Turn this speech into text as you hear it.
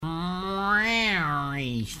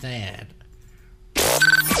me sad.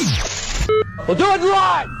 Well, do it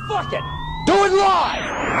live! Fuck it! Do it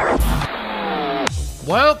live!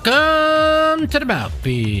 Welcome to the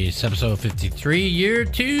Mouthpiece, episode 53, year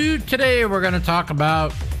 2. Today we're going to talk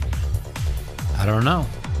about, I don't know.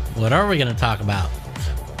 What are we going to talk about?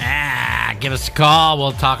 Give us a call.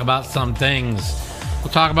 We'll talk about some things.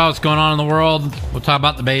 We'll talk about what's going on in the world. We'll talk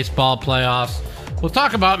about the baseball playoffs. We'll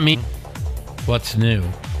talk about me, what's new.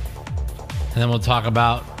 And then we'll talk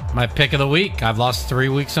about my pick of the week. I've lost 3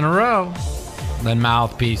 weeks in a row. Then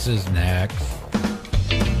Mouthpiece is next.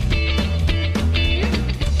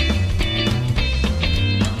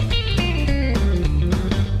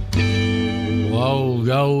 Whoa,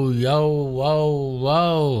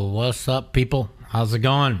 whoa. What's up, people? How's it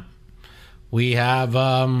going? We have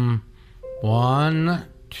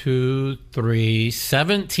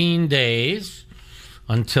 17 days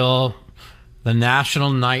until the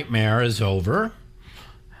national nightmare is over.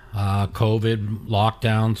 COVID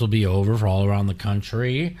lockdowns will be over for all around the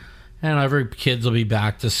country, and every kids will be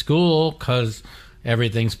back to school because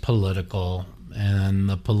everything's political, and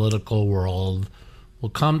the political world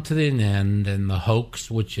will come to an end, and the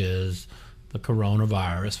hoax, which is the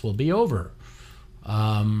coronavirus, will be over.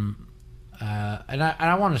 And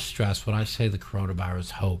I want to stress when I say the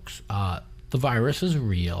coronavirus hoax, the virus is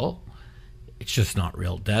real. It's just not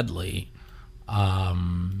real deadly.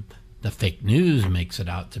 The fake news makes it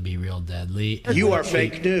out to be real deadly. You are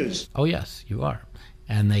fake news. Oh, yes, you are.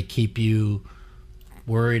 And they keep you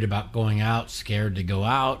worried about going out, scared to go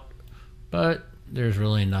out. But there's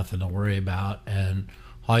really nothing to worry about. And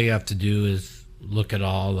all you have to do is look at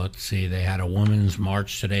all. Let's see, they had a women's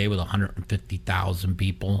march today with 150,000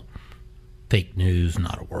 people. Fake news,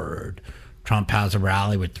 not a word. Trump has a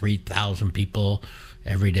rally with 3,000 people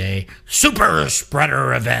every day. Super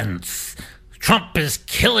spreader events. Trump is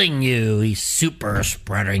killing you. He's super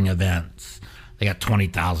spreading events. They got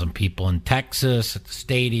 20,000 people in Texas at the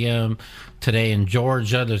stadium. Today in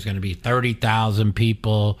Georgia, there's going to be 30,000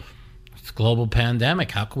 people. It's a global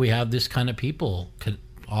pandemic. How can we have this kind of people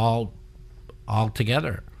all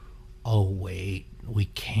together? Oh, wait. We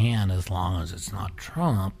can, as long as it's not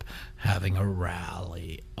Trump having a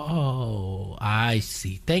rally. Oh, I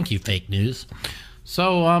see. Thank you, fake news.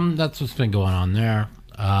 So that's what's been going on there.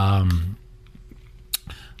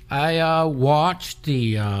 I watched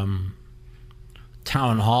the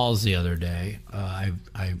town halls the other day. I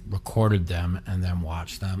recorded them and then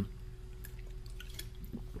watched them.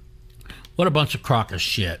 What a bunch of crock of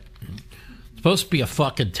shit. It's supposed to be a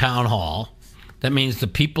fucking town hall. That means the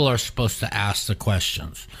people are supposed to ask the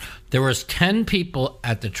questions. There was 10 people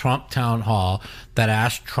at the Trump town hall that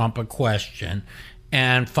asked Trump a question,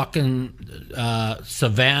 and fucking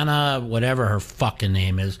Savannah, whatever her fucking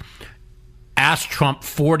name is, asked Trump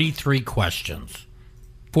 43 questions.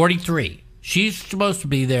 43. She's supposed to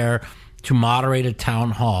be there to moderate a town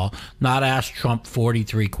hall, not ask Trump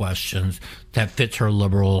 43 questions that fits her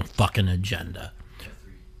liberal fucking agenda.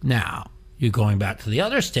 Now, you're going back to the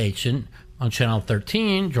other station on Channel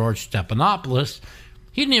 13, George Stephanopoulos,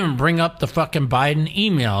 he didn't even bring up the fucking Biden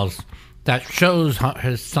emails that shows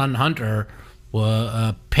his son Hunter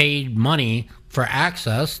paid money for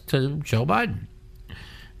access to Joe Biden.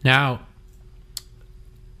 Now,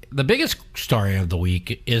 the biggest story of the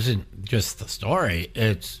week isn't just the story.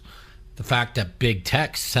 It's the fact that big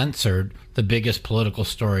tech censored the biggest political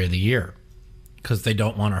story of the year because they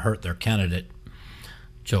don't want to hurt their candidate,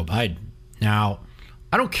 Joe Biden. Now,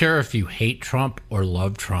 I don't care if you hate Trump or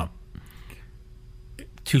love Trump.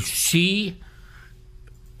 To see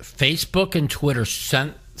Facebook and Twitter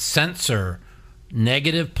censor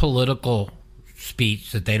negative political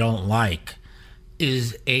speech that they don't like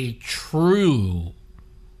is a true,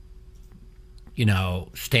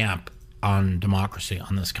 stamp on democracy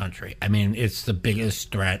on this country. I mean, it's the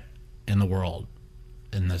biggest threat in the world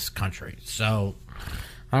in this country. So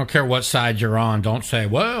I don't care what side you're on. Don't say,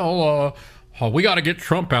 well, we got to get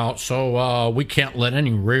Trump out, so we can't let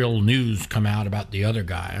any real news come out about the other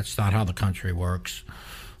guy. That's not how the country works.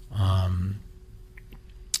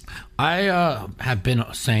 I have been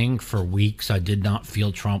saying for weeks I did not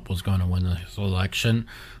feel Trump was going to win this election.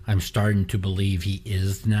 I'm starting to believe he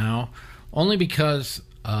is now, only because,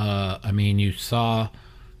 you saw,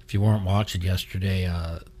 if you weren't watching yesterday,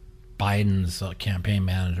 Biden's campaign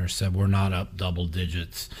manager said we're not up double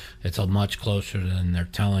digits. It's a much closer than they're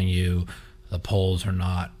telling you. The polls are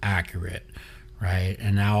not accurate, right?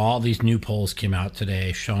 And now all these new polls came out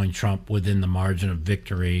today showing Trump within the margin of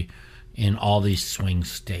victory in all these swing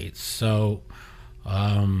states. So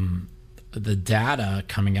the data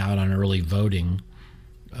coming out on early voting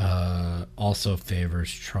also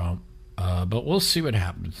favors Trump. But we'll see what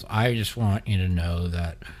happens. I just want you to know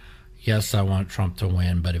that, yes, I want Trump to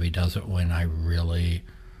win, but if he doesn't win, I really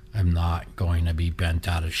am not going to be bent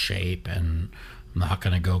out of shape, and I'm not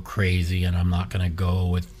going to go crazy, and I'm not going to go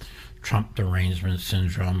with Trump derangement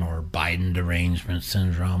syndrome or Biden derangement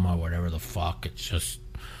syndrome or whatever the fuck. It's just,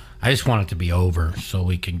 I just want it to be over so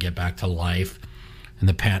we can get back to life.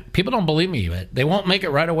 And people don't believe me, but they won't make it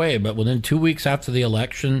right away, but within 2 weeks after the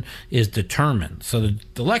election is determined. So the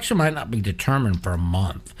election might not be determined for a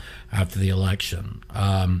month after the election.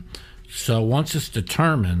 So once it's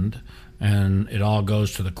determined and it all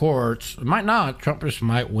goes to the courts, it might not. Trumpers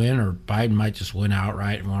might win, or Biden might just win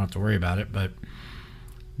outright and we won't have to worry about it. But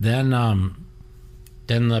then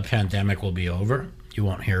the pandemic will be over. You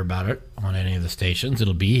won't hear about it on any of the stations.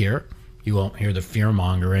 It'll be here. You won't hear the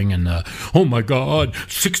fear-mongering and the, oh, my God,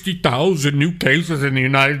 60,000 new cases in the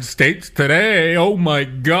United States today. Oh, my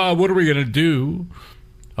God, what are we going to do?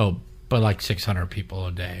 Oh, but like 600 people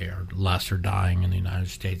a day or less are dying in the United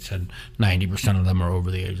States, and 90% of them are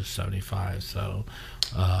over the age of 75. So,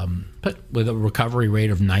 but with a recovery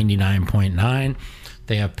rate of 99.9,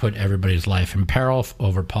 they have put everybody's life in peril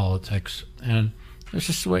over politics, and it's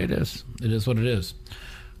just the way it is. It is what it is.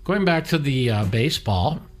 Going back to the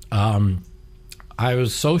baseball, I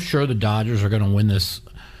was so sure the Dodgers are going to win this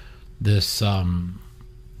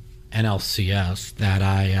NLCS that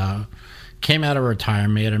I came out of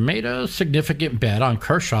retirement and made a significant bet on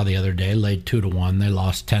Kershaw the other day, laid 2-1. They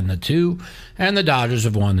lost 10-2, and the Dodgers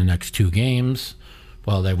have won the next 2 games.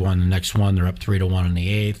 Well, they've won the next one. They're up 3-1 in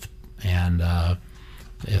the 8th, and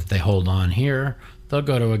if they hold on here, they'll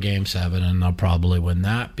go to a Game 7, and they'll probably win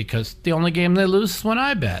that, because the only game they lose is when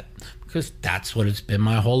I bet, because that's what it's been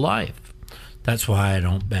my whole life. That's why I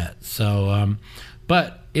don't bet. So,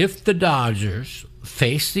 but if the Dodgers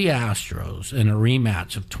face the Astros in a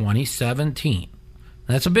rematch of 2017,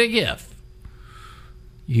 that's a big if,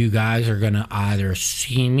 you guys are going to either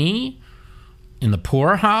see me in the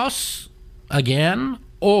poorhouse again,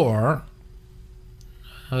 or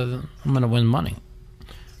I'm going to win money.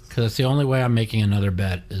 Because it's the only way I'm making another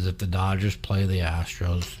bet is if the Dodgers play the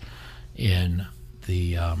Astros in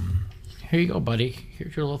the... here you go, buddy.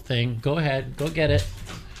 Here's your little thing. Go ahead. Go get it.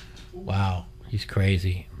 Wow. He's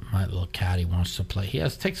crazy. My little catty wants to play. He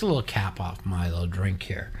takes a little cap off my little drink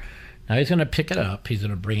here. Now he's going to pick it up. He's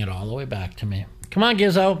going to bring it all the way back to me. Come on,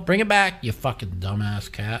 Gizzo. Bring it back, you fucking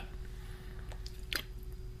dumbass cat.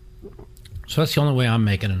 So that's the only way I'm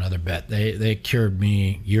making another bet. They cured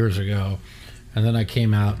me years ago. And then I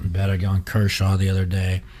came out and bet on Kershaw the other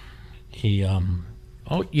day. He,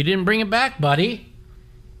 oh, you didn't bring it back, buddy.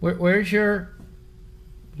 Where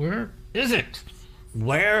is it?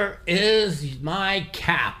 Where is my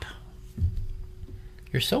cap?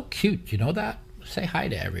 You're so cute. You know that? Say hi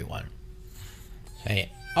to everyone. Say,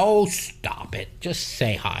 oh, stop it. Just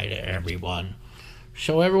say hi to everyone.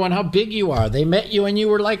 Show everyone how big you are. They met you and you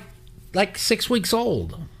were like 6 weeks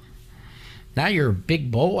old. Now you're a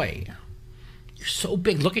big boy. You're so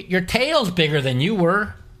big. Look at your tail's bigger than you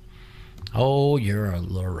were. Oh, you're a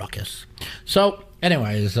little ruckus. So,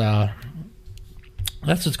 anyways,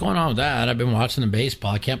 that's what's going on with that. I've been watching the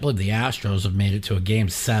baseball. I can't believe the Astros have made it to a Game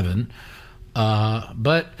 7.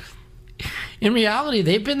 But in reality,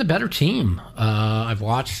 they've been the better team. I've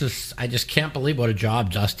watched this. I just can't believe what a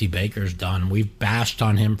job Dusty Baker's done. We've bashed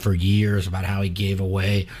on him for years about how he gave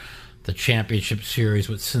away the championship series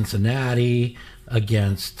with Cincinnati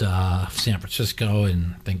against San Francisco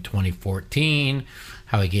in, I think, 2014,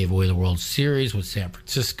 how he gave away the World Series with San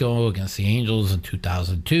Francisco against the Angels in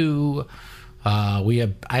 2002.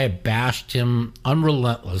 I have bashed him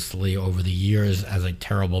unrelentlessly over the years as a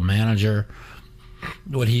terrible manager.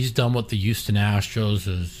 What he's done with the Houston Astros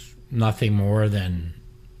is nothing more than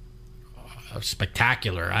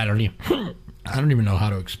spectacular. I don't even know how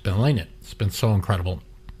to explain it. It's been so incredible.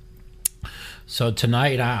 So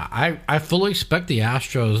tonight, I fully expect the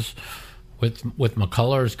Astros, with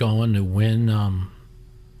McCullers going to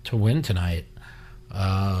win tonight.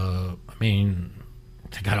 I mean,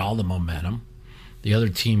 they got all the momentum. The other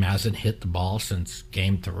team hasn't hit the ball since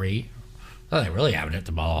Game 3. Well, they really haven't hit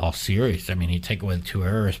the ball all series. I mean, you take away the 2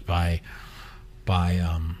 errors by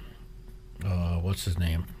what's his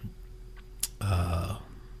name,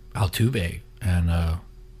 Altuve, and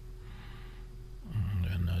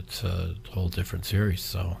it's a whole different series.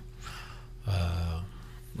 So,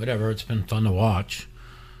 whatever. It's been fun to watch.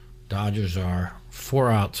 Dodgers are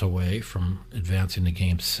 4 outs away from advancing to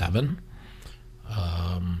Game 7.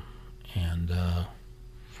 And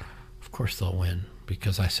of course they'll win,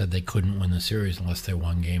 because I said they couldn't win the series unless they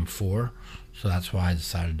won Game 4. So that's why I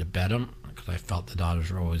decided to bet them, because I felt the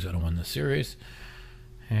Dodgers were always going to win the series.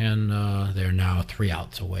 And they're now 3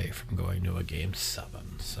 outs away from going to a Game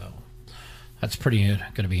 7. So that's going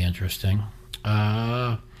to be interesting.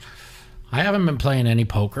 I haven't been playing any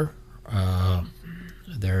poker.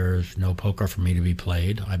 There's no poker for me to be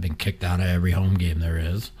played. I've been kicked out of every home game there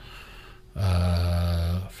is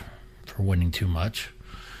for winning too much.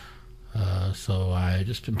 So I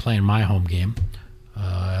just been playing my home game.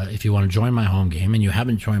 If you want to join my home game and you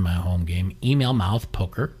haven't joined my home game, email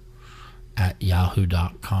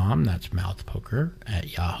mouthpoker@yahoo.com. That's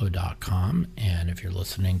mouthpoker@yahoo.com. And if you're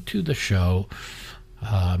listening to the show,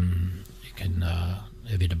 you can,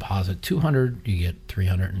 if you deposit $200, you get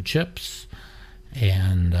 300 in chips.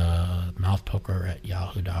 And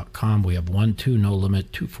mouthpoker@yahoo.com. We have 1-2 no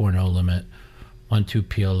limit, 2-4 no limit, 1-2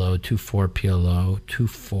 PLO, 2-4 PLO,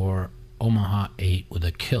 2-4 Omaha 8 with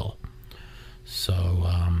a kill. So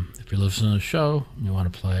if you're listening to the show and you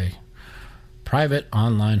want to play private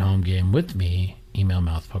online home game with me, email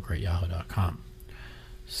mouthpoker@yahoo.com.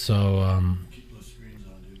 So keep those screens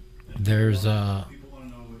on, dude. there's People want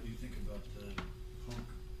to know what you think about the Polk.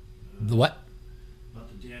 The what? About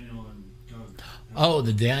the Daniel and Doug. Oh,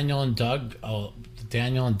 the Daniel and Doug. Oh, the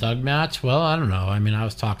Daniel and Doug match. Well, I don't know. I mean, I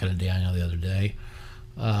was talking to Daniel the other day.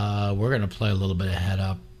 We're gonna play a little bit of head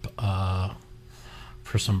up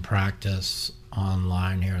for some practice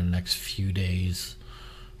online here in the next few days.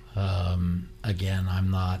 Again,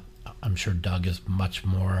 I'm sure Doug is much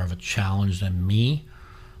more of a challenge than me.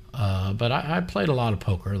 But I played a lot of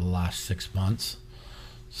poker the last 6 months.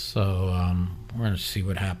 So we're going to see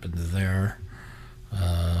what happens there.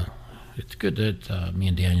 It's good that me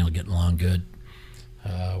and Daniel are getting along good.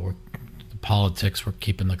 The politics, we're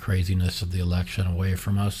keeping the craziness of the election away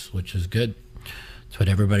from us, which is good. It's what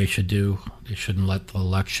everybody should do. They shouldn't let the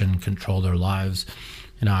election control their lives.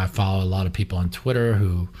 You know, I follow a lot of people on Twitter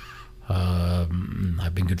who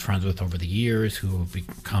I've been good friends with over the years who have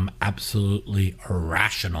become absolutely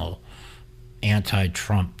irrational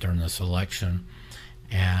anti-Trump during this election.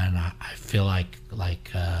 And I feel like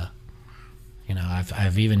you know,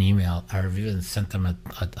 I've even sent them a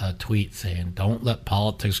tweet saying, don't let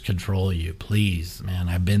politics control you, please, man.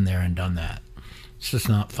 I've been there and done that. It's just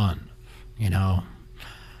not fun, you know.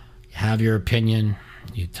 You have your opinion,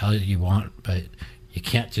 you tell it you want, but you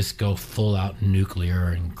can't just go full out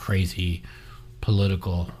nuclear and crazy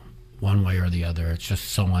political one way or the other. It's just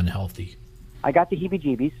so unhealthy. I got the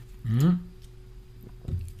heebie-jeebies. Mm-hmm.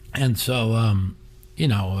 And so, you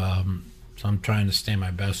know, so I'm trying to stay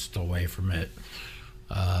my best away from it.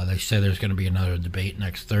 They say there's going to be another debate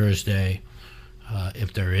next Thursday.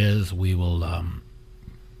 If there is, we will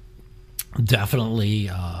definitely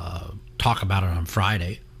talk about it on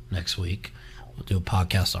Friday next week. We'll do a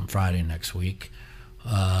podcast on Friday next week.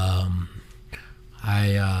 I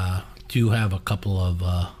do have a couple of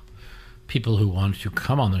people who want to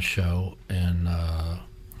come on the show and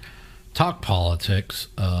talk politics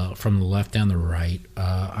from the left and the right.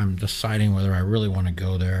 I'm deciding whether I really want to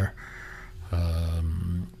go there.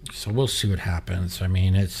 So we'll see what happens. I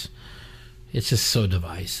mean, it's just so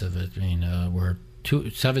divisive. I mean, we're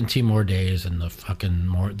 17 more days and the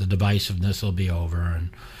divisiveness will be over.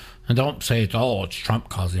 And don't say it's Trump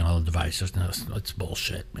causing all the divisiveness. It's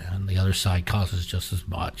bullshit, man. The other side causes just as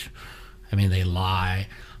much. I mean, they lie.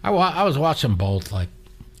 I was watching both, like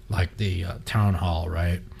the town hall,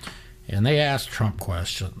 right? And they asked Trump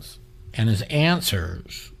questions, and his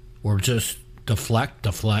answers were just deflect.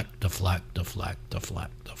 I'm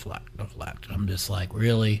just like,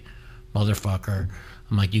 really, motherfucker?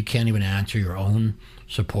 I'm like, you can't even answer your own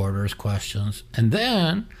supporters' questions. And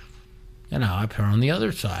then, you know, I put on the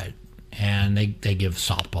other side, and they give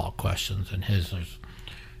softball questions, and his is,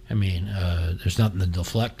 I mean, there's nothing to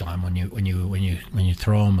deflect on when you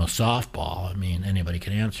throw him a softball. I mean, anybody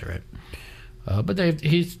can answer it. But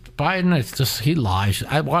Biden. It's just he lies.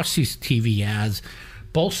 I watch these TV ads.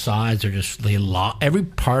 Both sides are just they lie. Every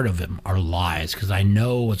part of them are lies because I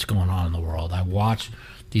know what's going on in the world. I watch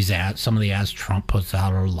these ads. Some of the ads Trump puts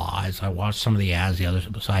out are lies. I watch some of the ads the other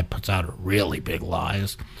side puts out are really big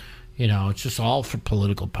lies. You know, it's just all for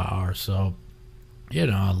political power. So, you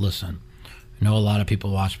know, listen. I know a lot of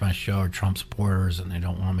people watch my show are Trump supporters and they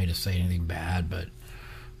don't want me to say anything bad, but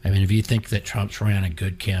I mean, if you think that Trump's ran a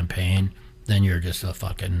good campaign, then you're just a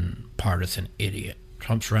fucking partisan idiot.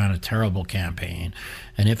 Trump's ran a terrible campaign,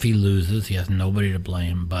 and if he loses, he has nobody to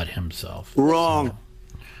blame but himself. Wrong.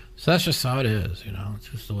 So that's just how it is, you know. It's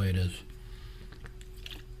just the way it is.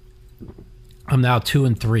 I'm now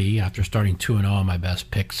 2-3 after starting 2-0 on my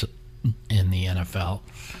best picks in the NFL.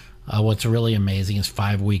 What's really amazing is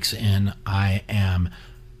 5 weeks in, I am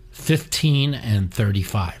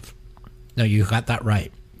 15-35. No, you got that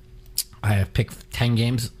right. I have picked 10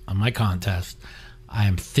 games on my contest. I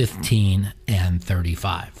am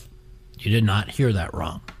 15-35. You did not hear that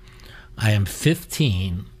wrong. I am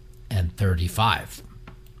 15-35.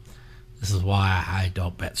 This is why I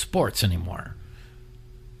don't bet sports anymore.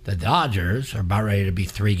 The Dodgers are about ready to be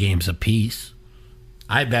 3 games apiece.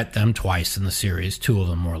 I bet them twice in the series. 2 of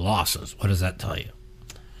them were losses. What does that tell you?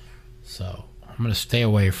 So I'm going to stay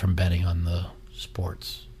away from betting on the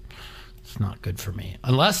sports. It's not good for me.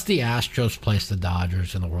 Unless the Astros place the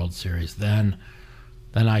Dodgers in the World Series, then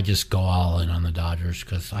I just go all in on the Dodgers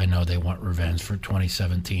because I know they want revenge for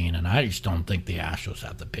 2017, and I just don't think the Astros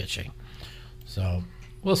have the pitching. So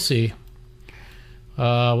we'll see.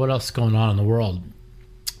 What else is going on in the world?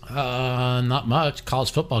 Not much.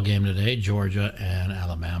 College football game today, Georgia and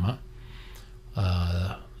Alabama.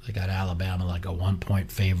 They got Alabama like a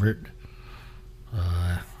 1-point favorite.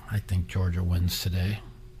 I think Georgia wins today.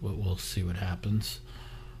 We'll see what happens.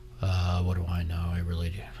 What do I know? I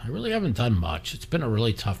really haven't done much. It's been a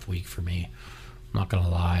really tough week for me. I'm not gonna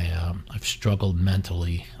lie. I've struggled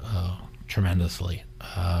mentally tremendously.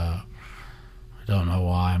 I don't know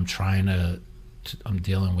why. I'm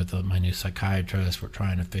dealing with my new psychiatrist. We're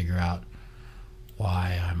trying to figure out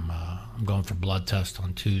why. I'm going for blood test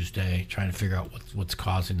on Tuesday, trying to figure out what's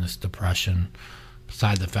causing this depression.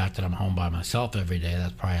 Besides the fact that I'm home by myself every day,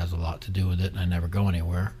 that probably has a lot to do with it, and I never go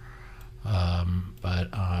anywhere. Yeah,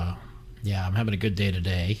 I'm having a good day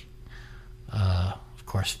today. Of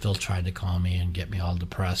course, Phil tried to call me and get me all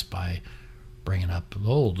depressed by bringing up,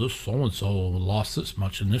 this so-and-so lost this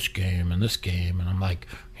much in this game and this game. And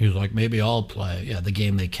he was like, maybe I'll play. Yeah, the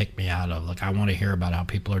game they kicked me out of. Like, I want to hear about how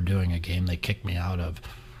people are doing a game they kicked me out of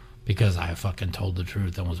because I fucking told the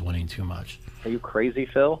truth and was winning too much. Are you crazy,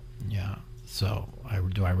 Phil? Yeah. So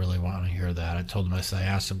do I really want to hear that? I told him, I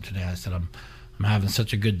asked him today, I said, I'm having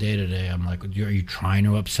such a good day today. I'm like, are you trying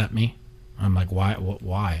to upset me? I'm like, why?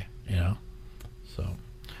 Why? You know? So,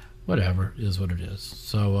 whatever, it is what it is.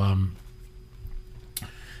 So,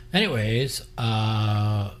 anyways,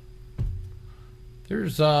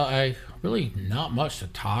 there's really not much to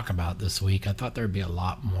talk about this week. I thought there'd be a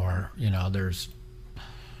lot more. There's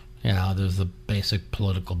the basic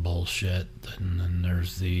political bullshit, and then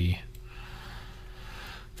there's the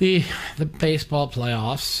baseball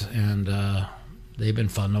playoffs, and they've been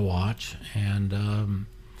fun to watch, and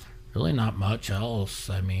really not much else.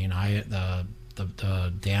 I mean, the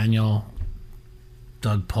Daniel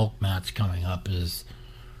Doug Polk match coming up is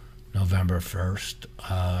November 1st,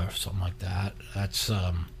 or something like that. That's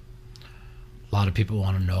a lot of people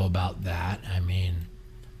want to know about that. I mean,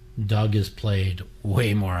 Doug has played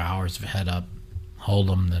way more hours of head-up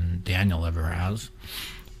hold'em than Daniel ever has,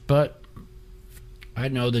 but I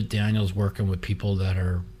know that Daniel's working with people that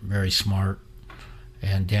are very smart,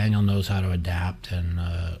 and Daniel knows how to adapt. And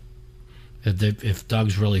if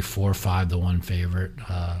Doug's really 4-5 to 1 favorite,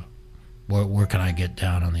 where can I get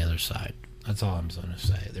down on the other side? That's all I'm going to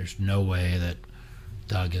say. There's no way that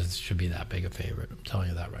Doug should be that big a favorite. I'm telling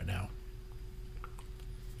you that right now.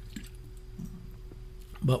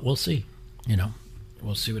 But we'll see.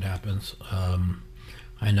 We'll see what happens.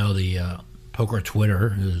 I know the poker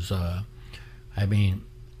Twitter is.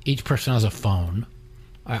 Each person has a phone.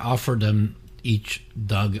 I offered them each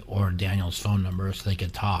Doug or Daniel's phone number so they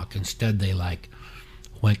could talk. Instead, they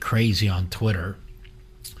went crazy on Twitter,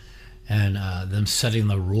 and them setting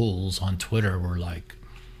the rules on Twitter were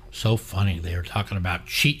so funny. They were talking about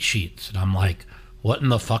cheat sheets, and I'm like, what in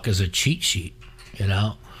the fuck is a cheat sheet?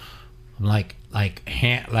 I'm like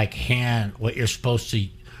hand what you're supposed to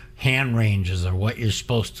hand ranges or what you're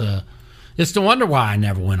supposed to. It's no wonder why I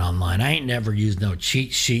never went online. I ain't never used no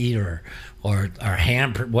cheat sheet or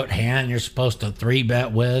hand, what hand you're supposed to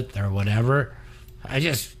 3-bet with or whatever. I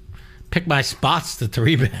just pick my spots to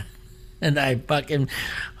 3-bet, and I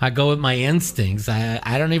go with my instincts.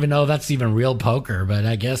 I don't even know if that's even real poker, but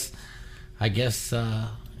I guess that's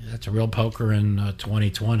a real poker in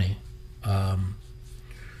 2020. I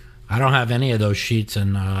don't have any of those sheets,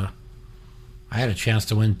 and I had a chance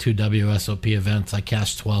to win 2 WSOP events. I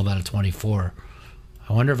cashed 12 out of 24.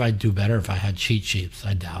 I wonder if I'd do better if I had cheat sheets.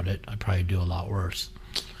 I doubt it. I'd probably do a lot worse.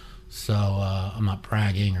 So I'm not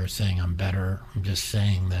bragging or saying I'm better. I'm just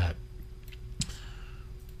saying that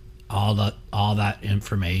all that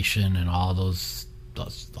information and all that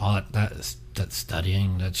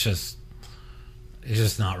studying, it's just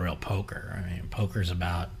not real poker. I mean, poker's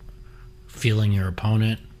about feeling your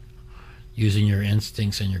opponent, using your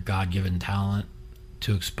instincts and your God-given talent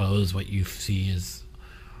to expose what you see as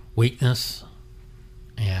weakness,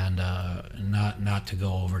 and not to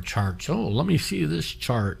go over charts. Oh, let me see this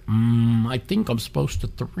chart. I think I'm supposed to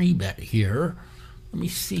 3-bet here. Let me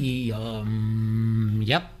see.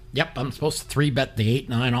 Yep. I'm supposed to 3-bet the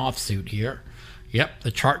 8-9 offsuit here. Yep,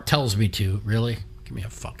 the chart tells me to. Really? Give me a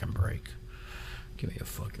fucking break.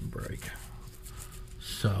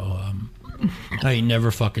 So, I ain't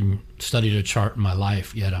never fucking studied a chart in my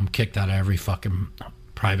life, yet I'm kicked out of every fucking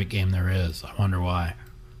private game there is. I wonder why.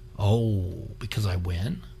 Oh, because I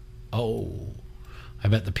win? Oh. I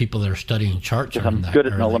bet the people that are studying charts are I'm good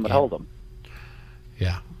at no limit hold'em.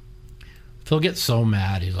 Yeah. Phil gets so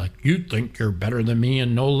mad. He's like, you think you're better than me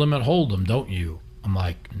in no limit hold'em, don't you? I'm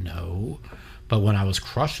like, no. But when I was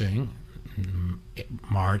crushing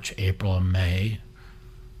March, April, and May,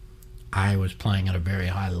 I was playing at a very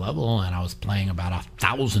high level, and I was playing about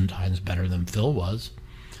 1,000 times better than Phil was.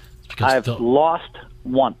 I've lost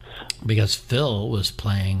once. Because Phil was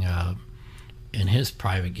playing in his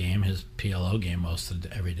private game, his PLO game most of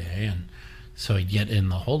every day, and so he'd get in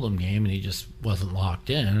the hold'em game, and he just wasn't locked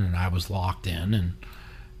in, and I was locked in,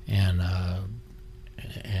 and I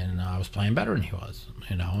was playing better than he was,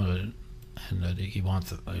 you know. And that he wants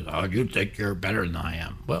to, oh, you think you're better than I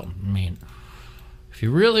am. Well, I mean, if you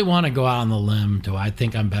really want to go out on the limb, do I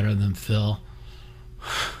think I'm better than Phil?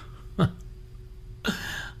 When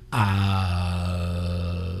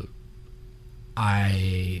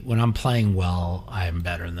I'm playing well, I'm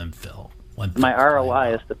better than Phil. My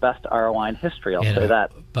ROI is the best ROI in history, I'll say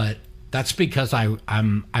that. But that's because I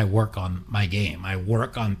work on my game. I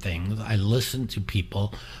work on things. I listen to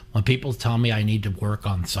people. When people tell me I need to work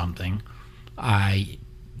on something, I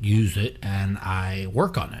use it and I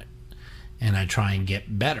work on it. And I try and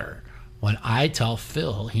get better. When I tell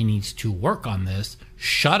Phil he needs to work on this,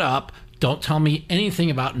 shut up. Don't tell me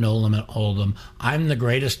anything about No Limit Hold'em. I'm the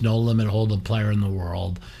greatest No Limit Hold'em player in the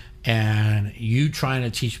world. And you trying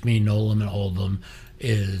to teach me No Limit Hold'em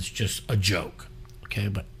is just a joke. Okay,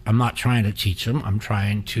 but I'm not trying to teach him. I'm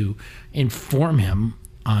trying to inform him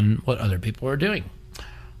on what other people are doing.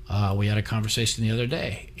 We had a conversation the other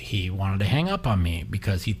day. He wanted to hang up on me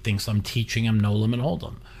because he thinks I'm teaching him No Limit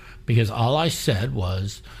Hold'em. Because all I said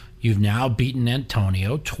was, you've now beaten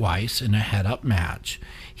Antonio twice in a head-up match.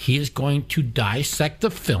 He is going to dissect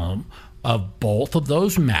the film of both of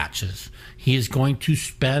those matches. He is going to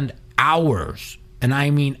spend hours, and I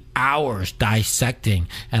mean hours, dissecting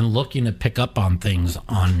and looking to pick up on things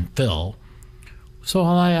on Phil. So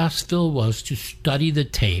all I asked Phil was to study the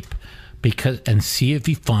tape and see if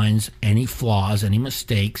he finds any flaws, any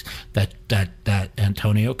mistakes that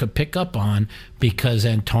Antonio could pick up on, because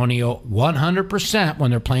Antonio 100%,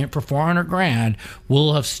 when they're playing for 400 grand,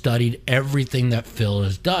 will have studied everything that Phil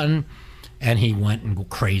has done, and he went and go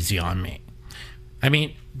crazy on me. I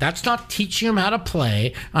mean, that's not teaching him how to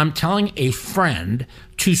play. I'm telling a friend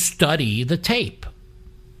to study the tape.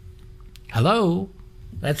 Hello?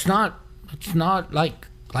 It's not like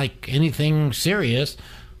anything serious.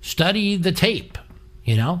 Study the tape,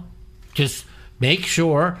 you know? Just make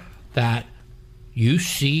sure that you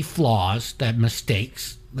see flaws, that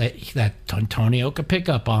mistakes that Antonio could pick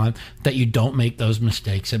up on, that you don't make those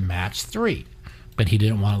mistakes in match 3. But he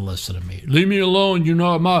didn't want to listen to me. Leave me alone. You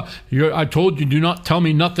know, I told you, do not tell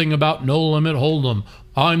me nothing about No Limit Hold'em.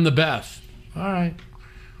 I'm the best. All right.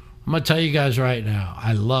 I'm going to tell you guys right now,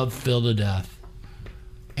 I love Phil to death,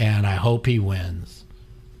 and I hope he wins.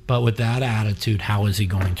 But with that attitude, how is he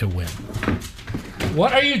going to win?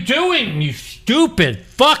 What are you doing, you stupid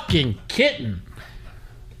fucking kitten?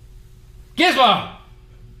 Gizmo!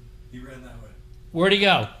 He ran that way. Where'd he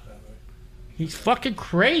go? That way. He's fucking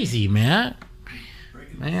crazy, man.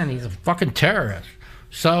 Man, he's a fucking terrorist.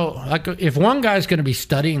 So, like, if one guy's going to be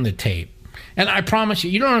studying the tape, and I promise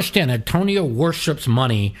you, you don't understand, Antonio worships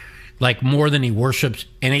money like more than he worships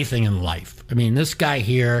anything in life. I mean, this guy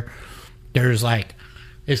here, there's like,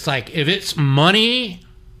 it's like if it's money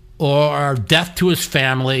or death to his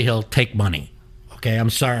family, he'll take money. Okay,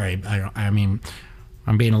 I'm sorry. I mean,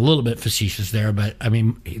 I'm being a little bit facetious there, but I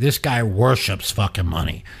mean, this guy worships fucking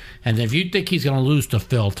money. And if you think he's going to lose to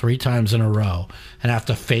Phil 3 times in a row and have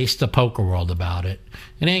to face the poker world about it,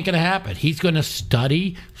 it ain't going to happen. He's going to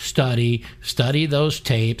study those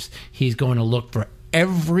tapes. He's going to look for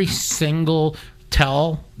every single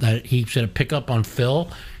tell that he's going to pick up on Phil.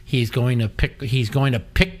 He's going to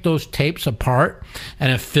pick those tapes apart,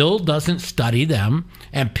 and if Phil doesn't study them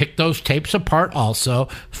and pick those tapes apart also,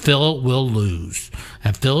 Phil will lose.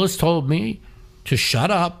 And Phil has told me to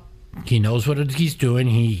shut up. He knows what he's doing.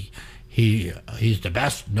 He's the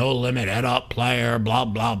best no limit head up player, blah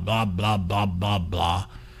blah blah blah blah blah blah.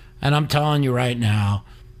 And I'm telling you right now,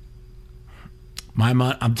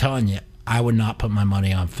 I'm telling you, I would not put my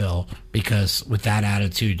money on Phil, because with that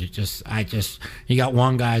attitude, you got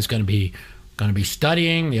one guy who's going to be going to be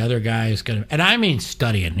studying. The other guy is going to, and I mean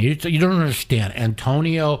studying. You don't understand.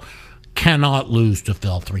 Antonio cannot lose to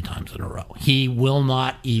Phil 3 times in a row. He will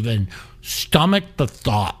not even stomach the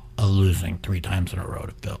thought of losing 3 times in a row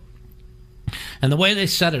to Phil. And the way they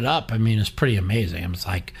set it up, I mean, it's pretty amazing. It's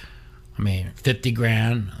like, 50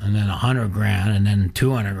 grand and then 100 grand and then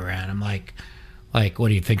 200 grand. I'm like, what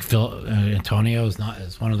do you think? Phil Antonio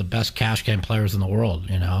is one of the best cash game players in the world.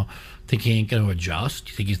 Think he ain't going to adjust?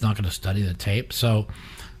 You think he's not going to study the tape? So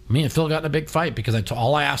me and Phil got in a big fight because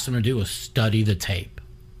all I asked him to do was study the tape.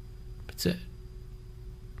 That's it.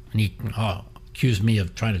 And he accused me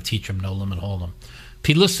of trying to teach him no limit hold'em. If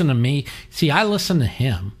he listened to me, see, I listen to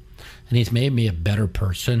him, and he's made me a better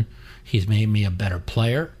person. He's made me a better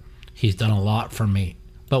player. He's done a lot for me.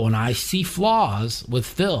 But when I see flaws with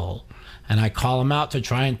Phil and I call him out to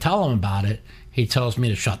try and tell him about it, he tells me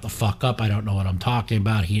to shut the fuck up. I don't know what I'm talking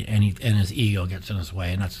about. And his ego gets in his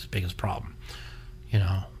way, and that's his biggest problem.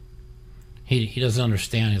 He doesn't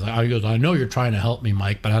understand. He's like, he goes, I know you're trying to help me,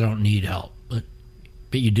 Mike, but I don't need help. But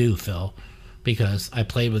you do, Phil, because I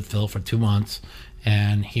played with Phil for 2 months,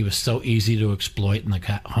 and he was so easy to exploit in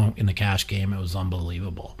the cash game. It was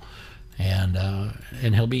unbelievable. And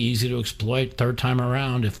he'll be easy to exploit 3rd time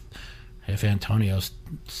around if Antonio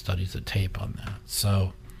studies the tape on that.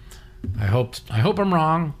 So I hope I'm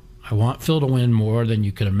wrong. I want Phil to win more than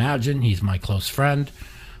you could imagine. He's my close friend,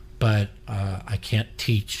 but I can't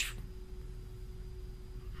teach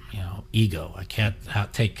ego. I can't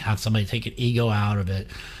have somebody take an ego out of it.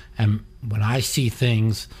 And when I see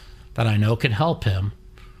things that I know can help him,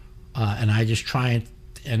 and I just try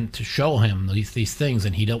and to show him these things,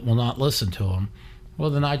 and he will not listen to them, well,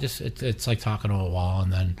 then it's like talking to a wall,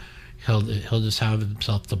 and then he'll just have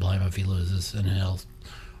himself to blame if he loses, and he'll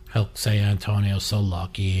say Antonio's so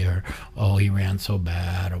lucky, or he ran so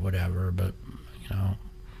bad, or whatever. But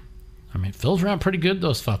Phil's ran pretty good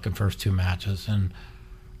those fucking first 2 matches, and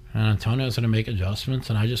Antonio's going to make adjustments,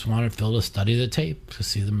 and I just wanted Phil to study the tape to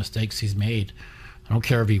see the mistakes he's made. I don't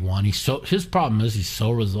care if he won. His problem is he's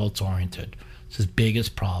so results oriented. It's his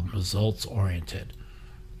biggest problem, results oriented.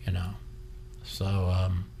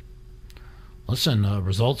 So listen,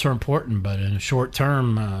 results are important, but in a short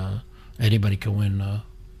term, anybody can win a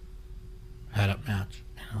head-up match.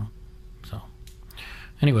 So,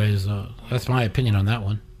 anyways, that's my opinion on that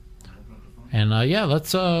one. And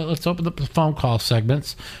let's open up the phone call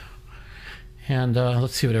segments, and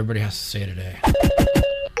let's see what everybody has to say today.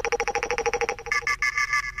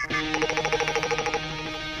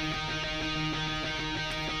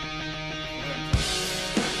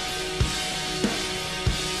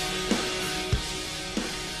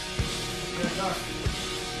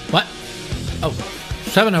 What?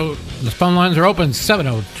 70. The phone lines are open.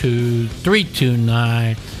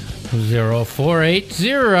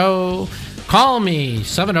 702-329-0480. Call me,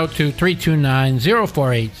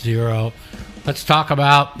 702-329-0480. Let's talk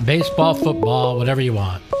about baseball, football, whatever you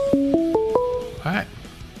want. All right.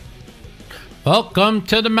 Welcome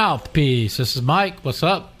to the Mouthpiece. This is Mike. What's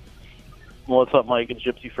up? What's up, Mike? It's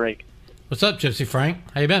Gypsy Frank. What's up, Gypsy Frank?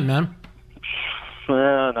 How you been, man?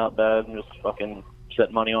 Not bad. I'm just fucking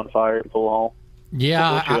setting money on fire at full haul.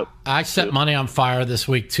 Yeah, I set money on fire this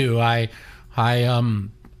week, too. I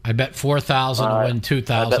bet 4,000 to win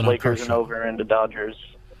 2,000 on Lakers Kershaw. and over into Dodgers.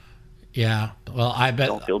 Yeah, well, I bet.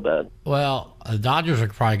 Don't feel bad. Well, the Dodgers are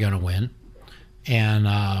probably going to win,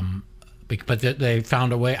 and but they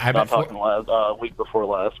found a way. I'm talking week before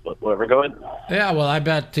last, but whatever. Go ahead. Yeah, well, I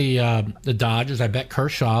bet the Dodgers. I bet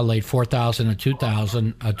Kershaw laid 4,000 and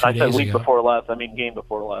 2,000 2 days ago. I said week before last. I mean game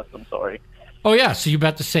before last. I'm sorry. Oh yeah, so you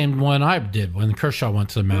bet the same one I did when Kershaw went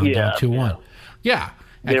to the mound down 2-1. Yeah.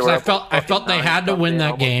 I felt they had to win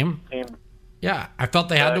that game. Yeah, I felt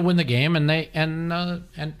they had to win the game, and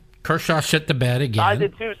Kershaw shit the bed again. I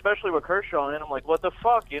did too, especially with Kershaw, and I'm like, what the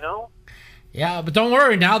fuck, Yeah, but don't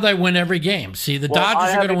worry. Now they win every game. See, the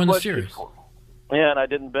Dodgers are going to win the series. Yeah, and I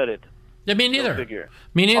didn't bet it. Yeah, me neither.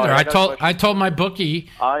 Me neither. Right, I told my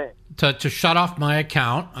bookie to shut off my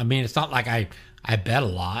account. I mean, it's not like I bet a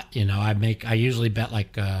lot. I usually bet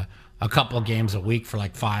like a couple of games a week for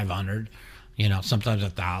like 500. Sometimes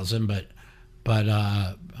 1,000, but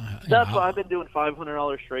that's why I've been doing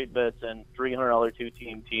 $500 straight bets and $300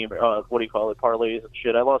 two-team parlays and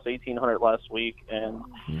shit. I lost $1,800 last week, and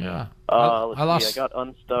I got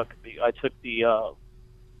unstuck. I took the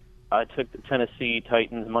Tennessee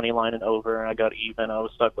Titans money line and over, and I got even. I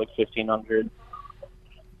was stuck like $1,500.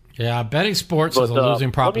 Yeah, betting sports is a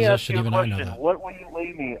losing proposition. Even I know that. What will you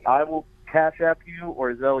lay me? I will Cash App you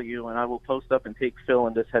or Zelle you, and I will post up and take Phil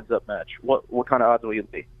in this heads-up match. What kind of odds will you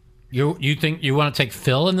be? You think you want to take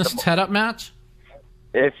Phil in this head-up match?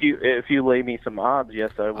 If you lay me some odds,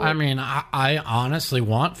 yes, I would. I mean, I honestly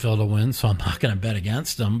want Phil to win, so I'm not going to bet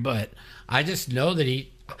against him. But I just know that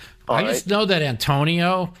just know that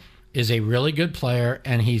Antonio is a really good player,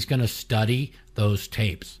 and he's going to study those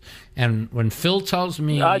tapes. And when Phil tells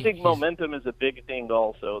me, I think momentum is a big thing,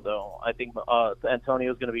 also. Though I think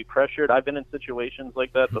Antonio is going to be pressured. I've been in situations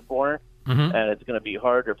like that before, and it's going to be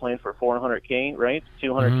hard. They're playing for $400K, right?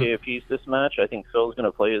 $200K apiece this match. I think Phil's going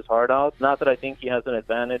to play his heart out. Not that I think he has an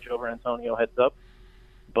advantage over Antonio heads up,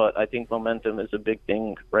 but I think momentum is a big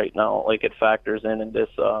thing right now. Like, it factors in this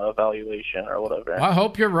evaluation or whatever. Well, I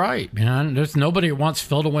hope you're right, man. There's nobody who wants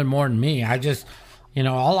Phil to win more than me. I just,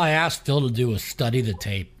 all I asked Phil to do was study the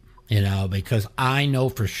tape, because I know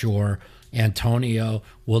for sure Antonio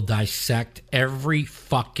will dissect every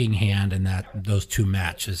fucking hand in those two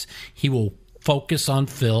matches. He will focus on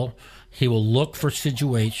Phil. He will look for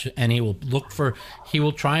situation, and he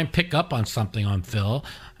will try and pick up on something on Phil.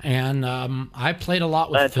 And I played a lot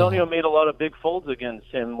with Antonio Phil. made a lot of big folds against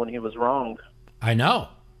him when he was wrong. I know.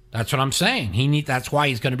 That's what I'm saying. That's why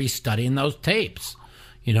he's going to be studying those tapes.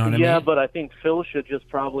 You know what I mean? Yeah, but I think Phil should just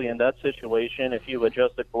probably, in that situation, if you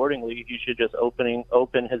adjust accordingly, he should just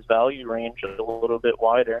open his value range a little bit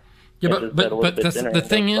wider. Yeah, but the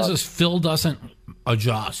thing is Phil doesn't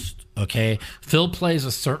adjust, okay? Phil plays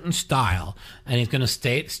a certain style, and he's going to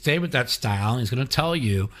stay with that style, and he's going to tell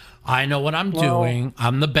you, I know what I'm doing.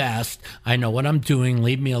 I'm the best. I know what I'm doing.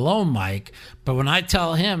 Leave me alone, Mike. But when I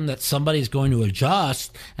tell him that somebody's going to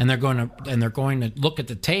adjust, and they're going to look at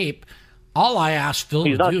the tape, all I ask Phil to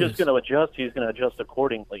do is... He's not just going to adjust. He's going to adjust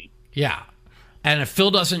accordingly. Yeah. And if Phil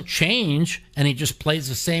doesn't change and he just plays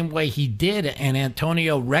the same way he did and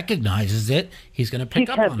Antonio recognizes it, he's going to pick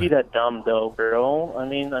up on it. He can't be that dumb, though, bro. I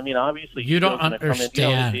mean, obviously... You don't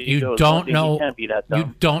understand. You don't know... He can't be that dumb.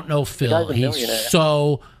 You don't know Phil. He's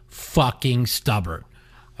so fucking stubborn.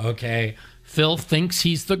 Okay? Phil thinks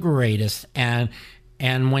he's the greatest, and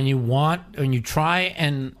when you try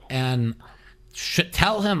and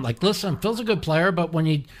tell him, like, listen, Phil's a good player, but when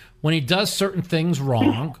he does certain things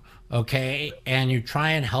wrong... Okay, and you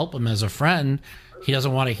try and help him as a friend, he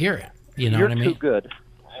doesn't want to hear it. You know what I mean? You're too good.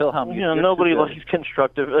 Phil Hellmuth. Nobody likes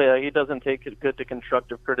constructive. He doesn't take it good to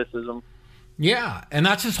constructive criticism. Yeah, and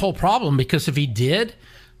that's his whole problem, because if he did,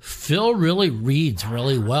 Phil really reads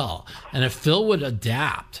really well. And if Phil would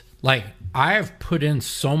adapt, like, I have put in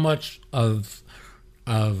so much of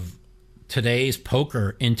today's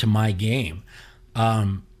poker into my game,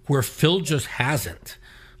 where Phil just hasn't.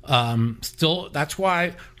 Still, that's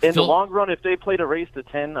why in the long run, if they played a race to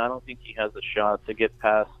 10, I don't think he has a shot to get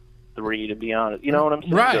past 3. To be honest, you know what I'm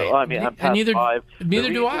saying? Right. So, I mean, I'm past 5.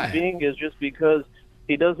 Neither do I. The reason being is just because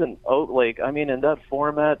he doesn't. In that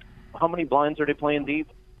format, how many blinds are they playing deep?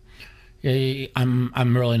 Yeah,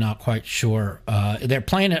 I'm really not quite sure. They're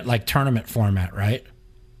playing it like tournament format, right?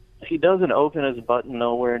 He doesn't open his button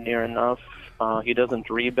nowhere near enough. He doesn't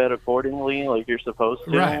rebet accordingly, like you're supposed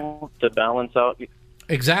to, to balance out.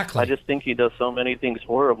 Exactly. I just think he does so many things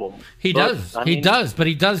horrible. He does.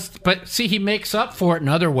 But see, he makes up for it in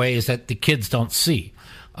other ways that the kids don't see.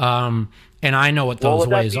 And I know what those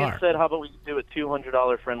ways are. Said, how about we do a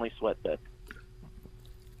 $200 friendly sweat bet?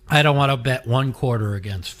 I don't want to bet one quarter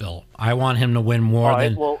against Phil. I want him to win more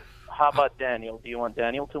than... Well, how about Daniel? Do you want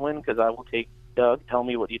Daniel to win? Because I will take Doug. Tell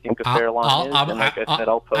me what you think a fair line is. And like I said,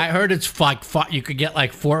 I'll post. I heard it's like you could get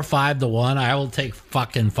like 4 or 5 to 1. I will take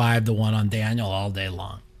fucking 5 to 1 on Daniel all day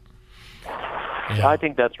long. Yeah. I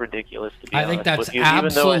think that's ridiculous. To be honest think that's with you.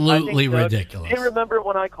 absolutely Doug, ridiculous. Hey, remember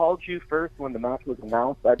when I called you first when the match was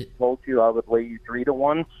announced? I just told you I would lay you 3 to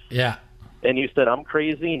 1. Yeah. And you said I'm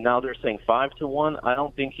crazy. Now they're saying 5 to 1. I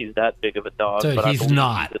don't think he's that big of a dog. Dude, but he's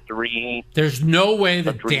not. He's a 3. There's no way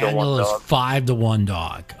that Daniel is dog. 5 to 1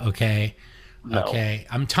 dog. Okay. No. Okay,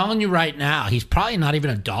 I'm telling you right now, he's probably not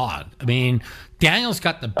even a dog. I mean, Daniel's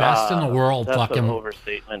got the best in the world. That's fucking an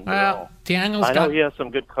overstatement. Well, I know he has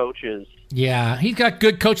some good coaches. Yeah, he's got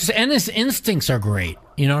good coaches, and his instincts are great.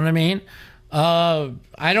 You know what I mean?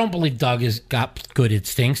 I don't believe Doug has got good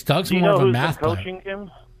instincts. Doug's more of a math player. Coaching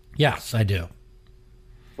him? Yes, I do.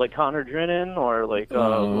 Like Connor Drennan, or like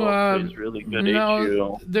who's really good HU?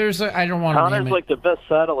 I don't want to name it. Connor's like the best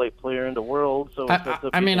satellite player in the world. So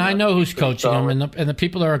I know who's coaching him, and the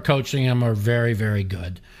people that are coaching him are very, very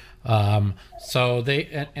good. So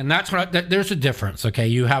that's what there's a difference. Okay,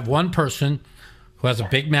 you have one person who has a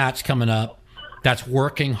big match coming up that's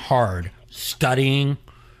working hard, studying,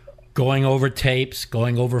 going over tapes,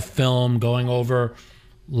 going over film, going over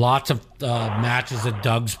lots of matches that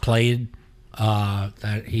Doug's played.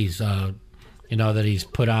 That he's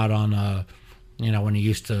put out on when he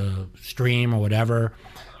used to stream or whatever,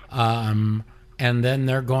 and and then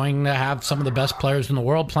they're going to have some of the best players in the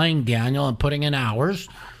world playing Daniel and putting in hours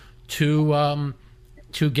to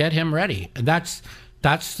get him ready. And that's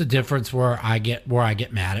the difference where I get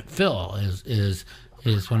mad at Phil is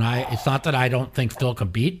when it's not that I don't think Phil can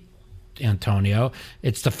beat Antonio.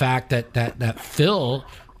 It's the fact that Phil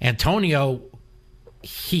Antonio,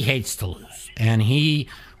 he hates to lose, and he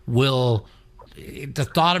will. The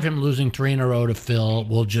thought of him losing 3 in a row to Phil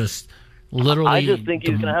will just literally. I just think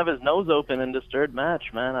he's gonna have his nose open in this third match,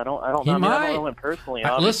 man. I don't know him personally.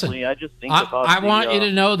 Obviously, listen, I just think I want you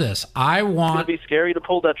to know this. It's gonna be scary to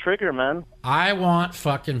pull that trigger, man. I want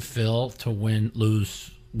fucking Phil to win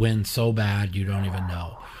so bad you don't even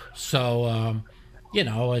know. So,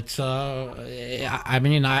 it's.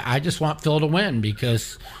 I just want Phil to win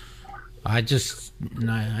because I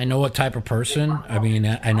know what type of person. I mean,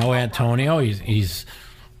 I know Antonio.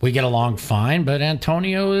 We get along fine, but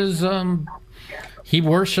Antonio is he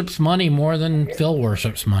worships money more than Phil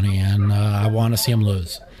worships money, and I want to see him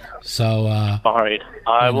lose. So all right,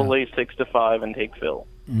 I will lay 6-5 and take Phil.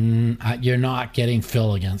 You're not getting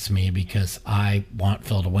Phil against me because I want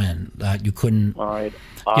Phil to win. You couldn't. All right.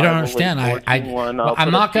 You don't understand.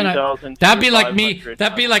 I'm not gonna. That'd be like me.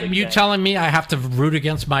 That'd be like you telling me I have to root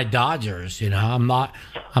against my Dodgers. I'm not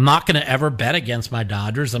gonna ever bet against my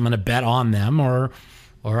Dodgers. I'm gonna bet on them, or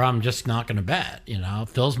I'm just not gonna bet.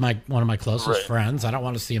 Phil's one of my closest friends. I don't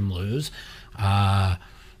want to see him lose. I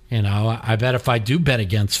bet if I do bet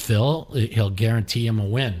against Phil, he'll guarantee him a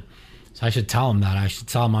win. So I should tell him that. I should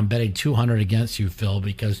tell him I'm betting 200 against you, Phil,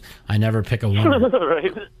 because I never pick a winner.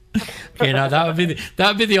 Right. That would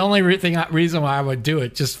be the only reason why I would do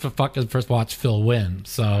it, just for fucking first watch Phil win.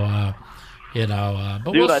 So, but dude,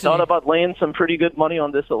 we'll see. I thought about laying some pretty good money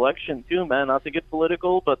on this election too, man. Not to get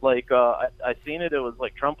political, but I seen it. It was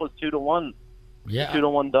like Trump was 2-1. Yeah,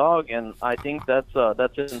 2-1 dog, and I think that's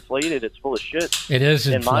inflated. It's full of shit. It is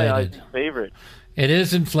inflated. In my eyes, his favorite. It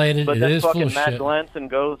is inflated. But it then is fucking full of Matt shit. Glanson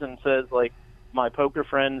goes and says my poker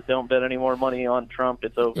friends don't bet any more money on Trump.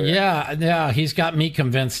 It's over. Yeah, he's got me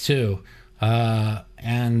convinced too. For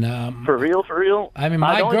real. I mean,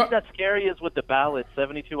 the only thing that's scary is with the ballot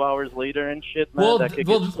 72 hours later and shit, man.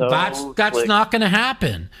 That's not going to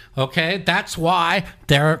happen. Okay, that's why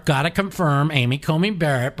they're got to confirm Amy Coney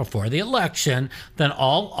Barrett before the election. Then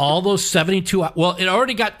all those 72. Well, it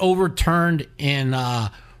already got overturned in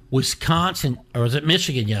Wisconsin, or was it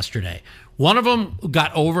Michigan yesterday? One of them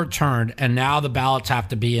got overturned, and now the ballots have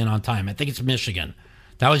to be in on time. I think it's Michigan.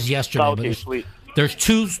 That was yesterday. Okay, sweet. There's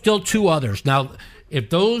still two others. Now, if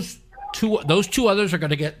those two others are going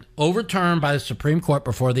to get overturned by the Supreme Court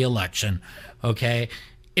before the election, okay?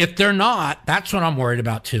 If they're not, that's what I'm worried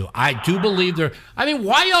about too. I do believe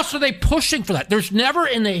why else are they pushing for that? There's never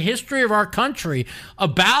in the history of our country a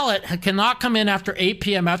ballot cannot come in after 8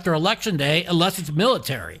 p.m. after Election Day unless it's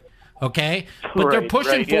military. Okay, but they're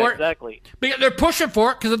pushing for it. Exactly. They're pushing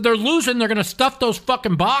for it because if they're losing, they're going to stuff those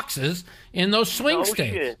fucking boxes in those swing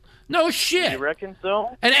states. Shit. No shit. You reckon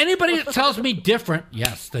so? And anybody that tells me different,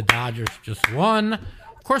 yes, the Dodgers just won.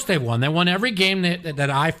 Of course they won. They won every game that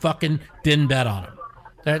I fucking didn't bet on them.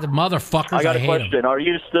 They're the motherfuckers. I got a hate question. them. Are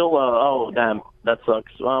you still? Oh damn, that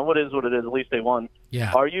sucks. What is what it is? At least they won.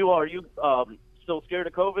 Yeah. Are you still scared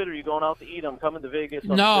of COVID? Or are you going out to eat? I'm coming to Vegas.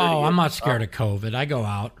 No, I'm not scared of COVID. I go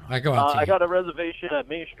out. To eat. I got a reservation at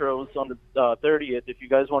Maestro's on the 30th. If you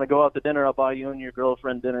guys want to go out to dinner, I'll buy you and your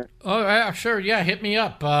girlfriend dinner. Oh yeah, sure. Yeah, hit me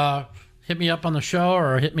up. Hit me up on the show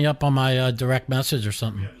or hit me up on my direct message or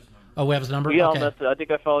something. Oh, we have his number? Yeah, okay. I'll message. I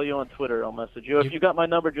think I follow you on Twitter. I'll message you. If you got my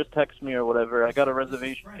number, just text me or whatever. I got a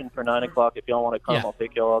reservation for 9 o'clock. If y'all want to come, I'll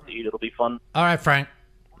take y'all out to eat. It'll be fun. All right, Frank.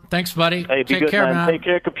 Thanks, buddy. Hey, be Take good, care, man. Take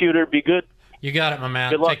care, computer. Be good. You got it, my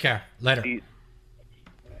man. Good luck. Take care. Later. Peace.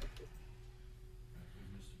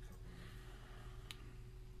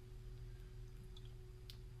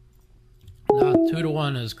 No,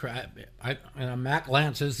 2-1 is crap. Matt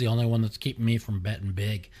Lance is the only one that's keeping me from betting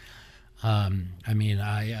big. I'm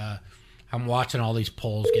watching all these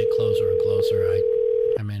polls get closer and closer.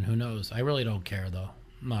 Who knows? I really don't care though.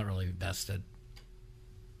 I'm not really vested.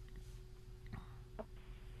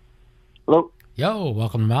 Hello. Yo,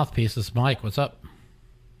 welcome to Mouthpiece. This is Mike. What's up?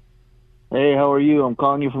 Hey, how are you? I'm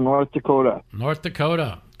calling you from North Dakota. North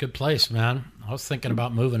Dakota. Good place, man. I was thinking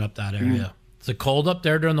about moving up that area. Is it cold up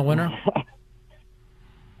there during the winter?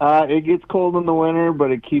 It gets cold in the winter,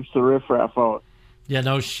 but it keeps the riffraff out. Yeah,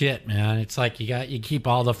 no shit, man. It's like you keep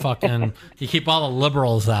all the fucking you keep all the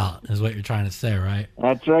liberals out, is what you're trying to say, right?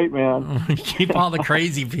 That's right, man. You keep all the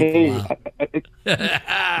crazy people out.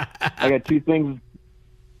 I got two things.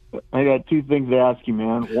 I got two things to ask you,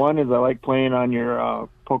 man. One is I like playing on your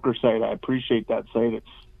poker site. I appreciate that site.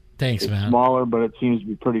 Thanks, it's man. smaller, but it seems to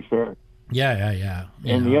be pretty fair. Yeah.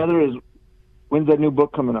 And the other is, when's that new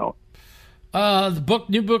book coming out? The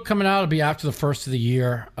new book coming out will be after the first of the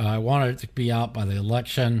year. I wanted it to be out by the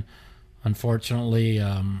election. Unfortunately,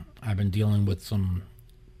 I've been dealing with some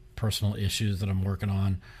personal issues that I'm working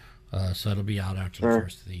on, so it'll be out after the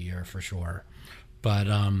first of the year for sure. But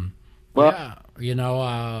yeah,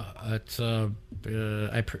 it's I'm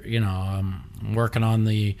working on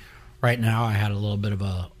the. Right now, I had a little bit of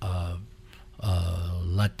a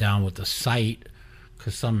letdown with the site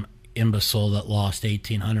because some imbecile that lost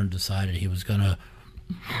 $1,800 decided he was going to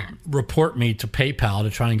report me to PayPal to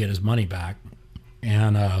try and get his money back,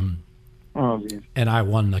 and I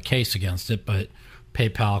won the case against it, but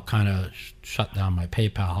PayPal kind of shut down my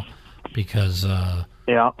PayPal because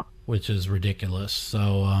which is ridiculous.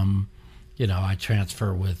 So I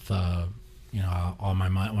transfer with all my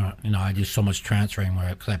money. I do so much transferring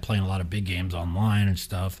because I play in a lot of big games online and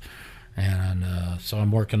stuff, and so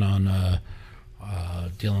I'm working on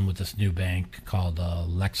dealing with this new bank called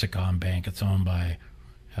Lexicon Bank. It's owned by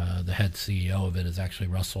the head CEO of it is actually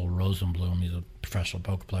Russell Rosenblum. He's a professional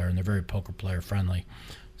poker player, and they're very poker player friendly.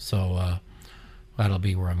 So that'll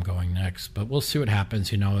be where I'm going next. But we'll see what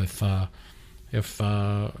happens. If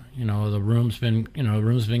the room's been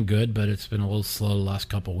good, but it's been a little slow the last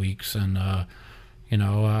couple of weeks, and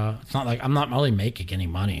it's not like I'm not really making any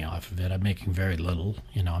money off of it. I'm making very little.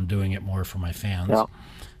 I'm doing it more for my fans. Yeah.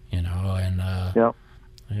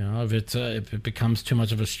 If it becomes too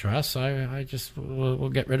much of a stress, I just we'll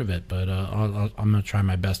get rid of it. But I'm gonna try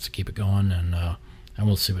my best to keep it going, and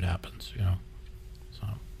we'll see what happens. So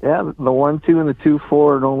yeah, the 1, 2, and the 2,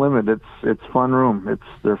 4 no limit. It's fun room.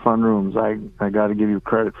 They're fun rooms. I got to give you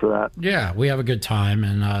credit for that. Yeah, we have a good time,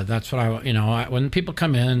 and that's what when people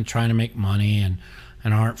come in trying to make money and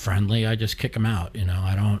aren't friendly, I just kick them out.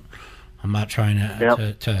 I'm not trying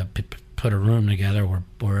to put a room together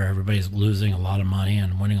where everybody's losing a lot of money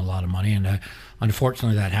and winning a lot of money. And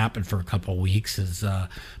unfortunately, that happened for a couple of weeks as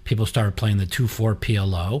people started playing the 2-4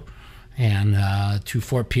 PLO. And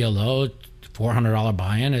 2-4 PLO, $400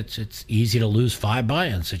 buy-in, it's easy to lose 5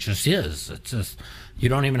 buy-ins. It just is. It's just, you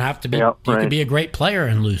don't even have to be, you could be a great player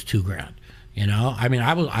and lose $2,000.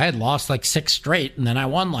 I had lost like 6 straight, and then I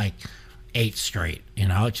won like 8 straight.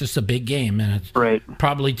 It's just a big game, and it's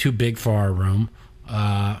probably too big for our room.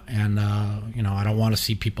 I don't want to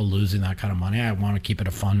see people losing that kind of money. I want to keep it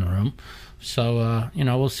a fun room. So,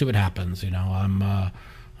 we'll see what happens.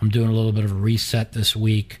 I'm doing a little bit of a reset this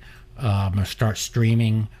week. I'm going to start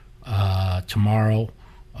streaming tomorrow,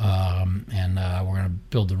 and we're going to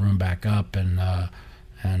build the room back up, and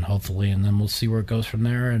hopefully, and then we'll see where it goes from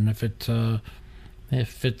there. And if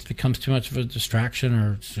it becomes too much of a distraction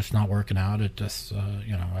or it's just not working out, it just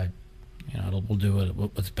we'll do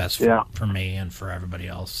what's best for me and for everybody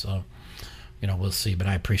else. So, we'll see. But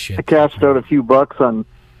I appreciate. I cashed out a few bucks on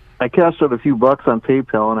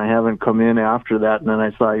PayPal, and I haven't come in after that. And then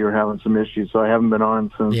I saw you were having some issues, so I haven't been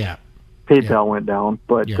on since PayPal went down.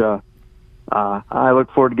 But I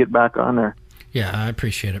look forward to get back on there. Yeah, I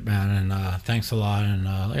appreciate it, man, and thanks a lot. And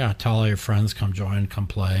tell all your friends, come join, come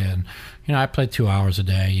play. And I play 2 hours a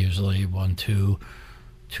day, usually 1, 2,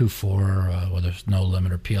 2, 4, where there's no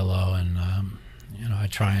limit or PLO, and I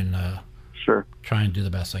try and do the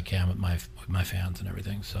best I can with my fans and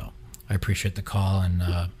everything. So I appreciate the call,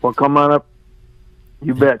 and well, come on up.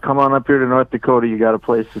 You bet. Come on up here to North Dakota. You got a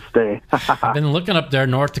place to stay. I've been looking up there,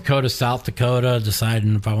 North Dakota, South Dakota,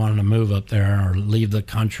 deciding if I wanted to move up there or leave the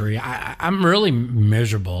country. I'm really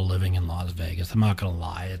miserable living in Las Vegas. I'm not going to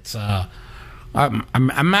lie. It's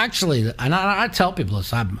I'm actually, and I tell people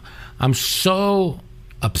this. I'm so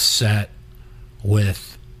upset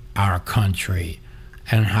with our country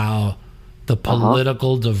and how the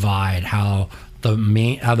political divide, how the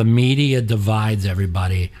media divides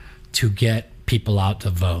everybody to get people out to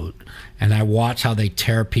vote, and I watch how they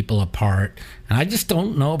tear people apart, and I just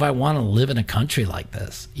don't know if I want to live in a country like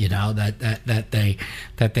this. That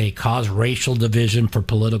they cause racial division for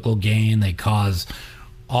political gain. They cause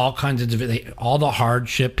all kinds of all the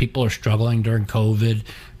hardship. People are struggling during COVID,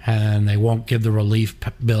 and they won't give the relief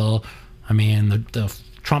bill. I mean, the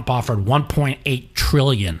Trump offered 1.8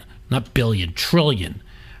 trillion, not billion, trillion,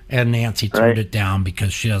 and Nancy turned it down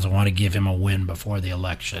because she doesn't want to give him a win before the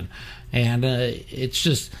election. And it's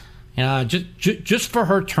just, just for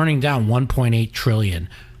her turning down 1.8 trillion,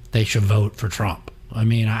 they should vote for Trump. I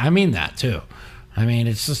mean that too. I mean,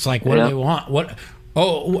 it's just like, what do they want? What?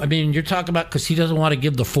 Oh, I mean, you're talking about because he doesn't want to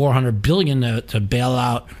give the $400 billion to bail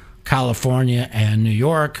out California and New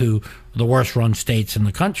York, who are the worst run states in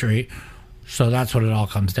the country. So that's what it all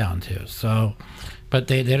comes down to. So, But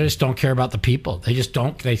they just don't care about the people. They just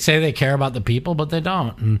don't. They say they care about the people, but they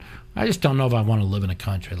don't. And I just don't know if I want to live in a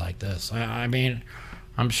country like this. I mean,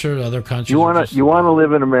 I'm sure other countries. You want to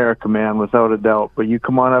live in America, man, without a doubt. But you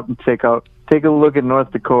come on up and take a look at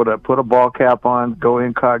North Dakota. Put a ball cap on. Go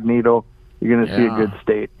incognito. You're going to see a good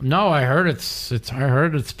state. No, I heard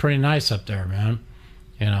it's pretty nice up there, man.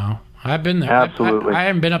 You know, I've been there. Absolutely. I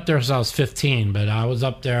haven't been up there since I was 15, but I was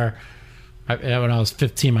up there when I was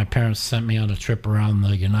 15. My parents sent me on a trip around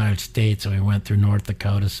the United States, and we went through North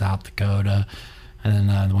Dakota, South Dakota, and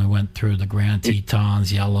then we went through the Grand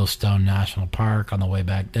Tetons, Yellowstone National Park on the way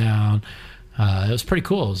back down. It was pretty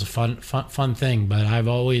cool. It was a fun thing. But I've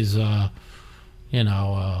always, I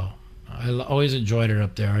always enjoyed it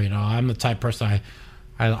up there. You know, I'm the type of person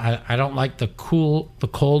I don't like the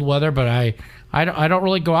cold weather, but I don't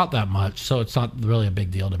really go out that much, so it's not really a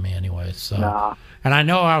big deal to me anyway. So, nah. And I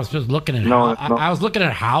know I was just looking at I was looking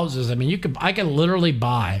at houses. I mean, I could literally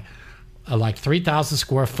buy a like 3,000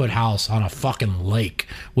 square foot house on a fucking lake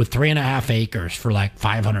with 3.5 acres for like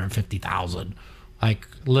 $550,000. Like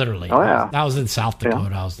literally. Oh yeah. That was in South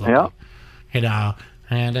Dakota. I was looking. Yeah. You know,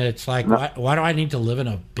 and it's like, why do I need to live in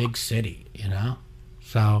a big city? You know,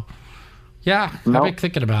 so. Yeah, I've been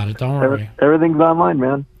thinking about it. Don't worry. Everything's online,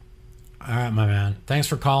 man. All right, my man. Thanks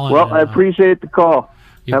for calling. Well, I appreciate the call.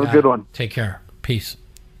 Have a good one. Take care. Peace.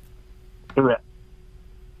 Good night.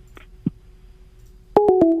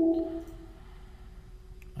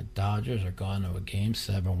 My Dodgers are going to a Game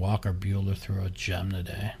 7. Walker Buehler threw a gem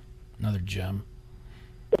today. Another gem.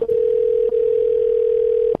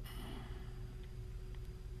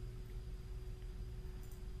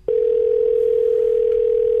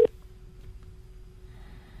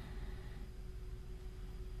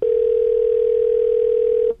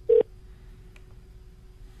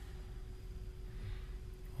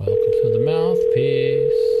 Welcome to the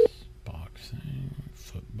Mouthpiece. Boxing,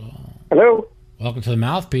 football. Hello. Welcome to the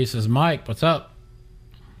Mouthpiece. This is Mike. What's up?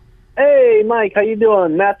 Hey, Mike. How you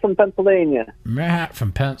doing? Matt from Pennsylvania. Matt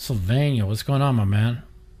from Pennsylvania. What's going on, my man?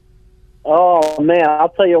 Oh, man. I'll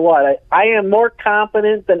tell you what. I am more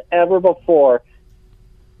confident than ever before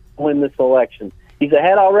to win this election. He's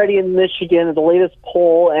ahead already in Michigan at the latest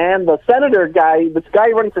poll, and the senator guy, this guy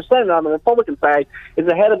running for Senate on the Republican side, is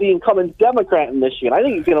ahead of the incumbent Democrat in Michigan. I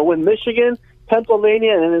think he's going to win Michigan,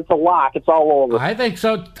 Pennsylvania, and it's a lock. It's all over. I think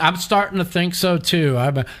so. I'm starting to think so too.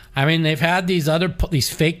 I mean, they've had these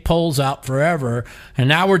fake polls out forever, and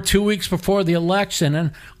now we're 2 weeks before the election,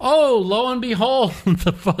 and lo and behold,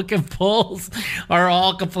 the fucking polls are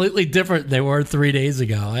all completely different than they were 3 days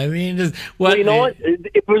ago. I mean, what? You know what?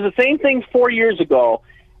 It was the same thing 4 years ago,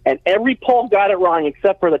 and every poll got it wrong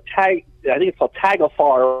except for the tag. I think it's called Tagafar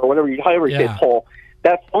or however you say poll.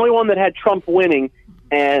 That's the only one that had Trump winning.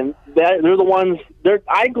 And they're the ones.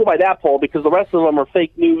 I go by that poll because the rest of them are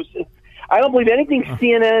fake news. I don't believe anything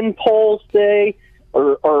CNN polls say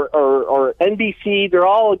or NBC. They're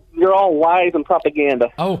all lies and propaganda.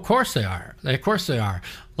 Oh, of course they are. Of course they are.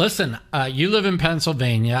 Listen, you live in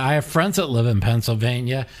Pennsylvania. I have friends that live in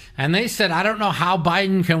Pennsylvania, and they said, I don't know how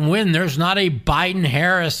Biden can win. There's not a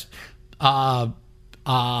Biden-Harris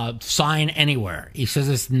sign anywhere. He says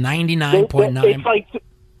it's 99.9.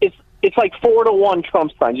 It's like 4-1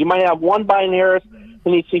 Trump signs. You might have one Biden-Harris,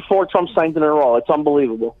 and you see 4 Trump signs in a row. It's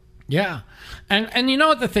unbelievable. Yeah. And you know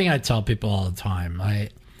what the thing I tell people all the time?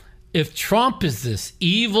 If Trump is this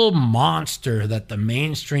evil monster that the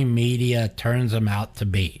mainstream media turns him out to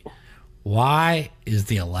be, why is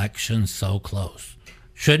the election so close?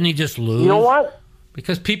 Shouldn't he just lose? You know what?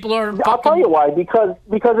 Because people are... I'll tell you why. Because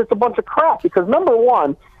it's a bunch of crap. Because, number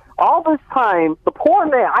one, all this time, the poor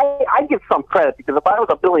man, I give some credit, because if I was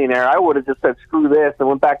a billionaire, I would have just said, screw this, and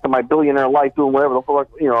went back to my billionaire life doing whatever the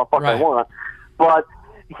fuck I want. But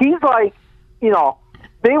he's like, they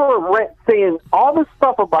were saying all this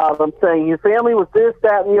stuff about him, saying his family was this,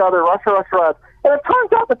 that, and the other, Russia. And it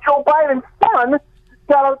turns out that Joe Biden's son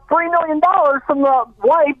got $3 million from the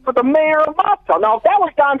wife of the mayor of Moscow. Now, if that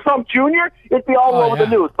was Don Trump Jr., it'd be all over the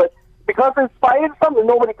news. But because it's fighting something,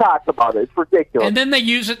 nobody talks about it. It's ridiculous. And then they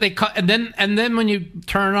use it. And then when you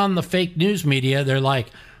turn on the fake news media, they're like,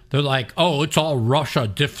 oh, it's all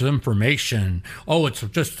Russia disinformation. Oh, it's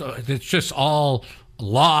just all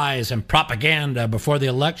lies and propaganda before the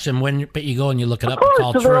election. But you go and you look it up, it's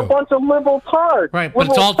all true. They're a bunch of liberal tards. Right, but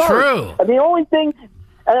it's all true. And the only thing,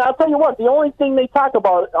 and I'll tell you what, the only thing they talk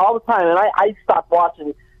about all the time, and I stopped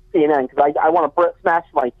watching CNN because I want to smash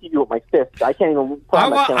my TV with my fist. I can't even put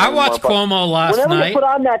on that channel I watched Cuomo last night. Whenever you put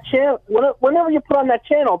on that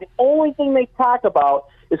channel, the only thing they talk about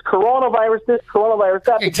is coronavirus this, coronavirus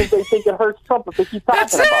that, because they think it hurts Trump if they keep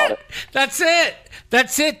talking about it. That's it.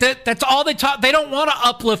 That's all they talk. They don't want to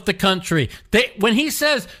uplift the country. When he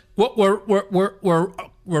says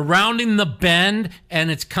we're rounding the bend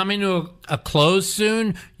and it's coming to a close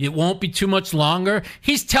soon, it won't be too much longer,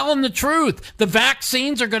 he's telling the truth. The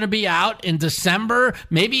vaccines are going to be out in December,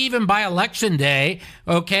 maybe even by election day,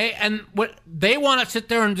 okay? And what they want to sit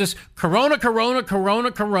there and just corona,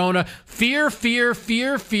 fear,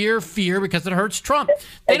 because it hurts Trump.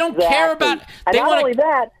 They don't care about... And not only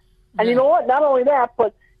that, and you know what? Not only that,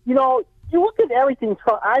 but, you know, you look at everything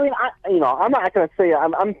Trump. I mean, I'm not going to say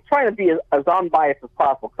I'm trying to be as unbiased as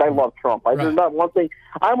possible because I love Trump. There's not one thing.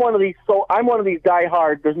 I'm one of these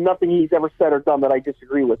diehard. There's nothing he's ever said or done that I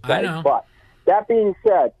disagree with. I know. But that being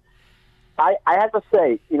said, I have to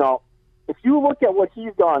say, you know, if you look at what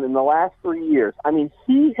he's done in the last 3 years, I mean,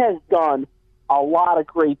 he has done a lot of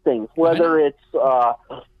great things. Whether it's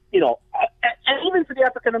you know, and even for the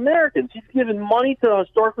African Americans, he's given money to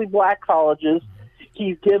historically black colleges.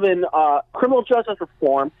 He's given criminal justice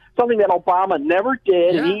reform, something that Obama never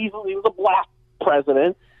did, and he was a black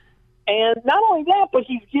president. And not only that, but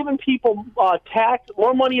he's given people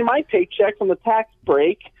more money in my paycheck from the tax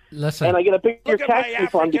break. Listen, and I get a bigger tax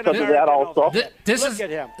refund because of that also. This is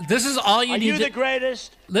all you need. Are you the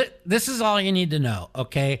greatest? This is all you need to know,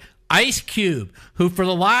 okay? Ice Cube, who for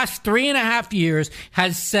the last 3.5 years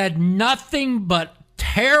has said nothing but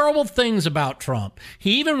terrible things about Trump.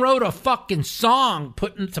 He even wrote a fucking song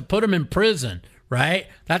to put him in prison, right?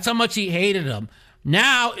 That's how much he hated him.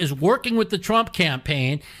 Now is working with the Trump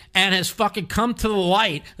campaign and has fucking come to the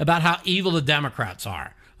light about how evil the Democrats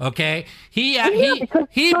are. Okay? He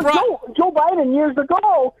brought Joe Biden years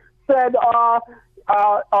ago said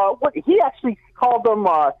what he actually called them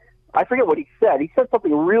I forget what he said. He said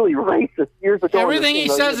something really racist years ago. Everything he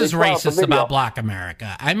says is racist about Black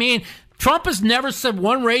America. I mean, Trump has never said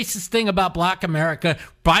one racist thing about Black America.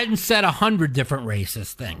 Biden said 100 different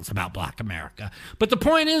racist things about Black America. But the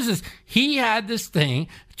point is he had this thing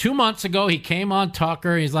 2 months ago. He came on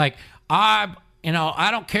Tucker. He's like, I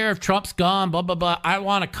don't care if Trump's gone, blah, blah, blah. I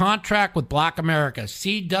want a contract with Black America,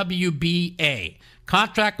 CWBA,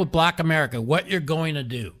 contract with Black America, what you're going to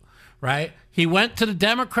do, right? He went to the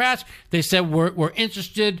Democrats. They said, we're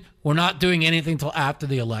interested. We're not doing anything until after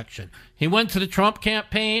the election. He went to the Trump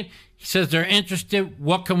campaign. He says they're interested.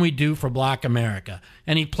 What can we do for Black America?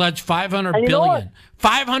 And he pledged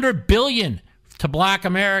 $500 billion to Black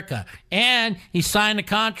America. And he signed a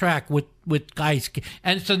contract with guys.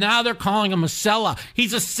 And so now they're calling him a sellout.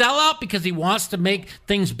 He's a sellout because he wants to make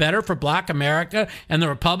things better for Black America. And the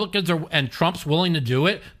Republicans and Trump's willing to do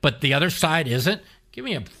it, but the other side isn't. Give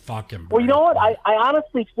me a fucking break. Well, you know what? I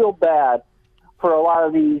honestly feel bad for a lot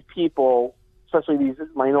of these people, especially these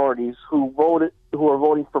minorities who are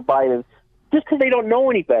voting for Biden, just because they don't know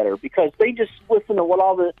any better, because they just listen to what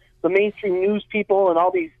all the mainstream news people and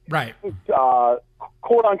all these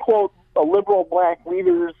quote unquote liberal black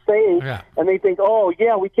leaders say, and they think, oh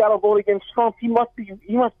yeah, we gotta vote against Trump. He must be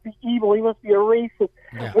evil. He must be a racist.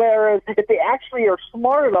 Yeah. Whereas if they actually are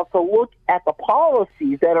smart enough to look at the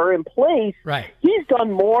policies that are in place, he's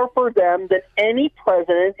done more for them than any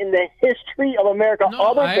president in the history of America,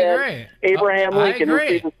 other than Abraham Lincoln, who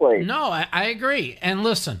freed the slaves. No, I agree. And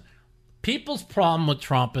listen, people's problem with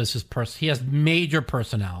Trump is he has major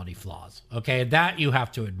personality flaws. Okay, that you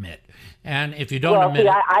have to admit. And if you don't admit it,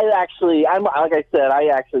 I'm like I said,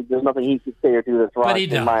 there's nothing he could say or do that's wrong. But he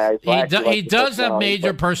does. In my eyes. He does have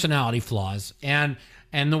major personality flaws, and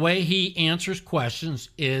the way he answers questions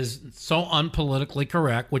is so unpolitically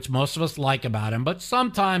correct, which most of us like about him. But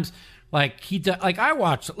sometimes, let's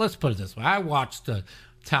put it this way: I watched the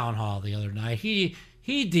town hall the other night. He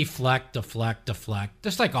deflect, just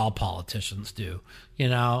like all politicians do, you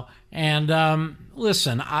know. And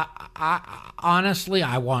listen, I honestly,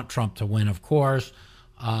 I want Trump to win, of course.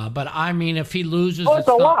 But I mean, if he loses, it's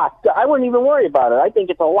a lot. I wouldn't even worry about it. I think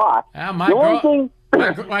it's a lot. My girlfriend.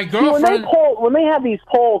 When they have these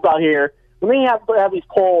polls out here, when they have these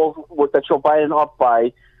polls that show Biden up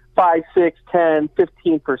by 5, 6, 10,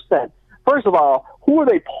 15%. First of all, who are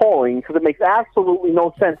they polling? Because it makes absolutely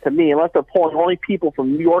no sense to me unless they're polling only people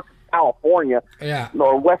from New York, California,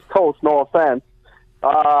 or West Coast. No offense.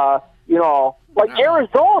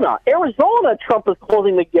 Arizona. Trump is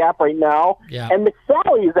closing the gap right now, and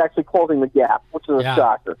McSally is actually closing the gap, which is a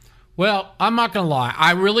shocker. Well, I'm not going to lie.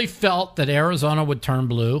 I really felt that Arizona would turn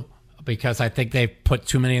blue because I think they've put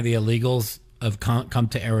too many of the illegals have come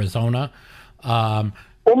to Arizona. Well,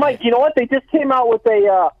 Mike, you know what? They just came out with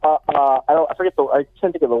I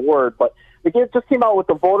can't think of the word, but they just came out with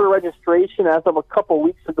the voter registration as of a couple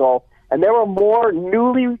weeks ago, and there were more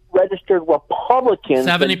newly registered Republicans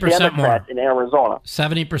 70% than Democrats more in Arizona.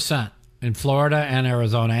 70% in Florida and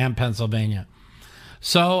Arizona and Pennsylvania.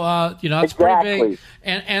 So, it's Exactly. pretty big.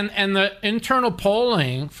 And the internal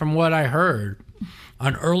polling, from what I heard,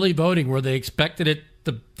 on early voting, where they expected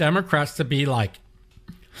the Democrats to be like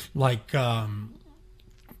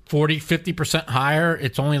 40-50% higher,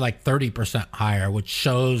 it's only like 30% higher, which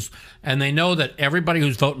shows, and they know that everybody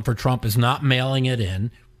who's voting for Trump is not mailing it in.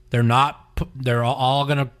 They're all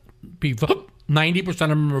going to be 90% of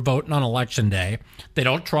them are voting on election day. They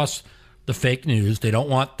don't trust the fake news. They don't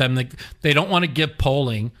want to give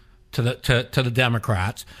polling to the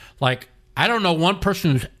Democrats. Like, I don't know one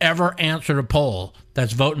person who's ever answered a poll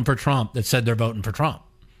that's voting for Trump that said they're voting for Trump,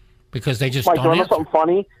 because they just don't answer. Something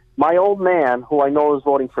funny? My old man, who I know is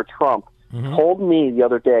voting for Trump, told me the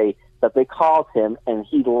other day that they called him and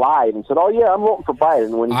he lied and said, "Oh yeah, I'm voting for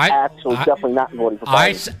Biden," when he's definitely not voting for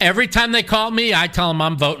Biden. Every time they call me, I tell them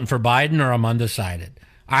I'm voting for Biden or I'm undecided.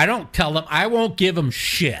 I don't tell them. I won't give them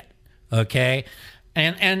shit. Okay,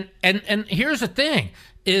 and here's the thing: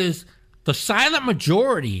 is the silent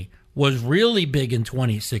majority was really big in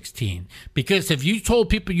 2016, because if you told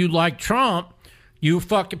people you like Trump,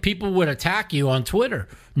 people would attack you on Twitter.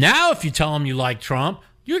 Now, if you tell them you like Trump,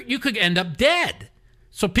 you could end up dead.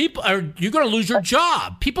 So you're going to lose your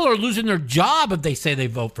job. People are losing their job if they say they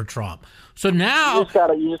vote for Trump. So now you just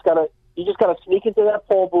gotta sneak into that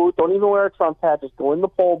poll booth. Don't even wear a Trump hat. Just go in the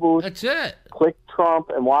poll booth. That's it. Click Trump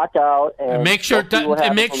and walk out. And make sure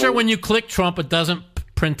when you click Trump, it doesn't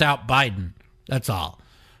print out Biden. That's all.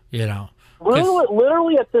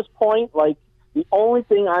 Literally at this point, like, the only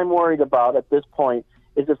thing I'm worried about at this point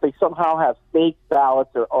is if they somehow have fake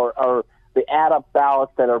ballots or they add up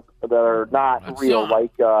ballots that are not real.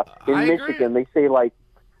 Like in Michigan, they say like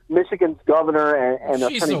Michigan's governor and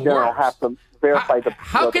attorney general have to verify the.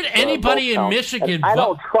 How could anybody in Michigan? I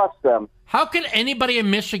don't trust them. How could anybody in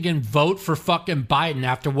Michigan vote for fucking Biden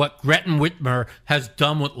after what Gretchen Whitmer has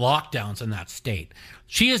done with lockdowns in that state?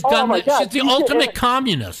 She has done that. She's the ultimate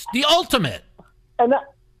communist. The ultimate. And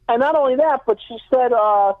not only that, but she said,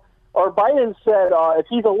 or Biden said, if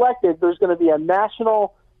he's elected, there's going to be a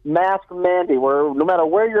national mask mandate where no matter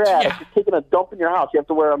where you're at, if you're taking a dump in your house, you have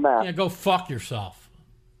to wear a mask. Yeah, go fuck yourself.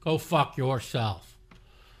 Go fuck yourself.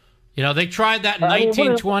 They tried that in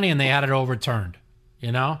 1920 and they had it overturned.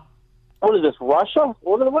 What is this, Russia?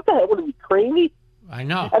 What the heck? What are we, crazy? I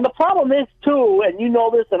know. And the problem is, too, and you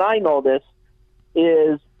know this and I know this,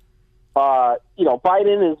 is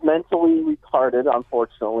Biden is mentally retarded,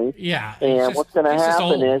 unfortunately. Yeah. And what's going to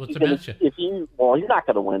happen is he's not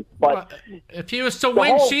going to win. But if he was to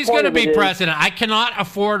win, she's going to be president. I cannot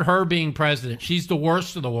afford her being president. She's the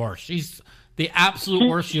worst of the worst. She's the absolute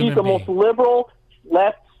worst human being. She's the most liberal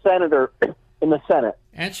left senator in the Senate.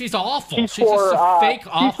 And she's awful. She's just a fake, awful human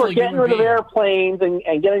being. She's for getting rid of airplanes and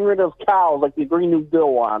getting rid of cows like the Green New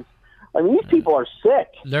Deal wants. I mean, these people are sick.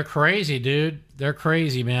 They're crazy, dude. They're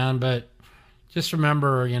crazy, man. But just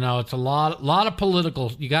remember, it's a lot of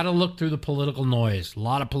political. You got to look through the political noise. A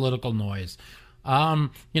lot of political noise. Two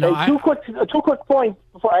quick points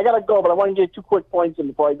before I gotta go, but I want to get 2 quick points in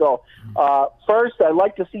before I go. First, I'd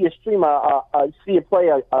like to see you stream see you play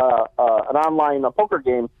an online poker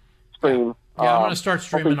game stream. Yeah, I'm gonna start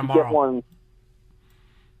streaming tomorrow. Get one.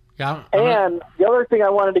 Yeah. And the other thing I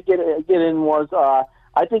wanted to get in was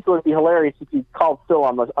I think it would be hilarious if you called Phil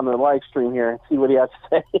on the live stream here and see what he has to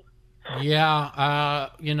say. Yeah, I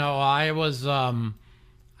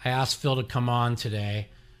asked Phil to come on today,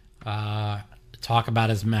 talk about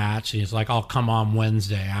his match. He's like, "I'll come on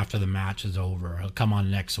Wednesday after the match is over. He'll come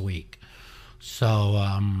on next week." So,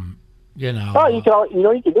 Oh, you can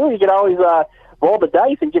do. You can always roll the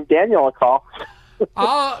dice and give Daniel a call.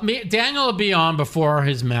 Daniel will be on before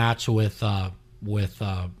his match with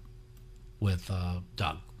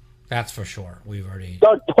Doug. That's for sure. We've already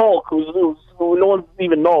Doug Polk, who no one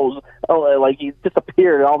even knows. Like, he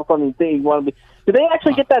disappeared, and all of a sudden he wanted to be. Did they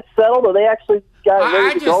actually get that settled? Or they actually got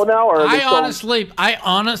ready to go now? Or I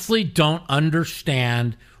honestly don't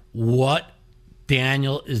understand what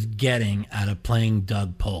Daniel is getting out of playing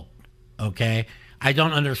Doug Polk. Okay, I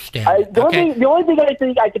don't understand. The only thing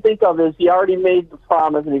I could think of is he already made the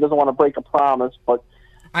promise, and he doesn't want to break a promise. But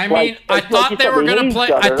I thought they were going to play.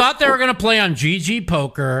 I thought they were going to play on GG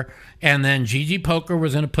Poker, and then GG Poker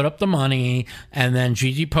was going to put up the money, and then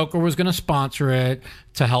GG Poker was going to sponsor it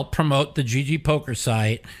to help promote the GG Poker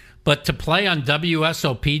site. But to play on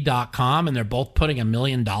WSOP.com, and they're both putting $1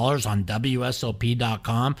 million on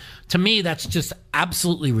WSOP.com, to me, that's just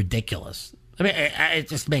absolutely ridiculous. I mean, it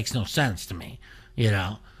just makes no sense to me.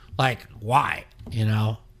 Like, why?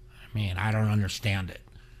 I mean, I don't understand it.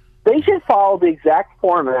 They should follow the exact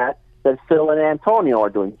format that Phil and Antonio are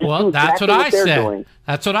doing. Just well, do that's exactly what I they're said. doing.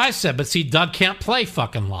 That's what I said. But see, Doug can't play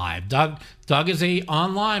fucking live. Doug is a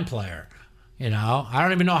online player. You know, I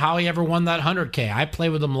don't even know how he ever won that 100K. I played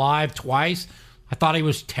with him live twice. I thought he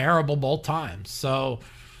was terrible both times. So,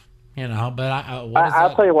 you know, but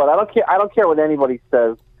I'll tell you what. I don't care what anybody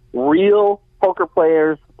says. Real poker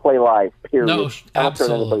players play live. Period. No,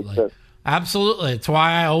 absolutely. Absolutely. It's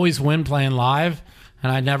why I always win playing live,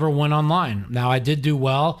 and I never win online. Now, I did do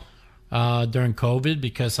well during COVID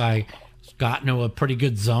because I got into a pretty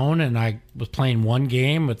good zone, and I was playing one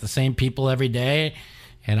game with the same people every day,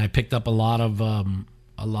 and I picked up a lot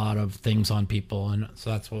of things on people, and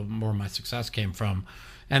so that's where more of my success came from.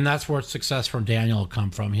 And that's where success from Daniel will come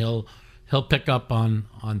from. He'll pick up on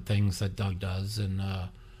things that Doug does, and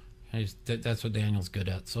that's what Daniel's good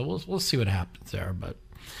at. So we'll see what happens there. But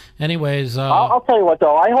anyways, I'll tell you what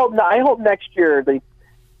though. I hope next year the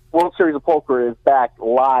World Series of Poker is back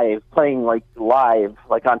live, playing live,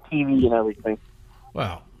 like on TV and everything.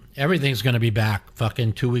 Well, everything's going to be back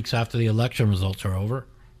fucking 2 weeks after the election results are over.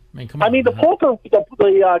 I mean, come on. I mean, the poker,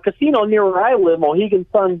 the casino near where I live, Mohegan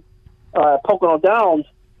Sun, Pocono Downs,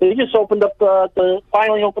 they just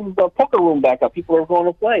finally opened the poker room back up. People are going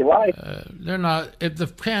to play live. They're not. If the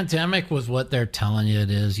pandemic was what they're telling you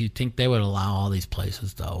it is, you'd think they would allow all these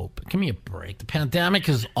places to open. Give me a break. The pandemic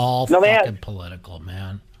is all fucking political,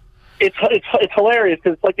 man. It's hilarious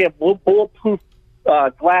because it's like they have bulletproof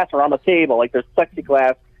glass around the table, like there's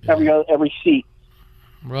plexiglass every seat.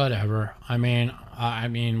 Whatever. I mean,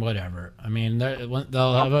 whatever. I mean, they'll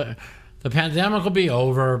have the pandemic will be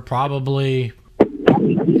over probably.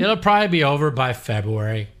 It'll probably be over by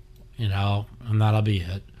February, you know, and that'll be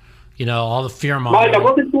it. You know, all the fear mongering. Mike, I'm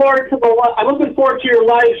looking forward to your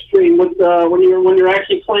live stream with when you're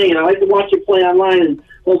actually playing. I like to watch you play online, and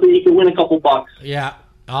hopefully you can win a couple bucks. Yeah,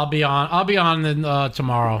 I'll be on then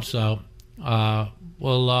tomorrow. So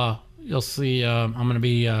you'll see. I'm going to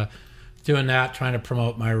be doing that, trying to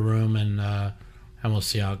promote my room, and we'll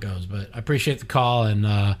see how it goes. But I appreciate the call, and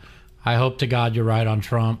I hope to God you're right on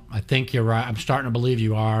Trump. I think you're right. I'm starting to believe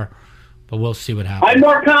you are, but we'll see what happens. I'm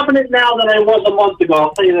more confident now than I was a month ago.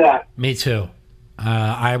 I'll tell you that. Me too.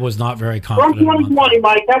 I was not very confident. From 2020,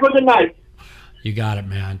 Mike. Have a good night. You got it,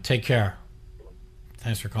 man. Take care.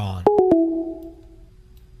 Thanks for calling.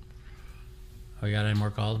 We got any more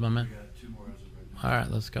calls, my man? We got 2 more as of right now. All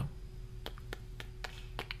right, let's go.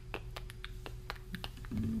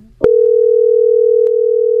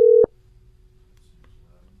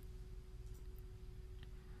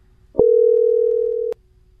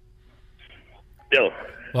 Yo.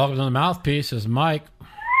 Welcome to the Mouthpiece. This is Mike.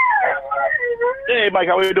 Hey, Mike.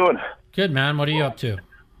 How are you doing? Good, man. What are you up to?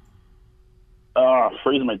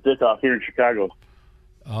 Freezing my dick off here in Chicago.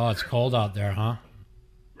 Oh, it's cold out there, huh?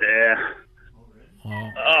 Yeah.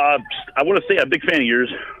 Well, I want to say I'm a big fan of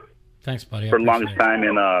yours. Thanks, buddy. For the longest time.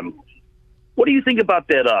 And what do you think about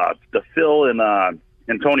that? The Phil and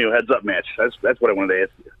Antonio heads-up match. That's what I wanted to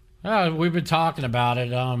ask you. We've been talking about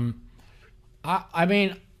it. I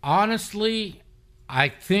mean, honestly, I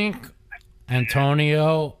think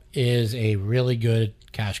Antonio is a really good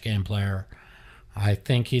cash game player. I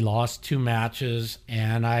think he lost 2 matches,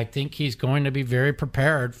 and I think he's going to be very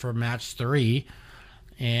prepared for match 3.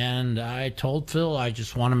 And I told Phil I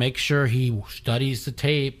just want to make sure he studies the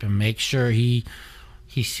tape and make sure he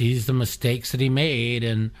sees the mistakes that he made.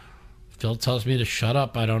 And Phil tells me to shut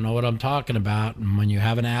up. I don't know what I'm talking about. And when you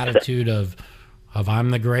have an attitude of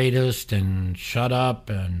I'm the greatest and shut up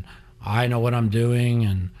and I know what I'm doing,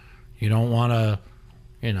 and you don't want to,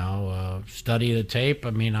 study the tape. I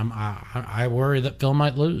mean, I worry that Phil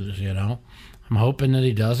might lose. I'm hoping that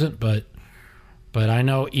he doesn't, but I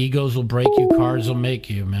know egos will break you, cards will make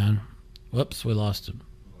you, man. Whoops, we lost him.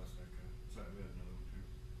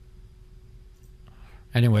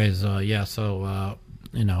 Anyways, yeah. So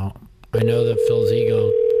I know that Phil's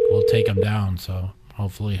ego will take him down. So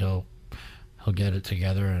hopefully he'll get it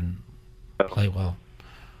together and play well.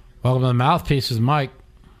 Welcome to the Mouthpiece, is Mike.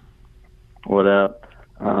 What up?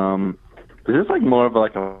 Is this like more of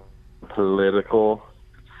like a political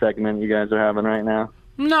segment you guys are having right now?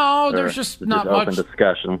 No, there's just not much open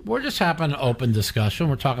discussion. We're just having an open discussion.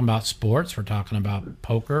 We're talking about sports. We're talking about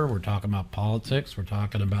poker. We're talking about politics. We're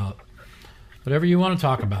talking about whatever you want to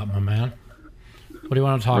talk about, my man. What do you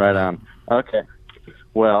want to talk about? Right on. Okay.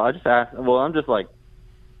 Well, I just asked. Well, I'm just like,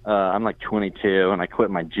 I'm like 22, and I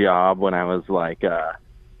quit my job when I was like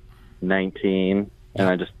 19, and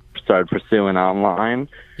I just started pursuing online.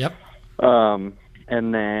 Yep.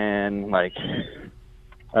 And then like,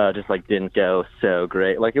 just like didn't go so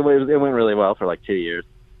great. Like it went really well for like 2 years,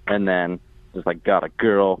 and then just like got a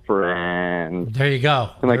girlfriend. There you go.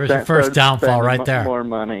 And, like, There's your first downfall right there. More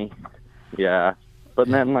money. Yeah. But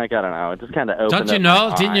then, like, I don't know, it just kind of opened Don't you up know?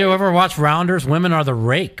 my Didn't you ever watch Rounders? Women are the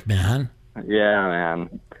rake, man. Yeah,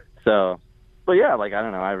 man. So, but yeah, like, I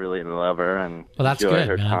don't know, I really love her and that's enjoy good,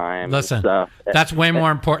 her man. time. Listen, and stuff. that's way more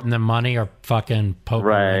important than money or fucking poker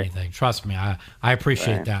Right. or anything. Trust me, I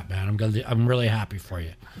appreciate Right. that, man. I'm really happy for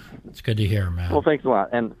you. It's good to hear, man. Well, thanks a lot.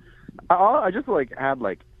 And I just, like, had,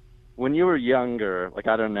 like, when you were younger, like,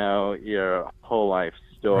 I don't know your whole life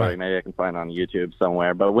story. Right. Maybe I can find it on YouTube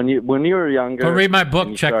somewhere. But when you were younger, Go read my book,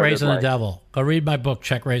 and you Check started, Raising like, the Devil. Go read my book,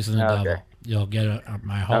 Check Raising the Okay. Devil. You'll get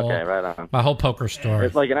my whole right on. my whole poker story.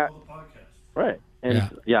 It's like right. And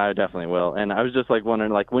yeah, I definitely will. And I was just like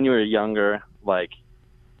wondering, like, when you were younger, like,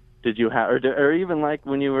 did you have, or even like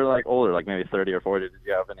when you were like older, like maybe 30 or 40, did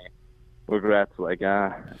you have any regrets? Like,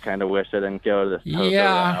 I kind of wish I didn't go to this poker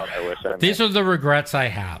route. I wish I These are the regrets I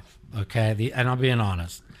have. Okay, and I'm being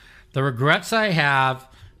honest. The regrets I have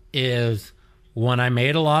is when I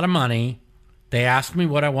made a lot of money. They asked me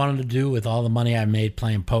what I wanted to do with all the money I made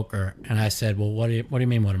playing poker, and I said, "Well, what do you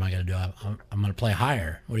mean? What am I going to do? I'm going to play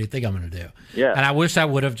higher. What do you think I'm going to do?" Yeah. And I wish I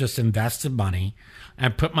would have just invested money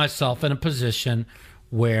and put myself in a position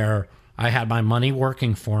where I had my money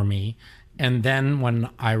working for me, and then when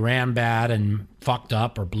I ran bad and fucked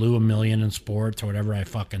up or blew $1 million in sports or whatever I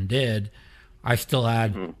fucking did, I still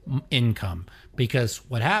had income. Because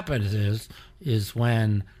what happens is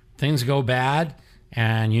when things go bad,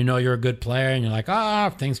 and you know you're a good player, and you're like,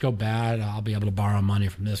 if things go bad, I'll be able to borrow money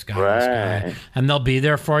from this guy, this guy, and they'll be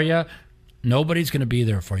there for you. Nobody's going to be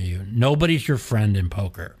there for you. Nobody's your friend in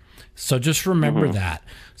poker. So just remember that.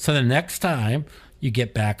 So the next time you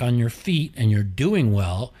get back on your feet and you're doing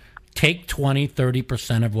well, take 20,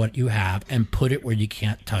 30% of what you have and put it where you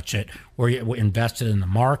can't touch it, where you invested in the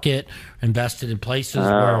market, invested in places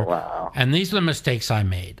and these are the mistakes I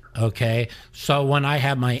made, okay? So when I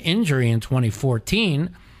had my injury in 2014,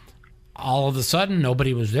 all of a sudden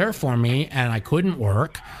nobody was there for me and I couldn't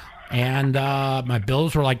work. And my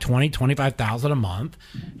bills were like $25,000 a month.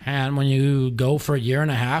 And when you go for a year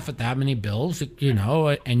and a half at that many bills, you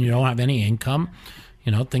know, and you don't have any income,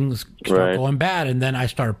 you know, things start going bad. And then I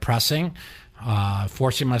started pressing,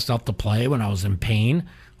 forcing myself to play when I was in pain.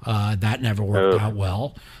 That never worked out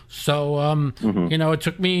well. So, you know, it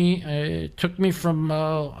took me from,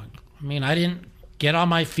 I didn't get on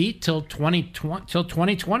my feet till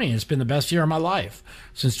 2020. It's been the best year of my life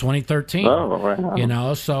since 2013. You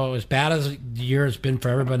know, so as bad as the year has been for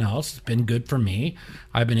everyone else, it's been good for me.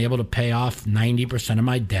 I've been able to pay off 90% of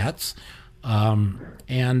my debts.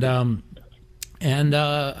 And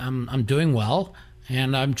I'm doing well,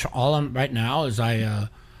 and all I'm right now is I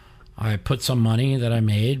put some money that I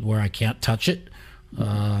made where I can't touch it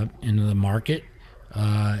into the market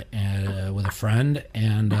and with a friend,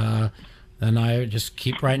 and then I just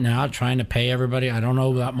keep right now trying to pay everybody. I don't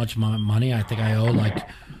owe that much money. I think I owe like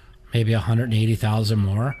maybe $180,000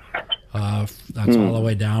 more. That's all the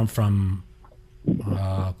way down from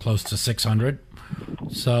close to 600.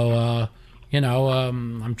 So. You know,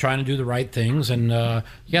 I'm trying to do the right things, and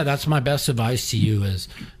that's my best advice to you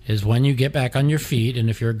is when you get back on your feet, and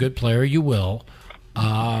if you're a good player, you will.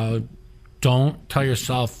 Don't tell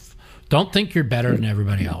yourself, don't think you're better than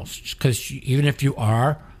everybody else, because even if you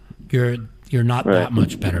are, you're not that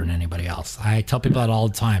much better than anybody else. I tell people that all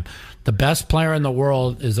the time. The best player in the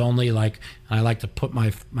world is only like, and I like to put my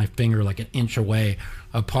finger like an inch away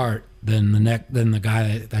apart than the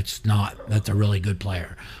guy that's a really good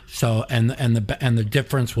player. So and the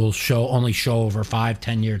difference will only show over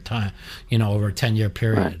 5-10 year time, you know, over a 10-year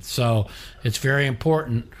period. So it's very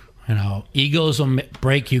important. You know, egos will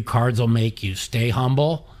break you, cards will make you. Stay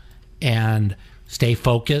humble and stay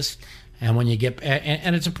focused. And when you get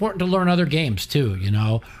and it's important to learn other games too, you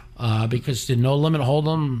know, because the No Limit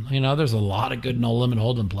Hold'em, you know, there's a lot of good No Limit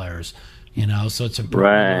Hold'em players, you know, so it's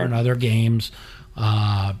important to learn other games.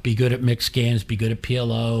 Be good at mixed games, be good at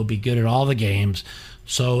PLO, be good at all the games.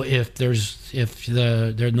 So if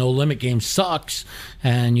the no limit game sucks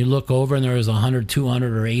and you look over and there's 100,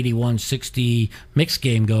 200 or 80, 160 mixed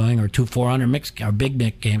game going, or 2-400 mixed or big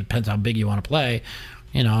mixed game, depends how big you want to play,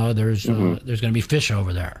 you know, there's going to be fish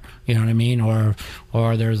over there, you know what I mean? Or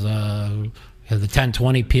there's the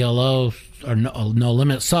 10-20 PLO, or no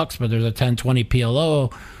limit sucks, but there's a 10-20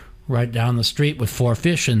 PLO right down the street with 4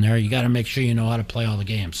 fish in there. You got to make sure you know how to play all the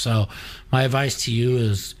games. So my advice to you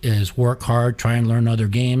is work hard, try and learn other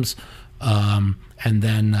games, and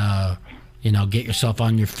then you know, get yourself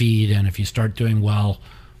on your feet. And if you start doing well,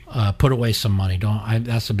 put away some money.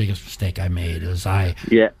 That's the biggest mistake I made. I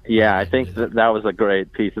think that was a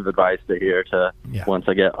great piece of advice to hear. Once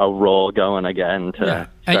I get a roll going again,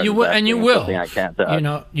 and you will. I can't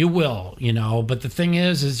touch. You will. But the thing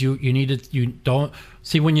is you don't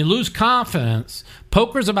see when you lose confidence.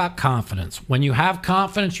 Poker's about confidence. When you have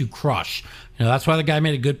confidence, you crush. That's why the guy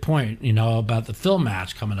made a good point. About the Phil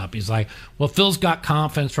match coming up. He's like, well, Phil's got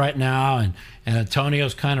confidence right now, and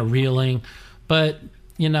Antonio's kind of reeling, but.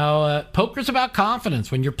 Poker's about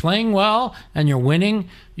confidence. When you're playing well and you're winning,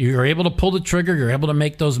 you're able to pull the trigger. You're able to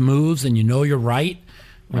make those moves, and you're right.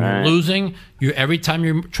 When you're losing, every time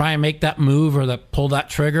you try and make that move or pull that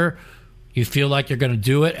trigger, you feel like you're going to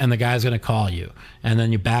do it, and the guy's going to call you, and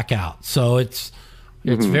then you back out. So it's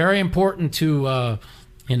very important to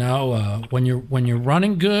when you're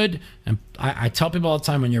running good, and I tell people all the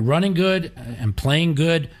time, when you're running good and playing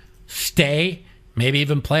good, stay. Maybe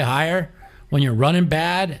even play higher. When you're running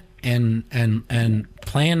bad and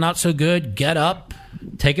playing not so good, get up,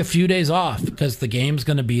 take a few days off, because the game's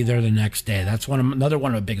going to be there the next day. That's another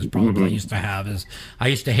one of the biggest problems I used to have is I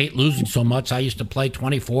used to hate losing so much. I used to play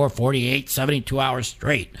 24, 48, 72 hours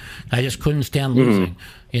straight. I just couldn't stand losing,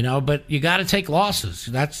 but you got to take losses.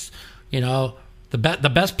 That's,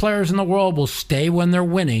 the best players in the world will stay when they're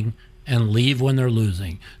winning and leave when they're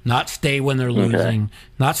losing, not stay when they're losing,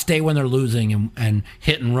 and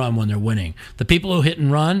hit and run when they're winning. The people who hit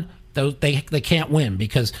and run, they can't win,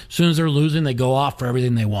 because as soon as they're losing, they go off for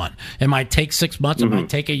everything they want. It might take 6 months, it might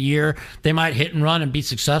take a year. They might hit and run and be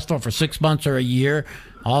successful for 6 months or a year.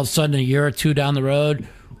 All of a sudden, a year or two down the road,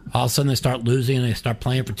 all of a sudden they start losing, and they start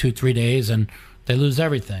playing for 2-3 days, and they lose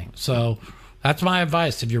everything. So that's my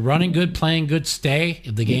advice. If you're running good, playing good, stay.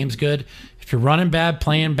 If the game's good. If you're running bad,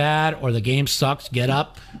 playing bad, or the game sucks, get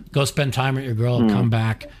up, go spend time with your girl, and come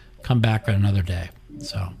back another day.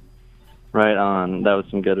 So, right on. That was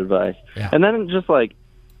some good advice. Yeah. And then just like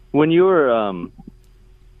when you were I'm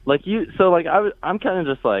kind of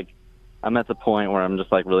just like I'm at the point where I'm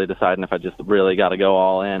just like really deciding if I just really got to go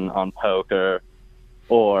all in on poker,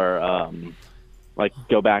 or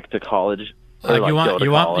go back to college. Or, you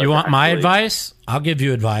want my advice? I'll give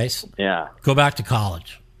you advice. Yeah. Go back to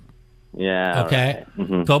college. Yeah. Okay.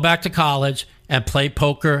 Right. Go back to college and play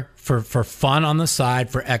poker for fun on the side,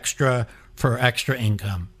 for extra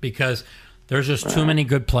income, because there's just too many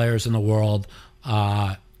good players in the world,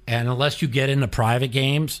 and unless you get into private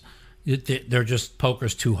games, they're just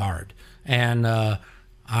poker's too hard. And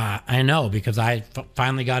I know, because I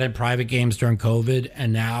finally got in private games during COVID,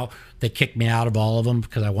 and now they kicked me out of all of them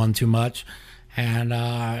because I won too much, and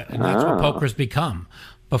that's what poker's become.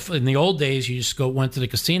 But in the old days, you just went to the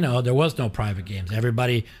casino. There was no private games.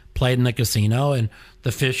 Everybody played in the casino, and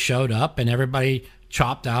the fish showed up, and everybody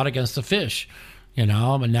chopped out against the fish,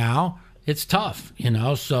 But now it's tough,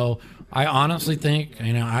 So I honestly think,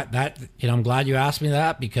 I'm glad you asked me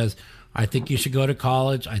that, because I think you should go to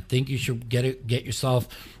college. I think you should get yourself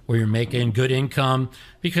where you're making good income.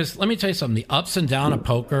 Because let me tell you something: the ups and downs of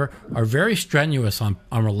poker are very strenuous on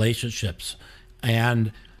relationships,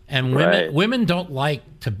 and women don't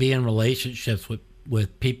like to be in relationships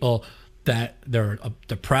with people that they're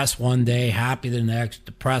depressed one day, happy the next,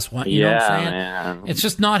 depressed one. You know what I'm saying? Man. It's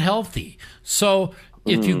just not healthy. So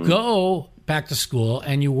if you go back to school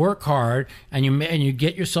and you work hard and you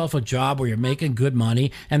get yourself a job where you're making good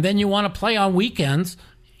money, and then you want to play on weekends,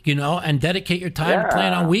 and dedicate your time to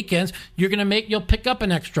playing on weekends, you'll pick up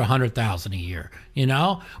an extra $100,000 a year,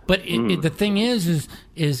 But the thing is,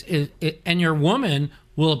 and your woman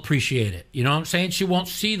will appreciate it. You know what I'm saying? She won't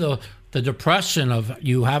see the depression of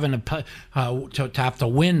you having to have to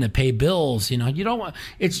win to pay bills. You don't want.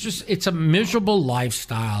 It's a miserable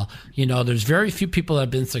lifestyle. There's very few people that have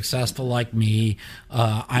been successful like me.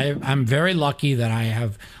 I'm very lucky that I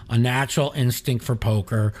have a natural instinct for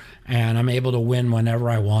poker, and I'm able to win whenever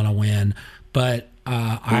I want to win. But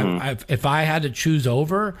if I had to choose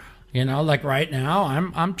over, like right now,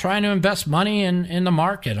 I'm trying to invest money in the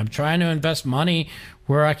market. I'm trying to invest money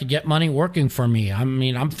where I could get money working for me.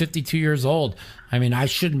 I'm 52 years old. I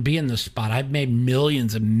shouldn't be in this spot. I've made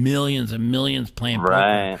millions and millions and millions playing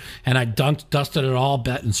poker, and I dusted it all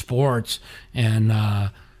betting sports and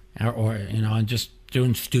and just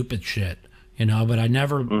doing stupid shit. But I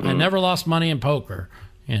never lost money in poker.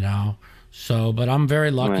 So, but I'm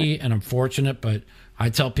very lucky and I'm fortunate. But I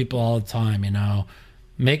tell people all the time,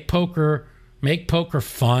 make poker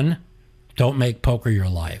fun. Don't make poker your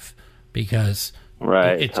life, because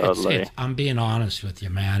totally. I'm being honest with you,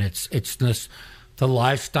 man. It's this, the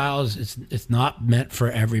lifestyle it's not meant for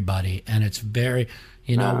everybody, and it's very,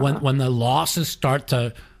 when the losses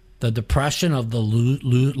the depression of the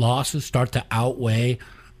losses start to outweigh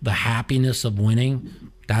the happiness of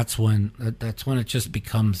winning, that's when it just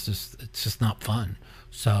becomes it's just not fun.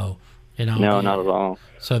 So, no, not at all.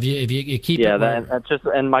 So if you keep that's just,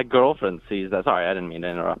 and my girlfriend sees that. Sorry, I didn't mean to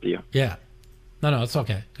interrupt you. Yeah, no, it's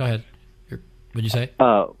okay. Go ahead. What'd you say?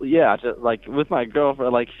 Yeah, just like with my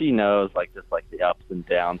girlfriend, like she knows like just like the ups and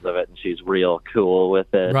downs of it, and she's real cool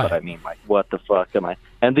with it. Right. But I mean, like, what the fuck am I?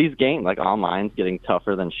 And these games, like online's getting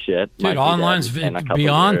tougher than shit. Dude, online's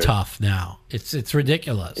beyond tough now. It's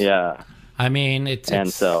ridiculous. Yeah. I mean, it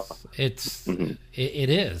is,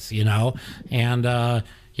 and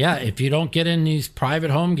if you don't get in these private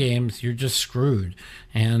home games, you're just screwed.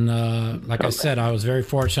 And like I said, I was very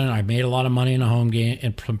fortunate. I made a lot of money in a home game,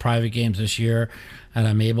 in some private games this year, and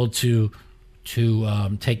I'm able to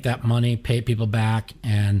take that money, pay people back,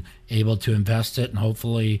 and able to invest it, and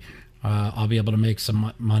hopefully I'll be able to make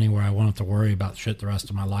some money where I won't have to worry about shit the rest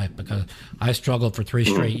of my life, because I struggled for 3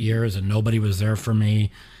 straight years and nobody was there for me,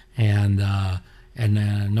 and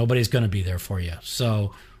nobody's going to be there for you.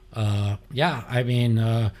 So I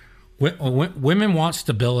mean, women want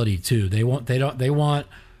stability too. They want they're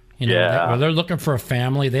looking for a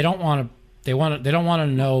family. They don't want to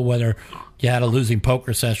know whether you had a losing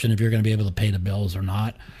poker session, if you're going to be able to pay the bills or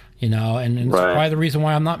not, and it's probably the reason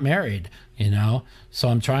why I'm not married, so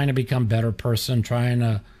I'm trying to become a better person, trying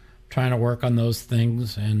to work on those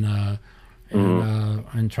things, and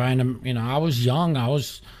trying to, I was young.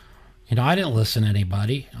 I didn't listen to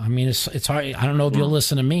anybody. I mean, it's hard. I don't know if you'll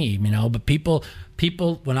listen to me, but people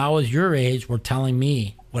when I was your age were telling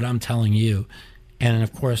me what I'm telling you. And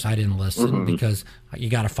of course I didn't listen, because you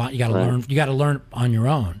got to learn on your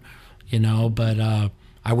own, but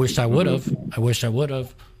I wish I would have,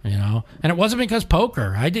 and it wasn't because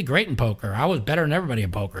poker. I did great in poker. I was better than everybody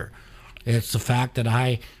in poker. It's the fact that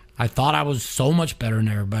I thought I was so much better than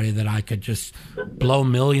everybody that I could just blow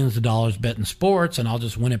millions of dollars betting sports, and I'll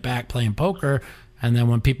just win it back playing poker. And then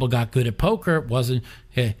when people got good at poker, it wasn't.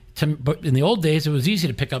 But in the old days, it was easy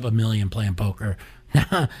to pick up $1 million playing poker.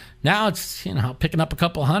 Now it's picking up a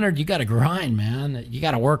couple hundred. You got to grind, man. You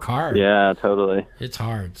got to work hard. Yeah, totally. It's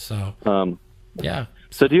hard. So yeah.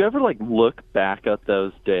 So do you ever look back at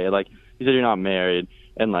those days? Like you said, you're not married,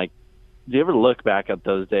 and do you ever look back at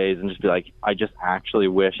those days and just be like, I just actually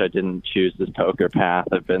wish I didn't choose this poker path?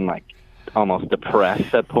 I've been almost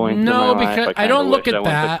depressed at points in my life. Because I don't look at that.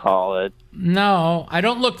 Went to college. No, I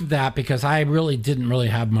don't look at that, because I really didn't really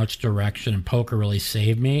have much direction, and poker really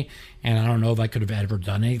saved me. And I don't know if I could have ever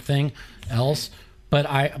done anything else. But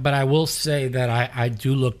I will say that I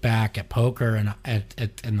do look back at poker and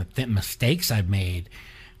the mistakes I've made,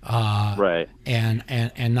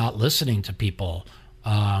 and not listening to people.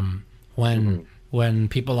 When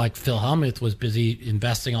people like Phil Hellmuth was busy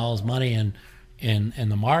investing all his money in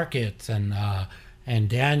the markets, and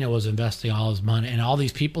Daniel was investing all his money, and all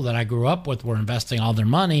these people that I grew up with were investing all their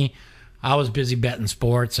money, I was busy betting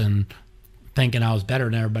sports and thinking I was better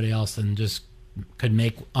than everybody else and just could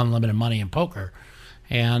make unlimited money in poker.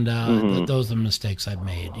 And those are the mistakes I've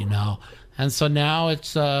made, And so now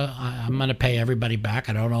it's I'm going to pay everybody back.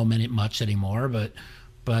 I don't owe much anymore, but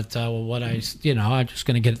what I'm just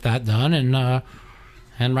going to get that done.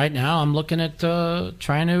 And right now I'm looking at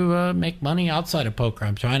trying to make money outside of poker.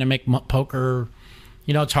 I'm trying to make poker.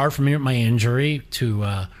 It's hard for me with my injury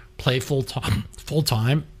to play full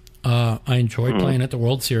time. I enjoy playing at the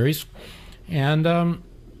World Series, and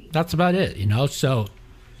that's about it. So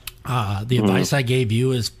the advice I gave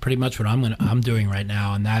you is pretty much what I'm doing right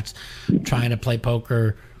now, and that's trying to play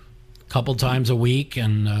poker a couple times a week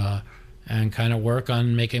and kind of work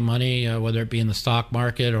on making money, whether it be in the stock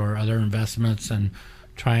market or other investments, and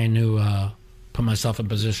trying to put myself in a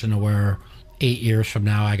position to where 8 years from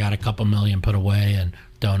now I got a couple million put away and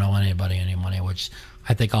don't owe anybody any money, which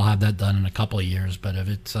I think I'll have that done in a couple of years. But if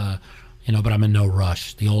it's but I'm in no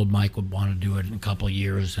rush. The old Mike would want to do it in a couple of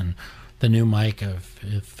years, and the new Mike,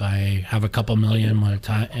 if I have a couple million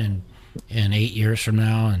in 8 years from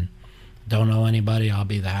now and don't owe anybody, I'll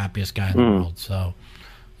be the happiest guy in the world. So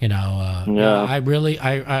I really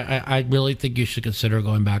think you should consider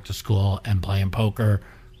going back to school and playing poker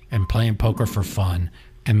for fun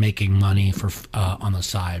and making money for on the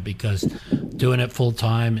side, because doing it full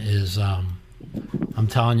time is I'm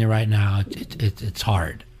telling you right now, it's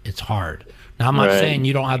hard. It's hard. Now I'm not saying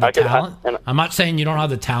you don't have the talent. I'm not saying you don't have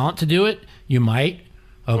the talent to do it. You might,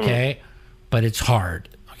 okay, but it's hard.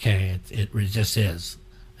 Okay, it just is.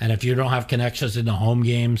 And if you don't have connections in the home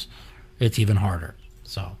games, it's even harder.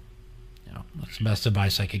 So, that's the best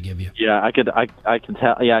advice I could give you. Yeah, I could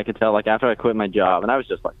tell. Yeah, I could tell. After I quit my job, and I was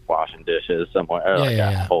just washing dishes somewhere,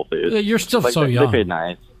 at Whole Foods. You're still so young. They paid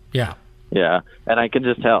nice. Yeah. Yeah, and I could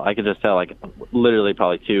just tell, like, literally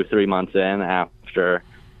probably 2-3 months in after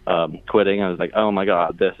quitting, I was like, oh my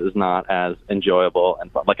God, this is not as enjoyable.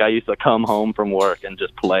 And like, I used to come home from work and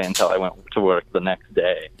just play until I went to work the next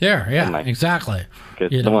day. Yeah, like, exactly.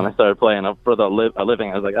 Because when I started playing for a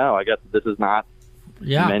living, I was like, oh, I guess this is not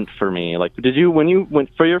meant for me. Like, when you went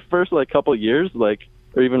for your first like couple years, like,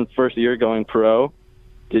 or even first year going pro,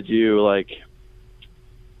 did you like,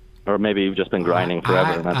 or maybe you've just been grinding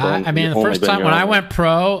forever? I mean, the first time when I went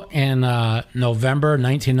pro in November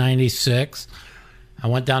 1996, I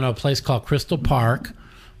went down to a place called Crystal Park.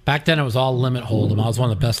 Back then, it was all limit hold'em. I was one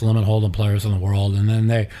of the best limit hold'em players in the world. And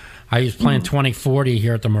then I was playing 20-40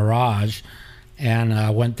 here at the Mirage, and I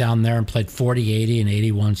went down there and played 40-80 and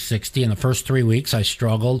 81-60. In the first 3 weeks, I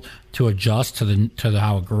struggled to adjust to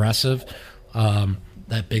how aggressive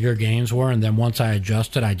that bigger games were. And then once I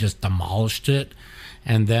adjusted, I just demolished it.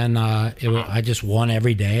 And then I just won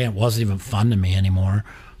every day. It wasn't even fun to me anymore.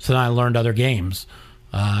 So then I learned other games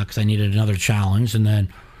because I needed another challenge. And then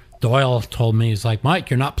Doyle told me, he's like, Mike,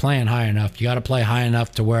 you're not playing high enough. You got to play high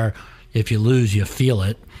enough to where if you lose, you feel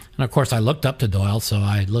it. And, of course, I looked up to Doyle, so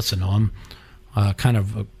I listened to him. Kind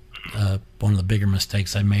of one of the bigger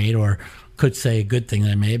mistakes I made, or could say a good thing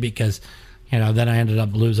I made, because, then I ended up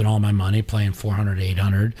losing all my money playing 400,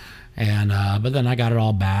 800. And but then I got it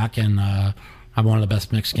all back, and I'm one of the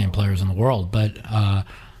best mixed game players in the world. But,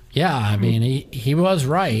 I mean, he was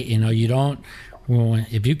right. You don't...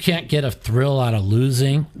 If you can't get a thrill out of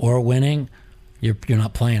losing or winning, you're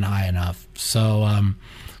not playing high enough. So,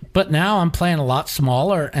 but now I'm playing a lot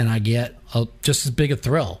smaller, and I get just as big a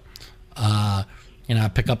thrill. I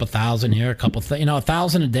pick up 1,000 here, a couple.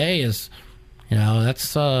 1,000 a day is,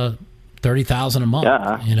 that's 30,000 a month.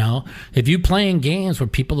 Yeah. If you play in games where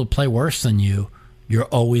people who play worse than you, you're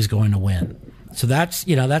always going to win. So that's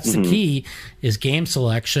the key, is game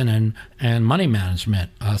selection and money management,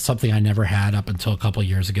 something I never had up until a couple of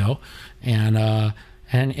years ago. And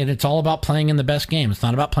it's all about playing in the best game. It's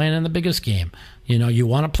not about playing in the biggest game. You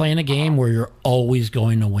want to play in a game where you're always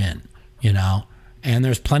going to win, and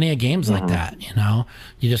there's plenty of games like that,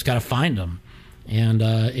 you just got to find them. And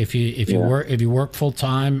if you work full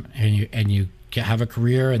time and you have a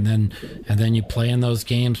career and then you play in those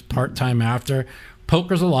games part time after,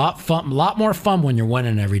 poker's a lot more fun when you're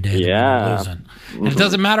winning every day than when you're losing. And it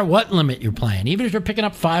doesn't matter what limit you're playing. Even if you're picking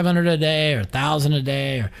up 500 a day or 1,000 a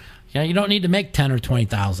day, or you don't need to make 10 or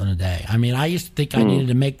 20,000 a day. I mean, I used to think I needed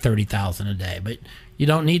to make 30,000 a day, but you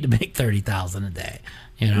don't need to make 30,000 a day.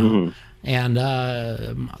 And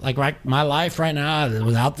like my life right now,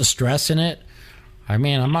 without the stress in it, I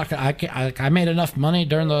mean, I made enough money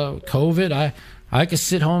during the COVID. I could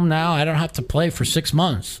sit home now. I don't have to play for 6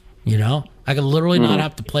 months. I could literally not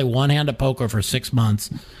have to play one hand of poker for 6 months,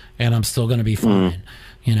 and I'm still going to be fine.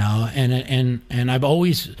 And I've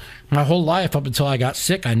always, my whole life up until I got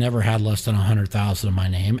sick, I never had less than 100,000 in my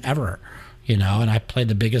name ever. And I played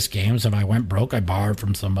the biggest games. If I went broke, I borrowed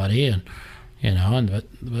from somebody, and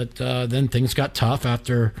but then things got tough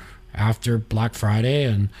after Black Friday,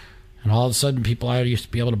 and all of a sudden people I used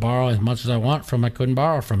to be able to borrow as much as I want from, I couldn't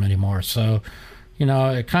borrow from anymore. So.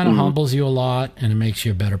 It kind of humbles you a lot, and it makes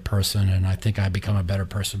you a better person. And I think I become a better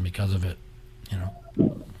person because of it.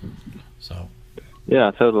 So.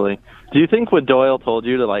 Yeah, totally. Do you think what Doyle told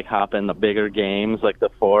you to like hop in the bigger games, like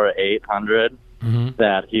the 4-800,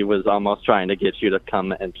 that he was almost trying to get you to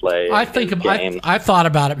come and play? I've thought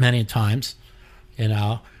about it many times.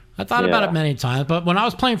 I thought about it many times, but when I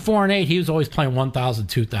was playing 4 and 8, he was always playing 1,000,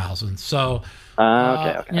 2,000. So.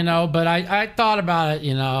 Okay. But I thought about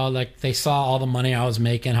it, like they saw all the money I was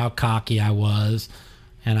making, how cocky I was.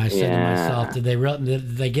 And I said to myself, did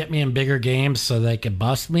they get me in bigger games so they could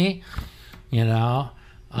bust me? But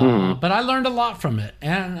I learned a lot from it.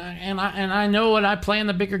 And I know when I play in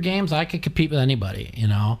the bigger games, I could compete with anybody,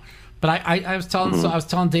 But I was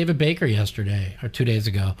telling David Baker yesterday or 2 days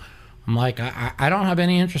ago, I'm like, I don't have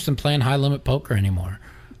any interest in playing high limit poker anymore.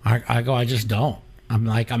 I just don't. I'm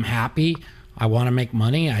like, I'm happy. I want to make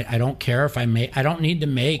money. I don't care if I don't need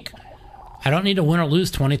to win or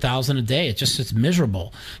lose 20,000 a day. It's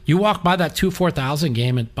miserable. You walk by that 2-4,000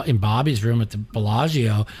 game in Bobby's room at the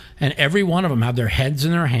Bellagio, and every one of them have their heads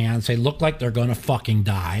in their hands. They look like they're going to fucking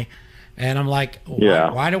die. And I'm like,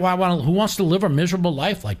 why do I want to, who wants to live a miserable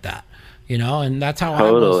life like that? And that's how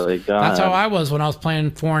I was. That's how I was when I was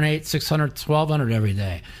playing 4 and 8, 600, 1,200 every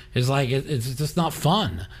day. It's like, it's just not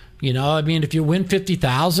fun. I mean, if you win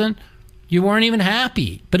 50,000, you weren't even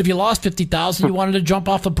happy. But if you lost 50,000, you wanted to jump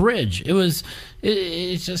off a bridge. It's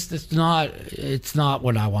not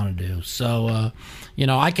what I want to do. So,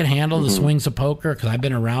 I can handle the swings of poker because I've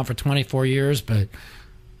been around for 24 years, but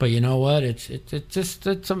But you know what? It's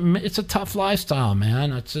a tough lifestyle,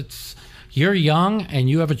 man. It's you're young and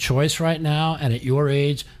you have a choice right now, and at your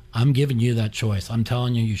age, I'm giving you that choice. I'm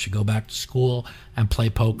telling you, you should go back to school and play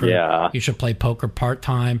poker. Yeah. You should play poker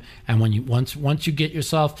part-time, and when you once you get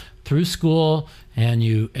yourself through school and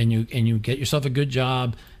you get yourself a good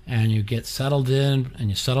job and you get settled in and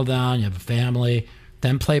you settle down, you have a family,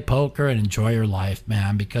 then play poker and enjoy your life,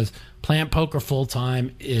 man, because playing poker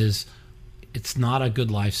full-time it's not a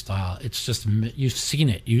good lifestyle. It's just, you've seen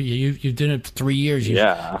it. You've done it for 3 years.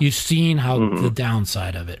 You've seen how the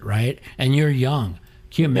downside of it, right? And you're young.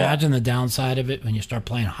 Can you imagine the downside of it when you start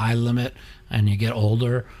playing high limit and you get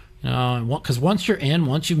older? Because once you're in,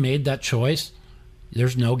 once you've made that choice,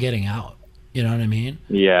 there's no getting out. You know what I mean?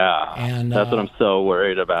 Yeah. And that's what I'm so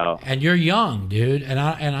worried about. And you're young, dude. And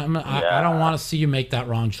I don't want to see you make that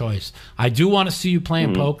wrong choice. I do want to see you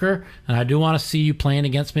playing poker, and I do want to see you playing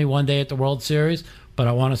against me one day at the World Series. But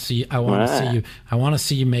I want to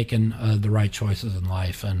see you making the right choices in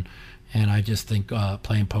life. And I just think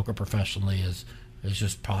playing poker professionally is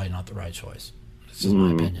just probably not the right choice. This is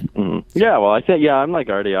my opinion. Yeah, well, I think I'm like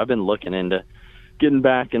Artie. I've been looking into getting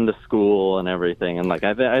back into school and everything, and like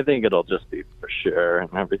I think it'll just be for sure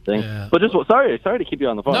and everything. Yeah. But just sorry to keep you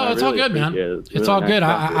on the phone. No, it's all good, man. It's all good.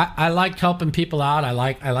 I like helping people out. I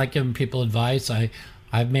like giving people advice.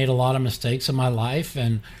 I've made a lot of mistakes in my life,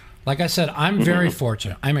 and like I said, I'm very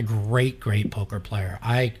fortunate. I'm a great poker player.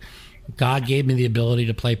 God gave me the ability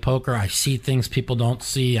to play poker. I see things people don't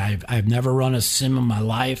see. I've never run a sim in my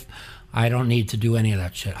life. I don't need to do any of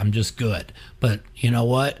that shit. I'm just good. But you know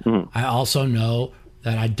what? I also know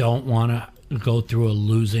that I don't want to go through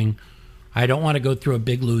I don't want to go through a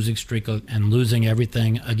big losing streak and losing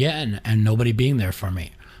everything again and nobody being there for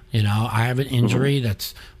me. You know, I have an injury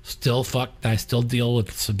that's still fucked. I still deal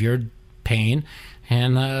with severe pain,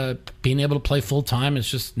 and being able to play full time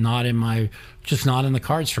is just not in the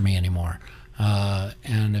cards for me anymore.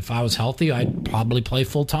 And if I was healthy, I'd probably play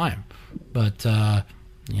full time. But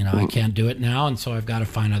I can't do it now, and so I've got to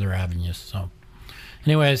find other avenues. So,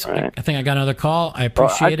 anyways, right. I think I got another call. I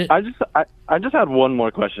appreciate it. I just had one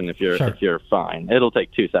more question. If you're fine, it'll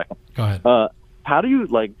take 2 seconds. Go ahead. How do you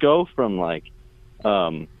go from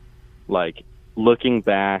looking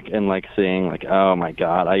back and seeing oh my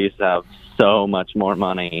God, I used to have so much more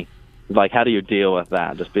money. How do you deal with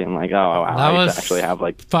that? Just being oh wow, I used to actually have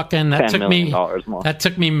 $10 million more. That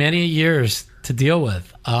took me many years to deal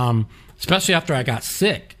with. Especially after I got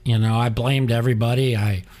sick, I blamed everybody.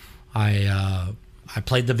 I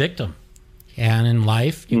played the victim, and in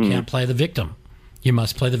life, you can't play the victim. You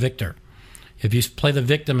must play the victor. If you play the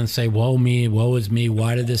victim and say, "Woe me, woe is me.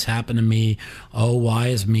 Why did this happen to me? Oh, why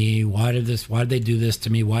is me? Why did they do this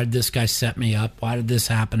to me? Why did this guy set me up? Why did this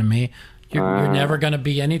happen to me?" You're never going to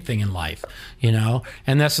be anything in life,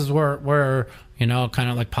 And this is where kind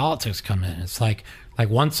of like politics come in. It's like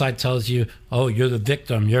one side tells you, "Oh, you're the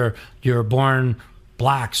victim. You're born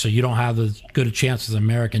black, so you don't have as good a chance as the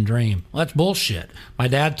American dream." Well, that's bullshit. My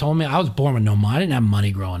dad told me I was born with no money. I didn't have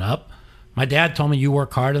money growing up. My dad told me you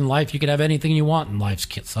work hard in life, you could have anything you want in life,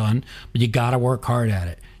 son, but you got to work hard at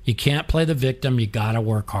it. You can't play the victim. You got to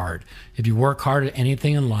work hard. If you work hard at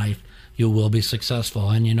anything in life, you will be successful.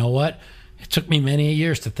 And you know what? It took me many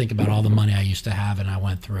years to think about all the money I used to have and I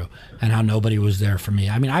went through and how nobody was there for me.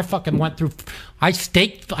 I mean, I fucking went through, I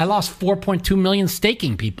lost 4.2 million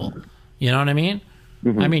staking people. You know what I mean?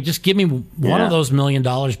 I mean, just give me one of those $1 million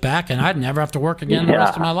back and I'd never have to work again the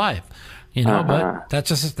rest of my life. But that's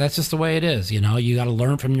just the way it is. You got to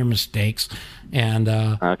learn from your mistakes. And,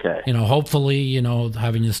 hopefully,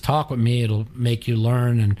 having this talk with me, it'll make you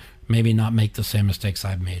learn and maybe not make the same mistakes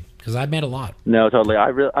I've made. Because I've made a lot. No, totally. I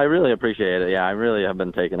really appreciate it. Yeah, I really have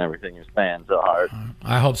been taking everything you're saying so hard.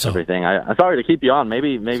 I hope so. Everything. I'm sorry to keep you on.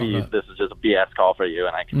 Maybe this is just a BS call for you,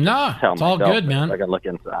 and I can tell it's all good, man. I can look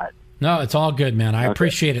inside. No, it's all good, man. I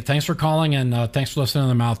appreciate it. Thanks for calling, and thanks for listening to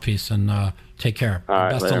the Mouthpiece. And take care. All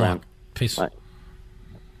right, best later, of luck. Man. Peace. Bye.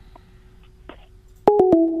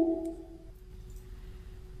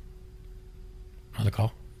 Another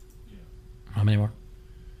call. Yeah. How many more?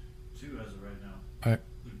 2 as of right now. All right.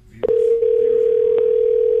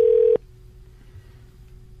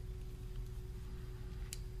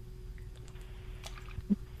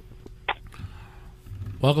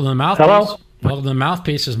 Welcome to the Mouthpiece. Hello? Welcome to the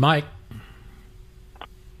Mouthpiece. Is Mike.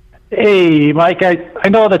 Hey, Mike. I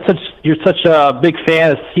know that you're such a big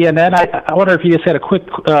fan of CNN. I wonder if you just had a quick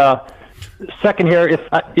second here.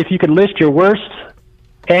 If you could list your worst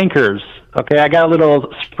anchors. Okay, I got a little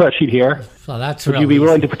spreadsheet here. So that's Would you be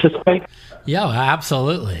willing to participate? Yeah,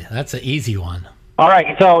 absolutely. That's an easy one. All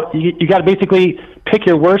right, so you got to basically pick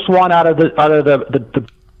your worst one out of the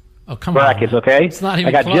brackets, okay? It's not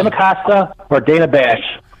even I got close. Jim Acosta or Dana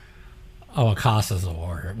Bash. Oh, Acosta's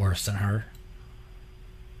worse than her.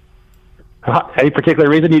 Any particular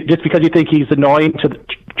reason? Just because you think he's annoying?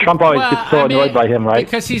 Trump always gets so annoyed by him, right?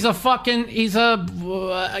 Because he just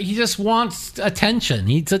wants attention.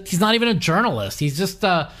 He's not even a journalist. He's just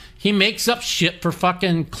he makes up shit for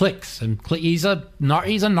fucking clicks, and he's a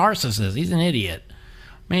narcissist. He's an idiot.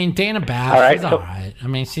 I mean, Dana Bash, she's all right. I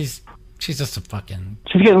mean, she's just a fucking.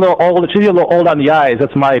 She's getting a little old. She's getting a little old on the eyes.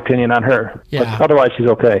 That's my opinion on her. Yeah. But otherwise, she's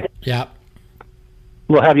okay. Yeah.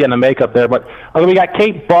 We'll have you on the makeup there, but we got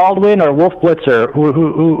Kate Baldwin or Wolf Blitzer.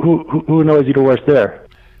 Who knows either worse there?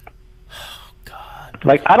 Oh God!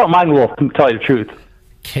 Like, I don't mind Wolf, to tell you the truth.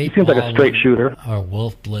 Kate he seems Baldwin like a straight shooter. Or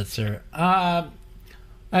Wolf Blitzer. I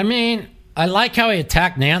mean, I like how he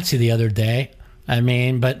attacked Nancy the other day. I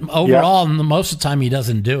mean, but overall, most of the time he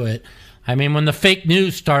doesn't do it. I mean, when the fake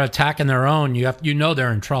news start attacking their own, you know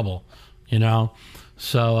they're in trouble. You know,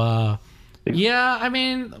 so. Yeah, I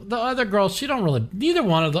mean, the other girls, neither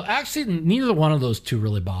one of those two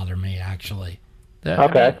really bother me, actually.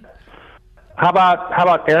 Okay. How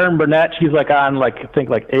about Erin Burnett? She's on, I think,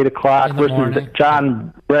 8 o'clock versus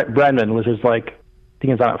John Brennan, which is I think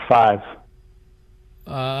it's on at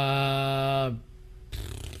 5.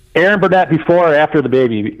 Erin Burnett before or after the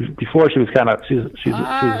baby? Before she was she's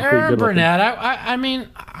Erin Burnett, I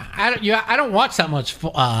don't watch that much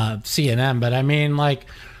CNN, but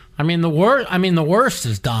the worst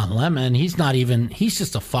is Don Lemon. he's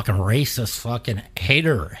just a fucking racist fucking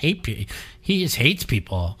hater. He just hates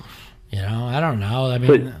people. You know, I don't know. I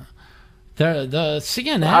mean, the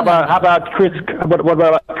CNN. How about Chris? What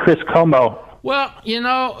about Chris Cuomo? Well,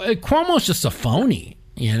 Cuomo's just a phony.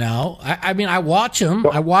 You know, I watch him.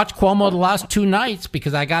 I watched Cuomo the last 2 nights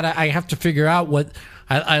because I have to figure out what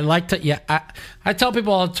I like to. Yeah, I tell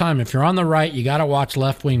people all the time, if you're on the right, you got to watch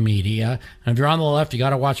left-wing media, and if you're on the left, you got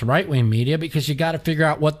to watch right-wing media because you got to figure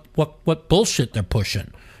out what bullshit they're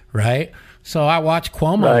pushing, right? So I watched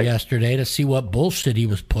Cuomo yesterday to see what bullshit he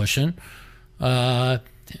was pushing,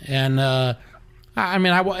 anytime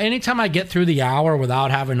I get through the hour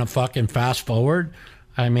without having to fucking fast forward.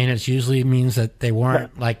 I mean, it usually means that they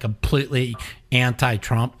weren't completely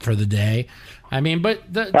anti-Trump for the day. I mean, but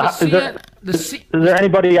is there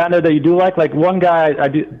anybody on there that you do like? Like one guy I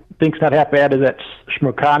do think's not half bad is that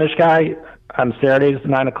Shmurkanish guy on Saturdays at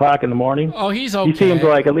 9 o'clock in the morning. Oh, he's okay. He seems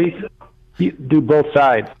like at least he do both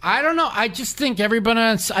sides. I don't know. I just think everybody.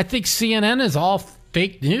 I think CNN is all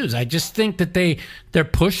fake news. I just think that they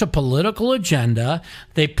push a political agenda.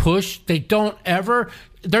 They don't ever.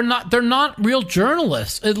 They're not real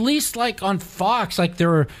journalists. At least on Fox, if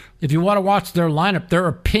you want to watch their lineup, they're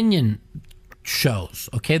opinion shows.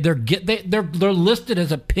 Okay, they're listed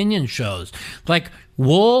as opinion shows. Like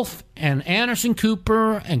Wolf and Anderson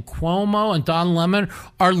Cooper and Cuomo and Don Lemon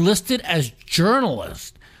are listed as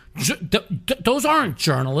journalists. Those aren't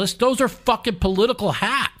journalists. Those are fucking political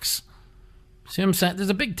hacks. See what I'm saying? There's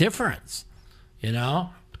a big difference. You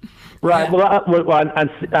know. Right. Yeah. Well,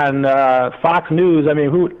 on Fox News, I mean,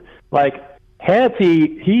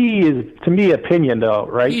 Hannity? He is, to me, opinion though,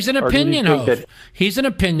 right? He's an opinion host. He's an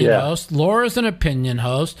opinion host. Laura's an opinion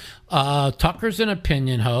host. Tucker's an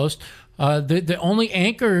opinion host. The only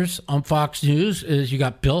anchors on Fox News is you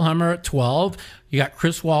got Bill Hemmer at 12. You got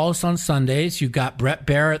Chris Wallace on Sundays. You got Brett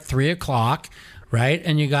Baer at 3 o'clock, right?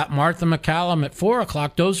 And you got Martha McCallum at 4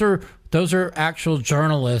 o'clock. Those are actual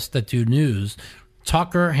journalists that do news.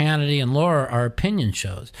 Tucker, Hannity, and Laura are opinion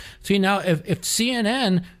shows. See, now if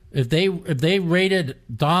CNN, if they rated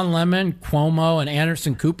Don Lemon, Cuomo, and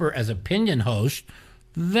Anderson Cooper as opinion hosts,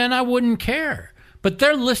 then I wouldn't care. But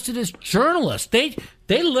they're listed as journalists. They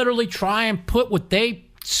literally try and put what they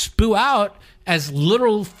spew out as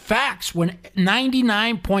literal facts when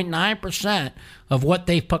 99.9% of what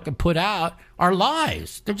they fucking put out are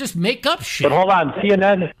lies. They just make up shit. But hold on,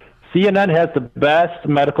 CNN has the best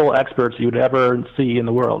medical experts you'd ever see in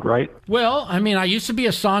the world, right? Well, I mean, I used to be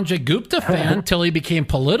a Sanjay Gupta fan until he became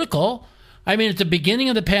political. I mean, at the beginning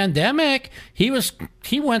of the pandemic, he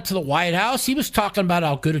went to the White House. He was talking about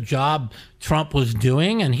how good a job Trump was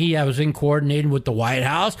doing, and he was in coordinating with the White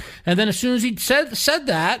House. And then as soon as he said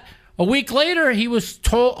that, a week later, he was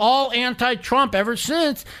told all anti-Trump ever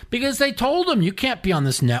since because they told him, you can't be on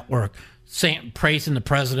this network praising the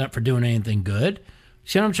president for doing anything good.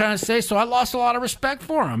 See what I'm trying to say? So I lost a lot of respect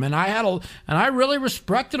for him, and I really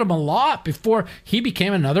respected him a lot before he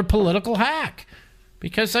became another political hack.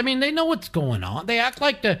 Because I mean, they know what's going on. They act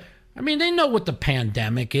like they know what the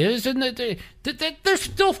pandemic is, and they're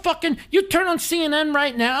still fucking. You turn on CNN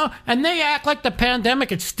right now, and they act like the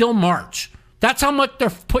pandemic is still March. That's how much they're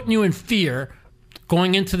putting you in fear.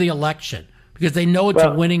 going into the election because they know it's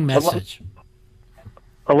a winning message.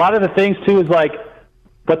 A lot of the things, too, is like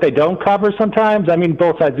what they don't cover sometimes. I mean,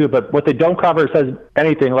 both sides do, but what they don't cover says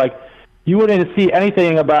anything. Like, you wouldn't see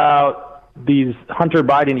anything about these Hunter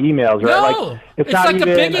Biden emails, right? No, like, it's not like even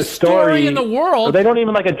the biggest story in the world. They don't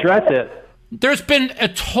even, like, address it. There's been a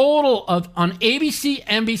total of, on ABC,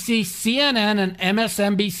 NBC, CNN, and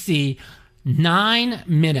MSNBC, 9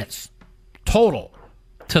 minutes total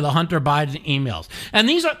to the Hunter Biden emails. And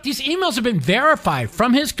these emails have been verified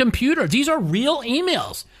from his computer. These are real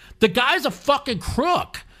emails. The guy's a fucking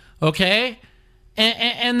crook, okay?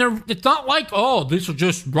 And it's not like, oh, these are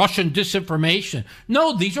just Russian disinformation.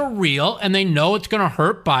 No, these are real, and they know it's going to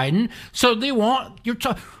hurt Biden. So they want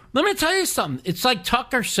let me tell you something. It's like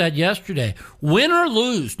Tucker said yesterday. Win or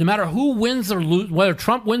lose, no matter who wins or lose, whether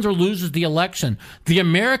Trump wins or loses the election, the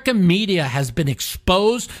American media has been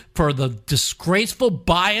exposed for the disgraceful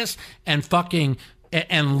bias and fucking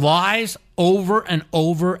and lies over and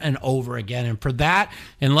over and over again. And for that,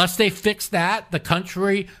 unless they fix that, the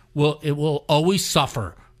country will always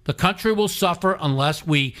suffer. The country will suffer unless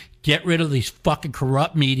we get rid of these fucking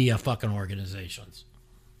corrupt media fucking organizations.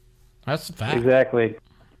 That's the fact. Exactly.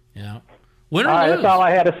 You know, win or all right, lose. that's all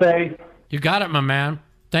I had to say. You got it, my man.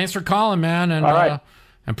 Thanks for calling, man. And all right.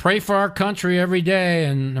 And pray for our country every day,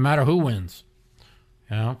 and no matter who wins.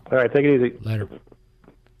 You know? All right, take it easy. Later.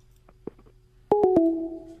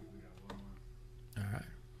 All right.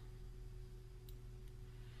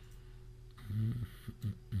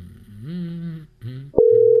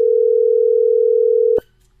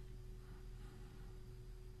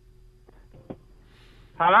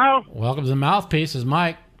 Hello? Welcome to the Mouthpiece. Is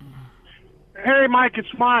Mike. Hey, Mike, it's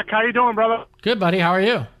Mark. How you doing, brother? Good, buddy. How are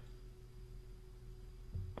you?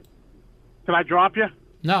 Did I drop you?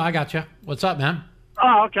 No, I got you. What's up, man?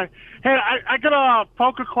 Oh, okay. Hey, I got a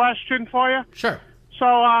poker question for you. Sure.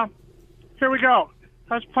 So, here we go.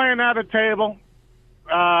 I was playing at a table.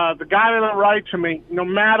 The guy to the right to me, no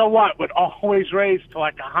matter what, would always raise to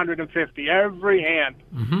like 150 every hand.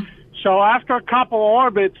 Mm-hmm. So after a couple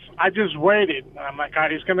orbits, I just waited. I'm like, all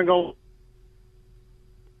right, he's going to go.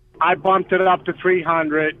 I bumped it up to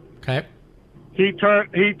 300. Okay. He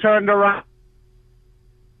turned around,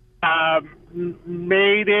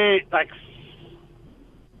 made it like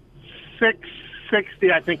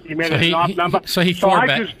 660. I think he made an off number. So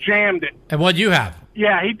I just jammed it. And what'd you have?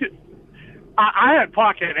 Yeah, he did. I had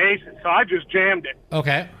pocket aces, so I just jammed it.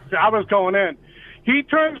 Okay. So I was going in. He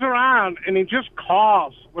turns around and he just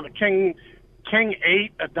calls with a king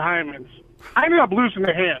 8 of diamonds. I ended up losing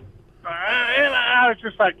the hand. And I was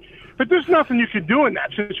just like, but there's nothing you can do in that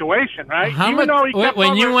situation, right?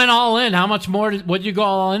 When you went all in, how much more what'd you go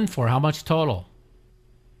all in for? How much total?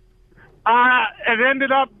 It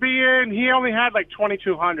ended up being he only had like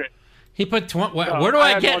 2,200. He put where do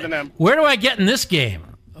I get in this game?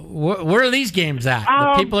 Where are these games at?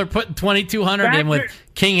 The people are putting 2,200 in with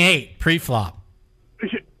King 8 pre-flop.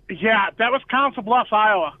 Yeah, that was Council Bluffs,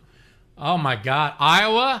 Iowa. Oh my God,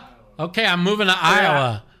 Iowa? Okay, I'm moving to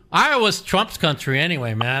Iowa. Iowa's Trump's country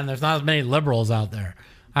anyway, man. There's not as many liberals out there.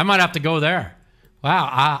 I might have to go there.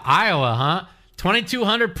 Wow, Iowa, huh?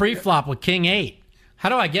 2,200 pre-flop with King 8. How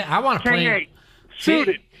do I get? I want to play. King 8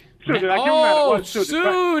 suited.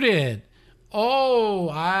 Suited. Oh,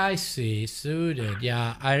 I see. Suited.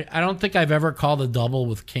 Yeah, I don't think I've ever called a double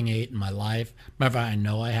with King 8 in my life. Matter of fact, I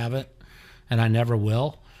know I haven't, and I never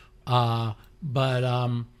will. But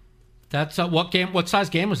that's what game? What size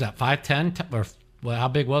game was that? 5-10 or how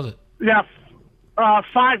big was it? Yeah,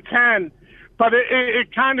 5-10. But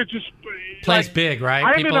it kind of just plays like, big,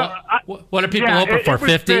 right? What do people open for?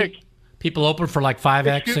 50? People open for like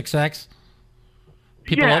 5x, 6x.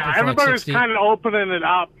 People open for everybody like was kind of opening it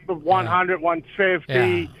up for 100, 150.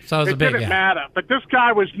 Yeah. So it was didn't matter. But this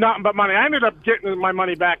guy was nothing but money. I ended up getting my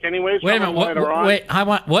money back anyways. Wait a minute. Wait, I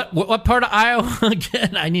want what part of Iowa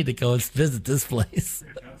again? I need to go visit this place.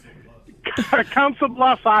 Council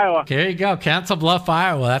Bluffs, Iowa. There you go, Council Bluffs,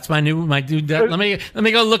 Iowa. That's my new. Let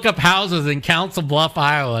me go look up houses in Council Bluffs,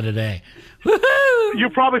 Iowa today. Woo-hoo! You'll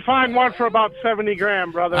probably find one for about 70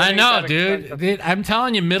 grand, brother. I know, dude. I'm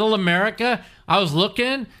telling you, Middle America. I was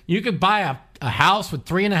looking. You could buy a house with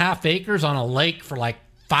 3.5 acres on a lake for like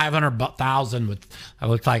 $500,000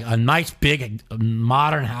 with like a nice big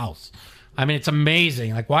modern house. I mean, it's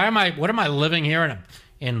amazing. Like, what am I living here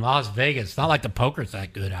in Las Vegas? It's not like the poker's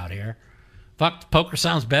that good out here. Fuck, poker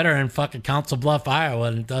sounds better in fucking Council Bluffs,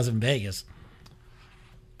 Iowa than it does in Vegas.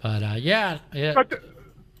 But yeah.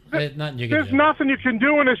 There's nothing you can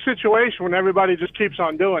do in this situation when everybody just keeps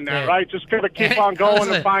on doing that, right? Just gotta keep on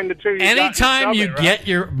going and find the two. Anytime you get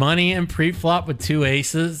your money in pre-flop with 2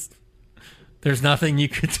 aces, There's nothing you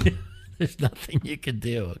could do. There's nothing you could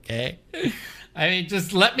do, okay? I mean,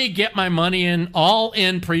 just let me get my money in, all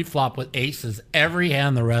in pre-flop with aces every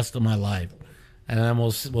hand the rest of my life. And then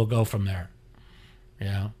we'll go from there. You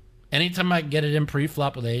know? Anytime I can get it in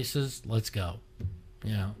pre-flop with aces, let's go.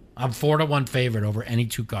 You know? I'm 4-1 favorite over any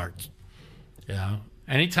two cards. You know?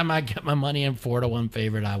 Anytime I get my money in 4-1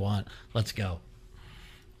 favorite I want, let's go.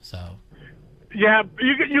 So... Yeah,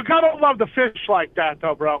 you gotta love the fish like that,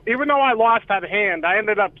 though, bro. Even though I lost that hand, I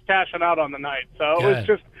ended up cashing out on the night. So it was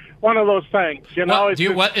just one of those things, you know. Is it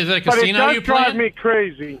a casino you playing? But it does drive me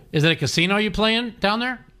crazy. Is it a casino you playing down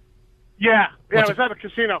there? Yeah, it was at a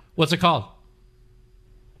casino. What's it called?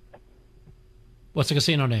 What's the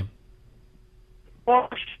casino name?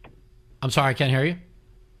 I'm sorry, I can't hear you.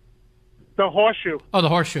 The Horseshoe. Oh, the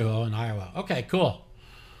Horseshoe. Oh, in Iowa. Okay, cool.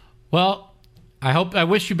 Well, I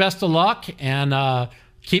wish you best of luck, and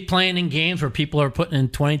keep playing in games where people are putting in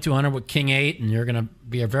 2,200 with King 8, and you're going to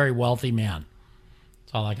be a very wealthy man.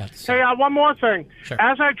 That's all I got to say. Hey, one more thing. Sure.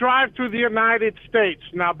 As I drive through the United States,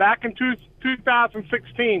 now back in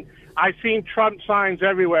 2016, I seen Trump signs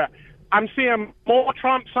everywhere. I'm seeing more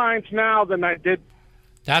Trump signs now than I did.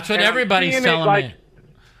 That's what everybody's telling me.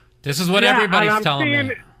 This is what everybody's telling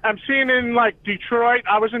me. I'm seeing in, like, Detroit.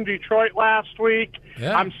 I was in Detroit last week.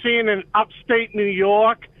 Yeah. I'm seeing in upstate New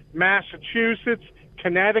York, Massachusetts,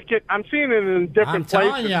 Connecticut. I'm seeing it in different places. I'm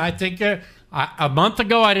telling you, I think a month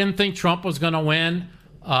ago I didn't think Trump was going to win.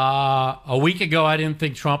 A week ago I didn't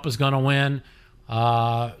think Trump was going to win.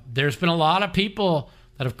 There's been a lot of people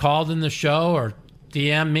that have called in the show or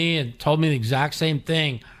DM'd me and told me the exact same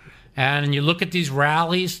thing. And you look at these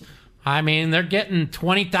rallies, I mean, they're getting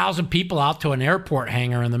 20,000 people out to an airport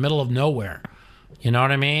hangar in the middle of nowhere. You know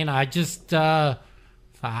what I mean? I just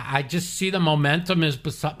see the momentum is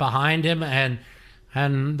behind him, and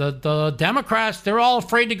the Democrats, they're all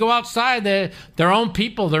afraid to go outside. Their own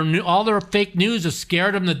people, all their fake news has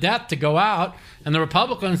scared them to death to go out, and the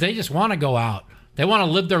Republicans, they just want to go out. They want to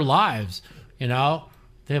live their lives. You know,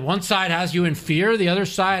 one side has you in fear, the other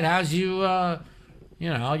side has you. You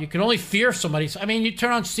know, you can only fear somebody. I mean, you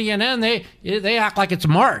turn on CNN, they act like it's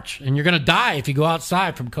March, and you're going to die if you go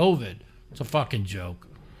outside from COVID. It's a fucking joke.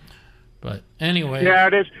 But anyway. Yeah,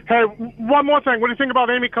 it is. Hey, one more thing. What do you think about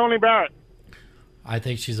Amy Coney Barrett? I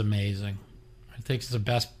think she's amazing. I think she's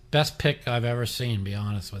the best pick I've ever seen, to be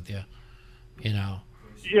honest with you. You know.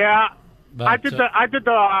 Yeah. But, I did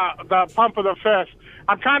the pump of the fist.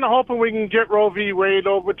 I'm kind of hoping we can get Roe v. Wade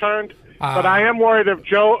overturned. But I am worried if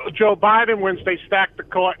Joe Biden wins, they stack the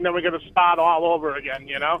court, and then we're going to start all over again,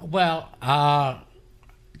 you know? Well,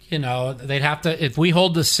 you know, they'd have to... If we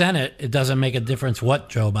hold the Senate, it doesn't make a difference what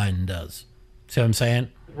Joe Biden does. See what I'm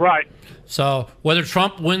saying? Right. So whether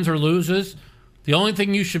Trump wins or loses, the only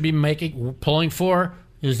thing you should be pulling for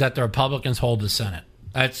is that the Republicans hold the Senate.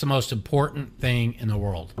 That's the most important thing in the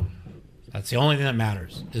world. That's the only thing that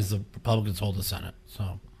matters, is the Republicans hold the Senate.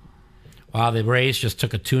 So... Wow, the Rays just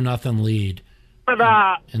took a 2-0 lead in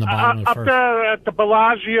the bottom of the first. Up there at the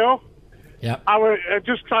Bellagio, yep. I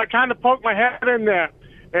kind of poked my head in there,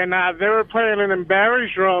 and they were playing in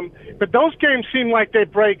Barry's room. But those games seem like they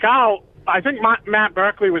break out. I think Matt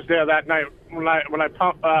Berkeley was there that night when I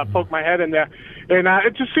poked my head in there. And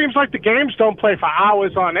it just seems like the games don't play for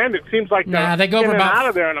hours on end. It seems like they go for about, out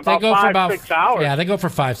of there in about 5-6 hours. Yeah, they go for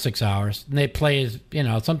 5-6 hours. And they play, you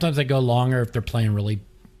know, sometimes they go longer if they're playing really,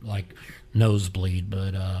 like, nosebleed,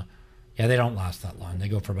 but yeah, they don't last that long. They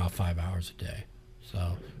go for about 5 hours a day.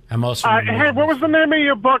 So, and most. Hey, what was the name of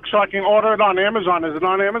your book so I can order it on Amazon? Is it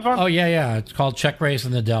on Amazon? Oh yeah. It's called Check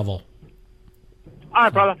Raising the Devil. All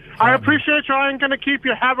right, brother. I appreciate you. I ain't gonna keep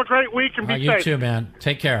you. Have a great week and be safe. You too, man.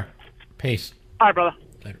 Take care. Peace. All right, brother.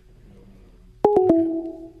 Later.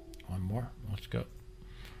 One more. Let's go.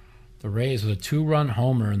 The Rays with a 2-run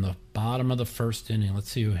homer in the bottom of the first inning. Let's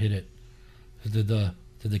see who hit it. Did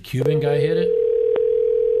the Cuban guy hit it?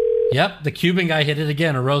 Yep, the Cuban guy hit it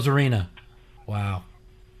again, a Rosarina. Wow.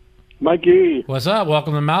 Mikey. What's up?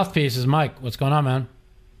 Welcome to Mouthpieces. Mike, what's going on, man?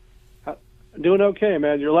 Doing okay,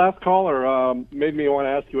 man. Your last caller made me want to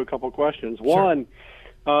ask you a couple questions. Sure. One,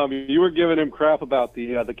 you were giving him crap about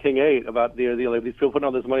the King 8, about these people putting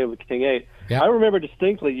all this money on the King 8. Yep. I remember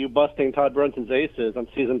distinctly you busting Todd Brunson's aces on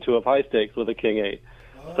season 2 of High Stakes with a King 8.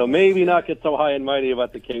 So maybe not get so high and mighty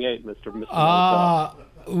about the King 8, Mr.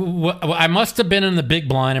 I must have been in the big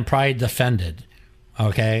blind and probably defended.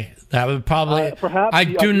 Okay, that would probably. I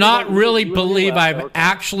do not really believe I've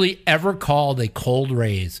actually ever called a cold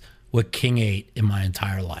raise with King 8 in my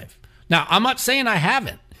entire life. Now, I'm not saying I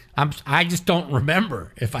haven't. I just don't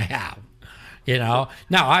remember if I have. You know.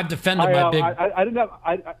 Now I've defended my big. I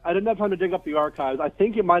didn't have time to dig up the archives. I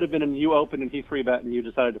think it might have been you opened and he 3-bet and you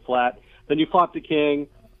decided to flat. Then you flopped the king.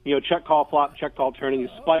 You know, check call flop, check call turning. You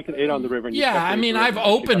spike an 8 on the river. And I mean, I've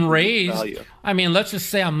open raised. I mean, let's just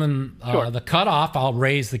say I'm in the cutoff. I'll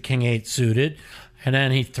raise the king 8 suited, and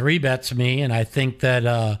then he 3-bets me, and I think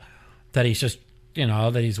that he's just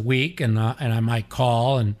that he's weak, and I might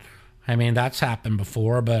call, and I mean that's happened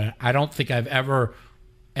before, but I don't think I've ever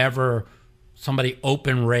somebody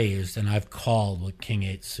open raised and I've called with king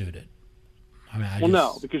 8 suited. I mean,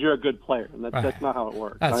 no, because you're a good player, and that's not how it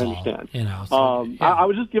works. That's I understand. All, I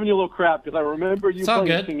was just giving you a little crap because I remember you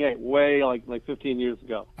playing king 8 way like 15 years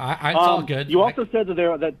ago. It's all good. You also said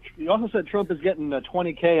that Trump is getting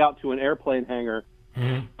 $20K out to an airplane hangar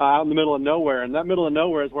out in the middle of nowhere, and that middle of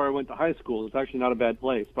nowhere is where I went to high school. It's actually not a bad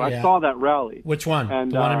place, but I saw that rally. Which one?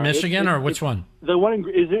 And, the one in Michigan, or which one? The one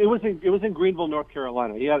it was in Greenville, North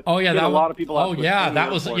Carolina. He had, that a lot of people.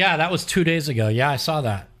 That was 2 days ago. Yeah, I saw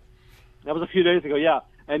that. That was a few days ago. Yeah.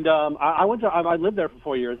 And I lived there for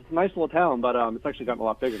 4 years. It's a nice little town, but it's actually gotten a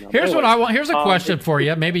lot bigger now. Here's what I want. Here's a question for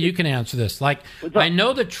you. Maybe you can answer this. Like, I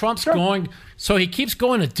know that Trump's going, so he keeps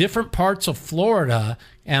going to different parts of Florida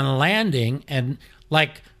and landing, and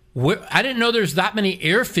like, I didn't know there's that many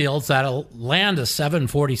airfields that'll land a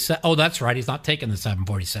 747. Oh, that's right. He's not taking the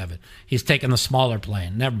 747. He's taking the smaller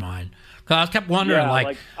plane. Never mind. Because I kept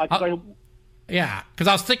wondering, because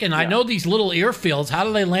I was thinking, I know these little airfields. How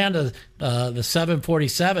do they land the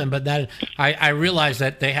 747? But then I realized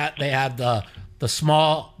that they had the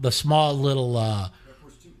small little.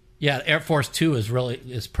 Air Force 2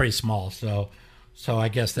 is pretty small. So I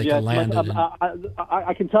guess they can land it.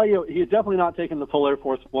 I can tell you, he's definitely not taking the full Air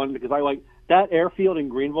Force 1 because I like that airfield in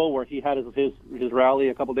Greenville where he had his rally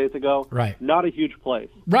a couple days ago. Right. Not a huge place.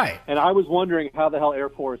 Right. And I was wondering how the hell Air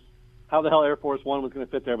Force 1 was going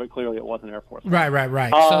to fit there, but clearly it wasn't Air Force 1.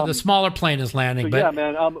 Right. So the smaller plane is landing.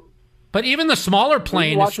 But even the smaller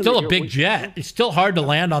plane is still a big jet. It's still hard to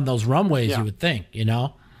land on those runways, you would think,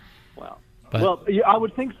 Well, I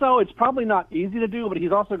would think so. It's probably not easy to do, but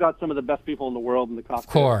he's also got some of the best people in the world in the cockpit.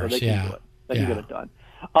 Of course, so they can do it. They can get it done.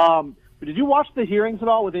 Did you watch the hearings at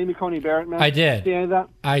all with Amy Coney Barrett, man? I did. See any of that?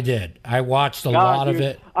 I did. I watched a lot of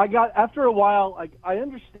it. After a while, I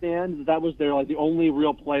understand that was the only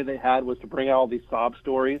real play they had was to bring out all these sob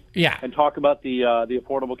stories. Yeah. And talk about the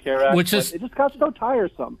Affordable Care Act. Which is, it just got so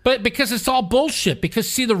tiresome. But because it's all bullshit. Because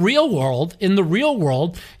see, in the real world,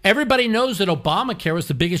 everybody knows that Obamacare was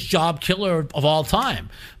the biggest job killer of all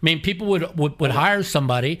time. I mean, people would hire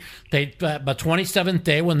somebody. By 27th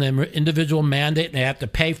day, when the individual mandate and they have to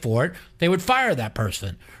pay for it, they would fire that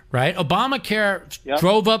person, right? Obamacare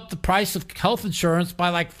drove up the price of health insurance by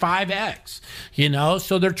like 5x,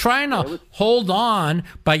 So they're trying to hold on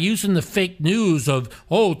by using the fake news of,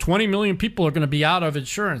 20 million people are going to be out of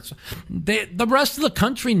insurance. The rest of the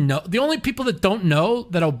country know. The only people that don't know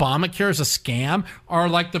that Obamacare is a scam are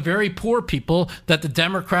like the very poor people that the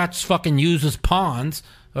Democrats fucking use as pawns,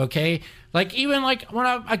 okay? Like even like when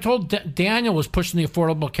I told Daniel was pushing the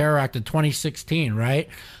Affordable Care Act in 2016, right?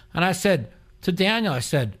 And I said to Daniel,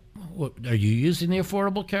 are you using the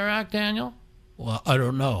Affordable Care Act, Daniel? Well, I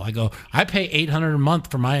don't know. I go, I pay $800 a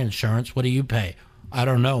month for my insurance. What do you pay? I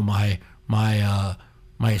don't know. My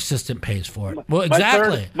assistant pays for it. Well,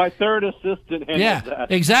 exactly. My third assistant handles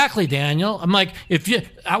that. Exactly, Daniel. I'm like,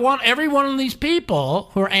 I want every one of these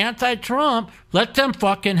people who are anti-Trump, let them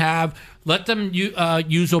use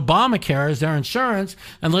Obamacare as their insurance,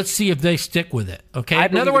 and let's see if they stick with it. Okay.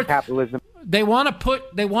 In other words, capitalism. They want to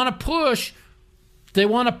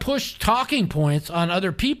push talking points on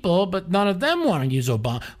other people, but none of them want to use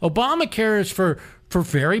Obamacare is for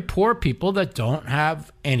very poor people that don't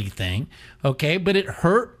have anything, okay? But it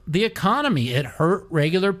hurt the economy. It hurt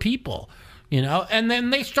regular people, And then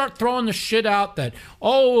they start throwing the shit out that,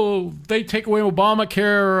 they take away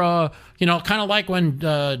Obamacare, kind of like when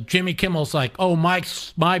Jimmy Kimmel's like,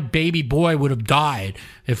 my baby boy would have died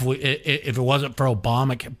if it wasn't for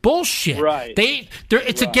Obamacare. Bullshit. Right.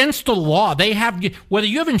 It's against the law. They have, whether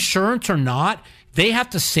you have insurance or not, they have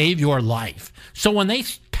to save your life. So when they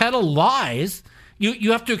peddle lies,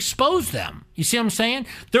 you have to expose them. You see what I'm saying?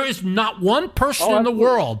 There is not one person in the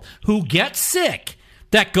world who gets sick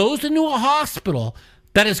that goes into a hospital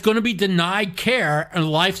that is going to be denied care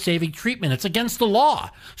and life-saving treatment. It's against the law.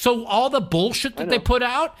 So all the bullshit that they put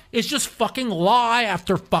out is just fucking lie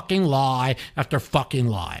after fucking lie after fucking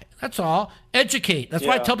lie. That's all. Educate. That's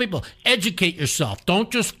why I tell people, educate yourself.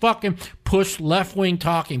 Don't just fucking push left-wing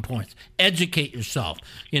talking points. Educate yourself.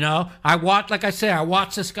 I watch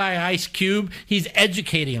this guy, Ice Cube. He's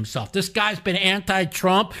educating himself. This guy's been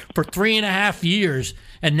anti-Trump for 3.5 years,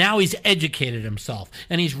 And now he's educated himself.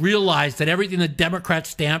 And he's realized that everything the Democrats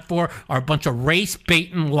stand for are a bunch of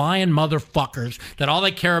race-baiting, lying motherfuckers that all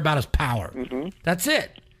they care about is power. That's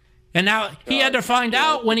it. And now he had to find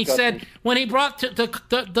out when he said, when he brought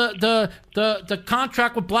the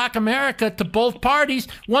contract with Black America to both parties,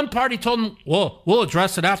 one party told him, well, we'll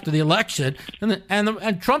address it after the election.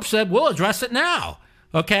 And Trump said, we'll address it now.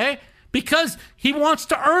 Okay? Because he wants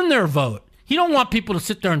to earn their vote. He don't want people to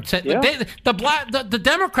sit there and say, the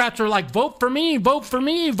Democrats are like, vote for me, vote for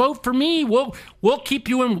me, vote for me. We'll keep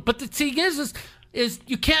you in. But the thing is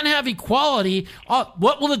you can't have equality.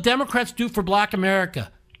 What will the Democrats do for Black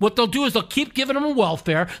America? What they'll do is they'll keep giving them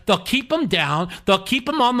welfare. They'll keep them down. They'll keep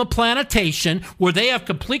them on the plantation where they have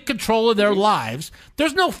complete control of their lives.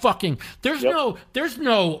 There's no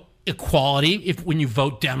equality when you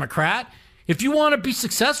vote Democrat. If you want to be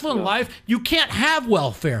successful in life, you can't have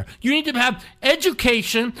welfare. You need to have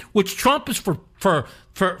education, which Trump is for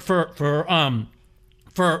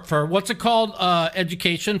what's it called?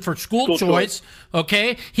 Education for school choice.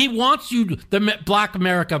 Okay, he wants you, the Black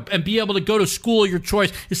America, and be able to go to school of your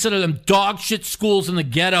choice instead of them dog shit schools in the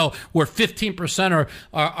ghetto where 15%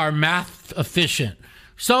 are math efficient.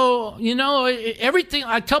 So everything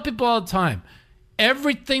I tell people all the time,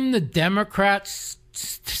 everything the Democrats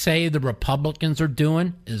say the Republicans are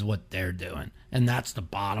doing is what they're doing. And that's the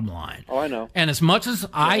bottom line. Oh, I know. And as much as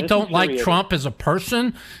I don't like Trump as a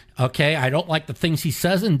person, okay, I don't like the things he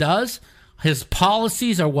says and does, his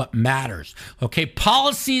policies are what matters. Okay,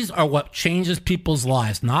 policies are what changes people's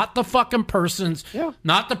lives, not the fucking person's,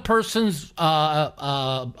 not the person's,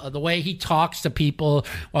 the way he talks to people.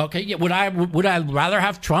 Okay, yeah, would I rather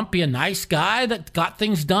have Trump be a nice guy that got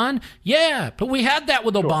things done? Yeah, but we had that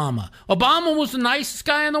with Obama. Obama was the nicest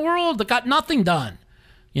guy in the world that got nothing done,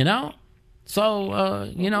 So,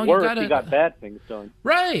 he got bad things done.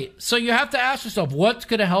 Right. So you have to ask yourself, what's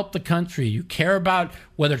going to help the country? You care about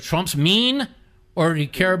whether Trump's mean or do you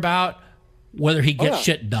care about whether he gets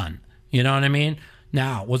shit done? You know what I mean?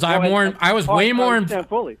 Now, I was way more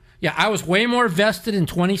vested in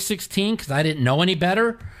 2016 because I didn't know any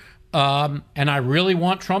better. And I really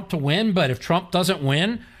want Trump to win. But if Trump doesn't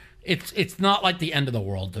win, it's not like the end of the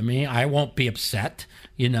world to me. I won't be upset,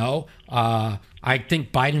 I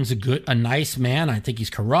think Biden's a nice man. I think he's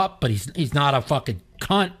corrupt, but he's not a fucking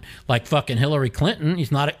cunt like fucking Hillary Clinton.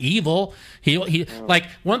 He's not evil. He like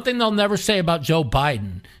one thing they'll never say about Joe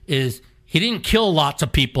Biden is he didn't kill lots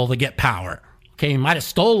of people to get power. Okay, he might have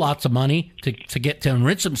stole lots of money to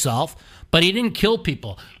enrich himself, but he didn't kill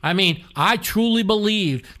people. I mean, I truly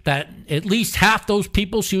believe that at least half those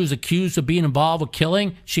people she was accused of being involved with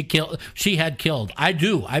killing, she had killed. I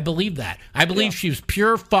do. I believe that. I believe she was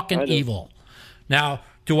pure fucking evil. Now,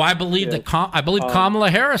 do I believe I believe Kamala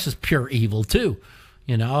Harris is pure evil too,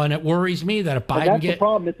 and it worries me that if Biden the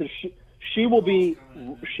problem is she will be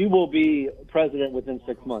president within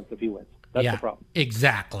 6 months if he wins. That's the problem.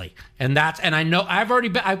 Exactly. And I know I've already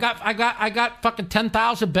bet I got fucking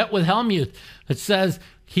 10,000 bet with Hellmuth that says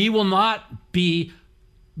he will not be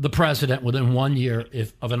the president within 1 year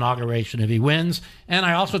of inauguration if he wins. And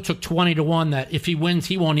I also took 20-1 that if he wins,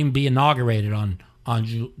 he won't even be inaugurated on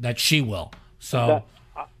that she will. So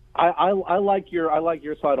I like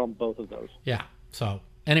your side on both of those. Yeah. So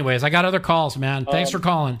anyways, I got other calls, man. Thanks for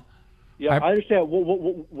calling. Yeah, I understand.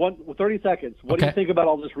 30 seconds. What do you think about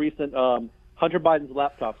all this recent Hunter Biden's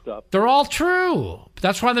laptop stuff? They're all true.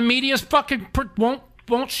 That's why the media's fucking won't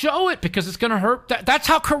show it because it's going to hurt. That's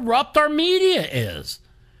how corrupt our media is.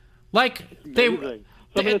 Like some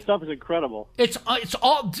of this stuff is incredible. It's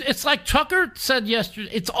like Tucker said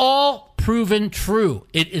yesterday. It's all proven true.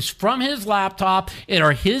 It is from his laptop. It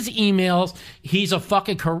are his emails. He's a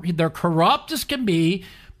fucking. They're corrupt as can be.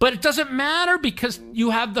 But it doesn't matter because you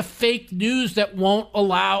have the fake news that won't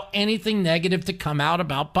allow anything negative to come out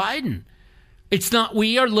about Biden. It's not.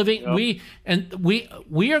 We are living. Yep.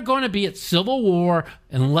 We are going to be at civil war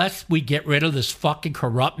unless we get rid of this fucking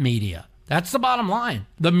corrupt media. That's the bottom line.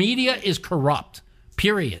 The media is corrupt.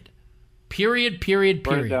 Period. Period. Period.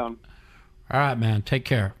 Period. Down. All right, man. Take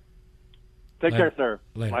care. Take care, sir.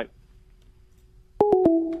 Later. Bye.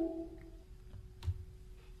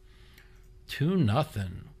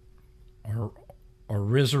 2-0. Or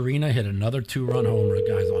Rizarina hit another 2-run homer. The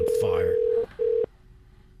guy's on fire.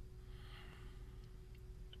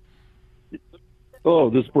 Oh,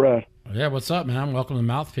 this is Brad. Yeah, what's up, man? Welcome to the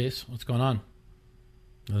Mouthpiece. What's going on?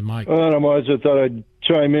 With Mike. I just thought I'd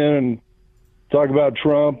chime in and talk about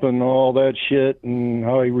Trump and all that shit and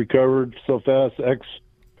how he recovered so fast.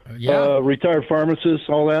 Retired pharmacist,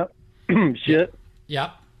 all that shit.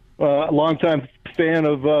 Yeah. Longtime fan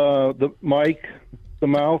of the Mike The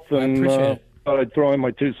Mouth and thought I'd throw in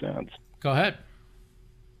my 2 cents. Go ahead.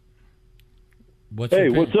 Hey,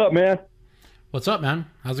 what's up, man? What's up, man?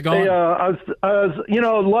 How's it going? Hey, I was,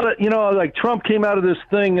 a lot of, like Trump came out of this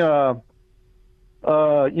thing, in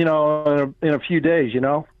a few days,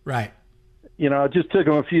 Right. It just took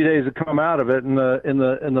him a few days to come out of it, and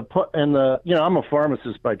I'm a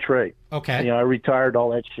pharmacist by trade. Okay. I retired, all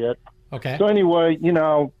that shit. Okay. So anyway,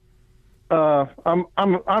 I'm kind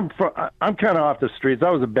of off the streets.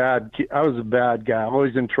 I was a bad guy,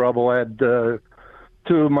 always in trouble. I had 2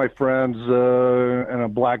 of my friends and a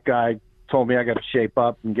black guy told me I got to shape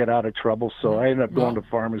up and get out of trouble. So I ended up going to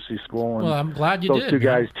pharmacy school. And I'm glad you those did. Two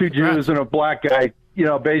guys, 2 Jews and a black guy,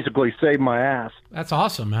 basically saved my ass. That's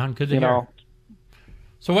awesome, man. Good to hear.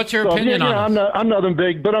 So what's your opinion on it? I'm nothing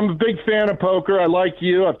big, but I'm a big fan of poker. I like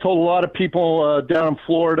you. I've told a lot of people down in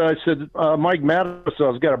Florida. I said, Mike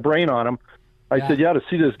Matusow's got a brain on him. I said, you ought to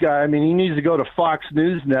see this guy. I mean, he needs to go to Fox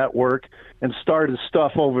News Network and start his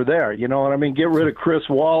stuff over there. You know what I mean? Get rid of Chris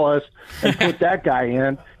Wallace and put that guy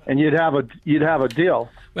in, and you'd have a deal.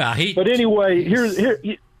 Well, But anyway, here.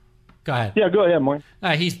 Go ahead. Yeah, go ahead, Mike.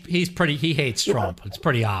 He hates Trump. It's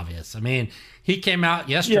pretty obvious. I mean, he came out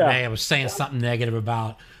yesterday and was saying something negative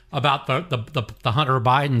about the Hunter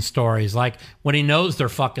Biden stories, like when he knows they're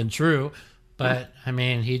fucking true. But I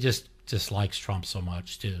mean, he just likes Trump so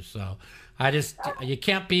much too. So you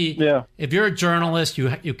can't be. Yeah. If you're a journalist, you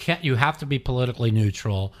have to be politically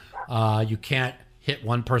neutral. You can't hit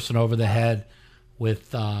one person over the head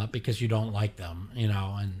with because you don't like them,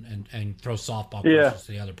 and throw softball questions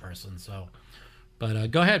to the other person. So,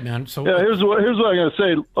 but go ahead, man. So here's what I'm going to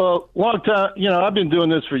say. Long time, I've been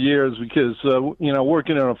doing this for years because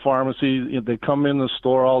working in a pharmacy, they come in the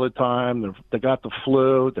store all the time. They got the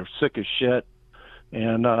flu. They're sick as shit.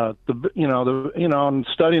 And I'm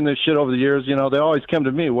studying this shit over the years. They always come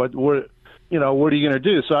to me. What are you going to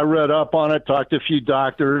do? So I read up on it, talked to a few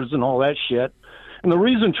doctors and all that shit. And the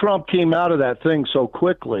reason Trump came out of that thing so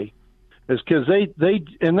quickly is because they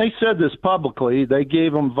said this publicly. They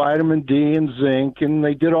gave him vitamin D and zinc, and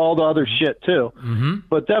they did all the other shit too. Mm-hmm.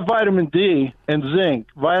 But that vitamin D and zinc,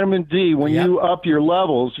 vitamin D, when you up your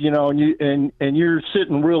levels, and you're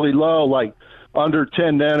sitting really low, like under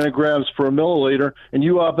 10 nanograms per milliliter, and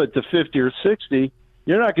you up it to 50 or 60,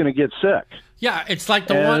 you're not going to get sick. Yeah, it's like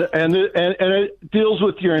one, and it deals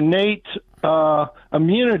with your innate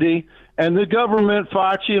immunity. And the government,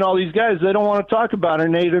 Fauci, and all these guys, they don't want to talk about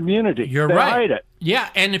innate immunity. You're they right. hide it. Yeah,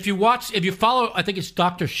 and if you follow, I think it's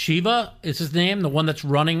Dr. Shiva is his name, the one that's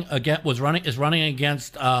running against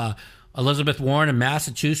Elizabeth Warren in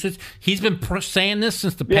Massachusetts. He's been saying this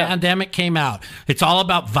since the pandemic came out. It's all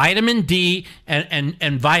about vitamin D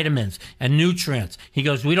and vitamins and nutrients. He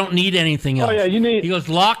goes, we don't need anything else. Oh, yeah, he goes,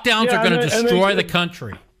 lockdowns are going to destroy the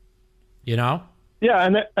country. Yeah,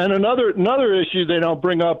 and another issue they don't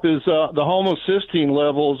bring up is the homocysteine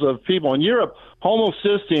levels of people. In Europe,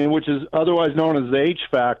 homocysteine, which is otherwise known as the H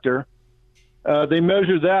factor, they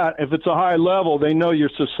measure that. If it's a high level, they know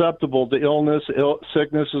you're susceptible to illness,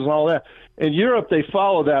 sicknesses, and all that. In Europe, they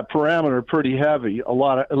follow that parameter pretty heavy,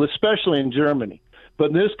 especially in Germany.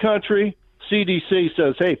 But in this country, CDC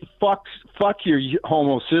says, hey, fuck your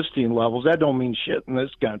homocysteine levels. That don't mean shit in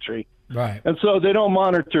this country. Right. And so they don't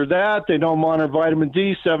monitor that. They don't monitor vitamin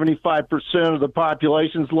D. 75% of the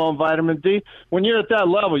population is low in vitamin D. When you're at that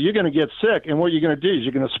level, you're going to get sick. And what you're going to do is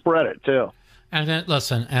you're going to spread it too. And then,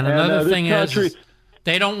 listen, another thing is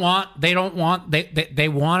they want to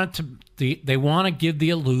give the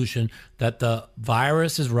illusion that the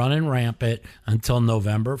virus is running rampant until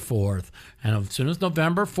November 4th. And as soon as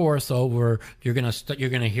November 4th over, you're going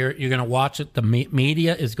to watch it. The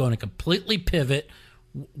media is going to completely pivot,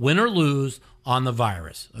 win or lose, on the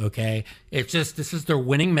virus. Okay, it's just, this is their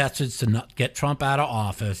winning message to not get Trump out of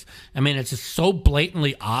office. I mean, it's just so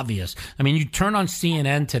blatantly obvious. I mean, you turn on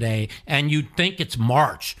CNN today and you think it's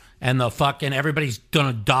March and everybody's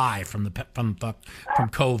gonna die from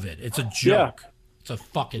COVID. It's a joke. It's a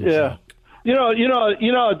fucking joke. Did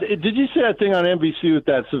you see that thing on NBC with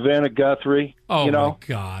that Savannah Guthrie? Oh my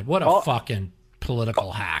God, what a fucking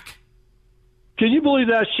political hack. Can you believe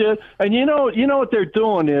that shit? And you know what they're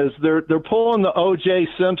doing is they're pulling the O.J.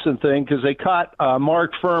 Simpson thing because they caught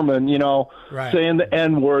Mark Furman, saying the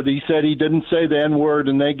N-word. He said he didn't say the N-word,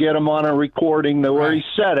 and they get him on a recording where he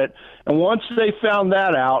said it. And once they found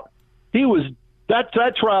that out,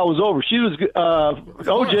 that trial was over.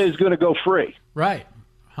 O.J. is going to go free. Right,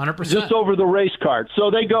 100%. Just over the race card. So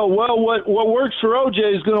they go, well, what works for O.J.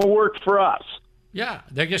 is going to work for us. Yeah,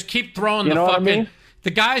 they just keep throwing the fucking. What I mean? The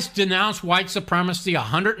guys denounced white supremacy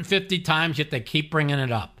 150 times, yet they keep bringing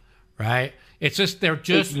it up, right? It's just they're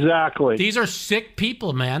just exactly. These are sick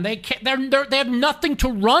people, man. They have nothing to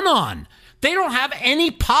run on. They don't have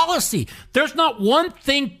any policy. There's not one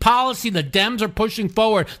policy the Dems are pushing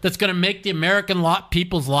forward that's going to make the American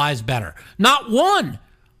people's lives better. Not one.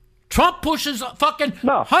 Trump pushes fucking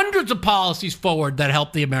hundreds of policies forward that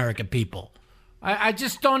help the American people. I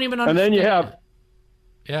just don't even understand. And then you have...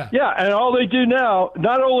 Yeah, and all they do now,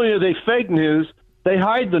 not only are they fake news, they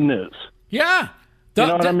hide the news. Yeah. You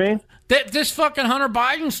know what I mean? This fucking Hunter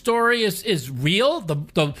Biden story is real. The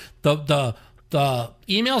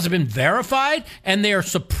emails have been verified, and they are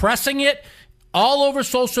suppressing it all over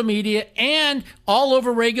social media and all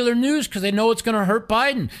over regular news because they know it's going to hurt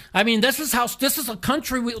Biden. I mean, this is a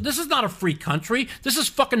country. This is not a free country. This is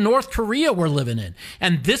fucking North Korea we're living in,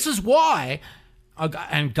 and this is why.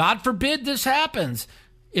 And God forbid this happens.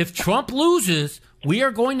 If Trump loses, we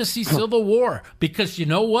are going to see civil war because you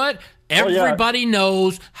know what? Everybody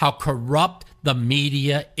knows how corrupt the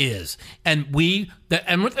media is. And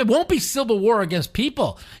it won't be civil war against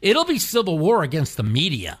people. It'll be civil war against the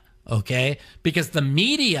media, okay? Because the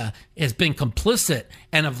media has been complicit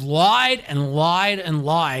and have lied and lied and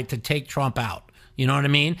lied to take Trump out. You know what I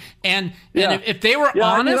mean? And if they were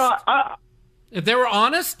honest... If they were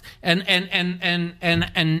honest and listen,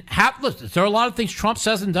 there are a lot of things Trump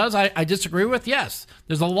says and does I disagree with. Yes,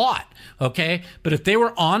 there's a lot. Okay, but if they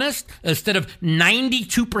were honest, instead of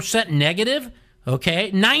 92% negative,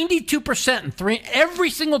 okay, 92% and every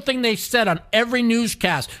single thing they said on every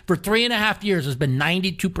newscast for 3.5 years has been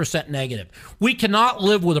 92% negative. We cannot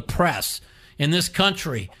live with a press in this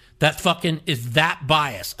country that fucking is that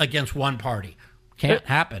biased against one party. Can't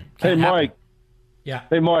happen. Can't happen. Mike. Yeah.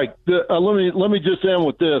 Hey, Mike. Let me just end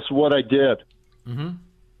with this. What I did. Mm-hmm.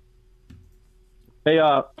 Hey,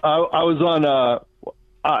 I was on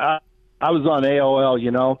I was on AOL,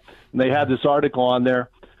 you know, and they had this article on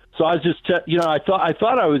there. So I was just, I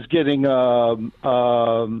thought I was getting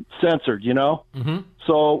censored, you know. Mm-hmm.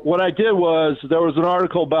 So what I did was there was an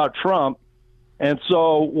article about Trump, and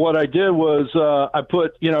so what I did was I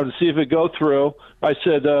put, to see if it go through. I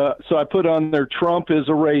said, so I put on there, Trump is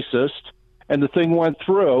a racist. And the thing went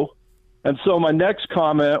through, and so my next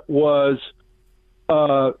comment was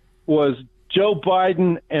Joe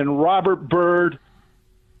Biden and Robert Byrd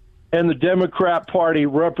and the Democrat Party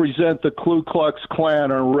represent the Ku Klux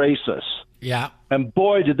Klan are racist. Yeah. And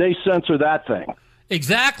boy, did they censor that thing.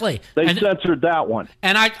 Exactly. They censored that one.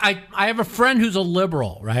 And I have a friend who's a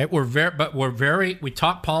liberal, right? We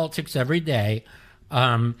talk politics every day,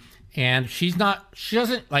 and she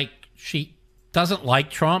doesn't like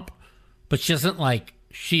Trump. But she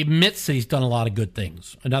admits that he's done a lot of good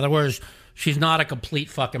things. In other words, she's not a complete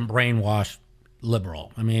fucking brainwashed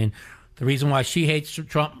liberal. I mean, the reason why she hates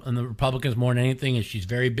Trump and the Republicans more than anything is she's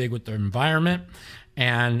very big with their environment.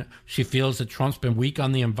 And she feels that Trump's been weak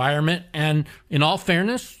on the environment. And in all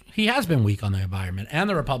fairness, he has been weak on the environment. And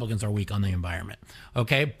the Republicans are weak on the environment.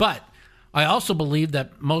 Okay? But I also believe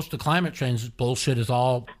that most of climate change bullshit is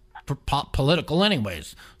all political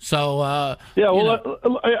anyways. So I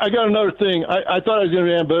got another thing. I thought I was going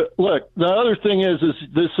to end, but look, the other thing is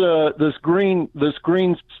this green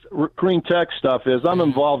tech stuff is I'm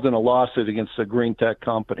involved in a lawsuit against a green tech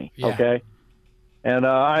company. Yeah. Okay, and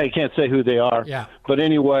I can't say who they are. Yeah. But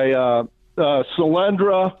anyway,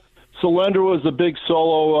 Solyndra was a big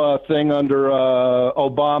solo thing under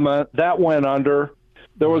Obama that went under.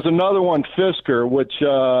 There was another one, Fisker, which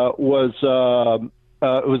it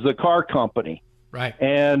was a car company, right?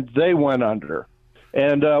 And they went under.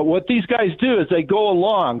 And what these guys do is they go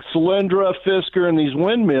along, Solyndra, Fisker, and these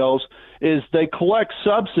windmills, is they collect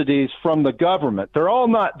subsidies from the government.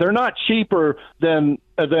 They're not cheaper than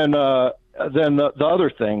the other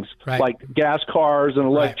things, right, like gas cars and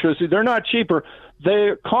electricity. Right. They're not cheaper.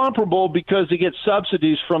 They're comparable because they get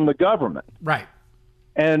subsidies from the government. Right.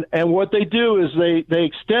 And what they do is they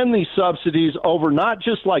extend these subsidies over not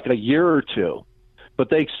just like a year or two, but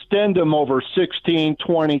they extend them over 16,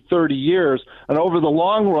 20, 30 years. And over the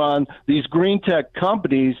long run, these green tech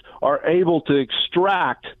companies are able to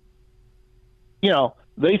extract,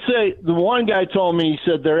 they say, the one guy told me, he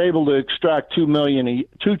said they're able to extract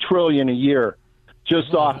 $2 trillion a year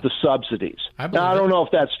just off the subsidies. Now, I don't know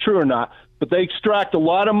if that's true or not, but they extract a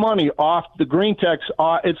lot of money off the green techs.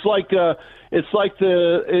 It's like the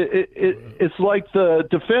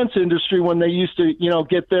defense industry when they used to,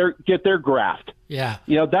 get their graft. Yeah.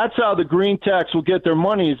 That's how the green techs will get their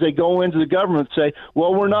money, is they go into the government and say,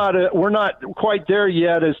 well, we're not quite there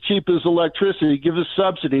yet, as cheap as electricity, give us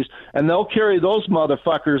subsidies, and they'll carry those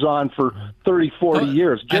motherfuckers on for 30, 40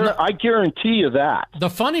 years. I guarantee you that. The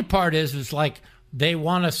funny part is like they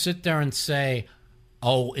want to sit there and say,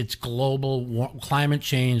 it's global climate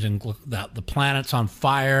change and the planet's on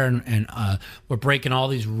fire and we're breaking all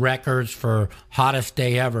these records for hottest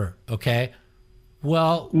day ever. Okay,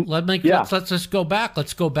 well let's just go back.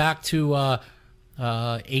 Let's go back to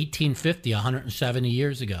 1850, 170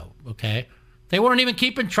 years ago. Okay, they weren't even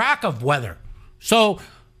keeping track of weather. So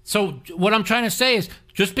what I'm trying to say is,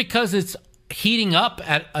 just because it's heating up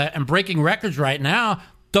and breaking records right now,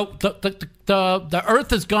 the Earth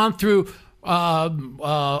has gone through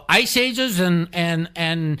ice ages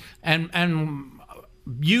and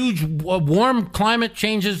huge warm climate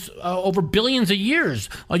changes over billions of years.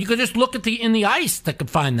 You could just look in the ice that could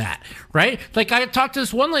find that, right? Like, I talked to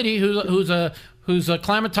this one lady who's a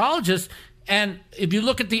climatologist. And if you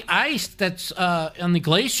look at the ice that's on the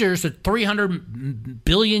glaciers at 300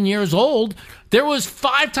 billion years old, there was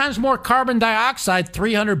 5 times more carbon dioxide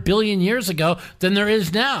 300 billion years ago than there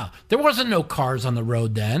is now. There wasn't no cars on the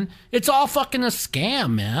road then. It's all fucking a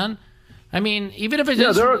scam, man. I mean, even if it's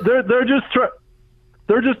they're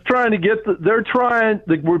just trying to get the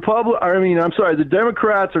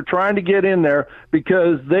Democrats are trying to get in there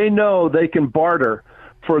because they know they can barter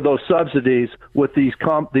for those subsidies with these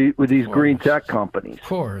green tech companies. Of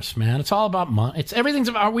course, man. It's all about money. It's everything's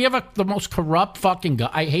about. We have the most corrupt fucking.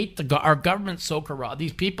 I hate our government's so corrupt.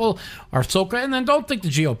 These people are so corrupt, and then don't think the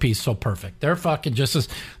GOP is so perfect. They're fucking just as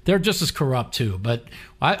corrupt too. But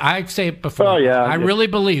I say it before. Oh yeah. I really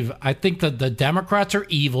believe. I think that the Democrats are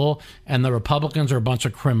evil and the Republicans are a bunch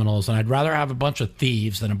of criminals, and I'd rather have a bunch of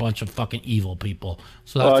thieves than a bunch of fucking evil people.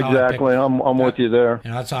 So that's exactly. I'm with you there.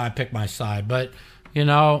 That's how I pick my side. But. You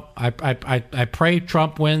know, I pray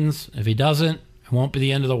Trump wins. If he doesn't, it won't be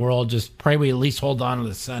the end of the world. Just pray we at least hold on to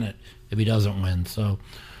the Senate if he doesn't win. So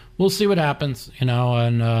we'll see what happens, you know.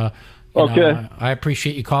 And okay. I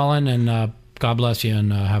appreciate you calling, and God bless you,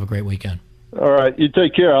 and have a great weekend. All right, you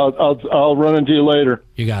take care. I'll run into you later.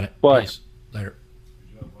 You got it. Bye. Peace. Later.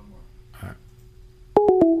 All right.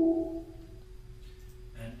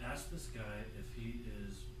 And ask this guy if he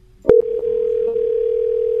is.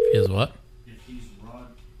 If he is what?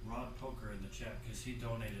 He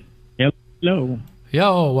donated. Yep. Hello.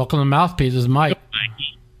 Yo, welcome to Mouthpiece. This is Mike.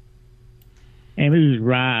 Hey, this is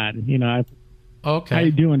Rod. You know, okay. How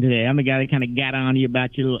you doing today? I'm the guy that kind of got on you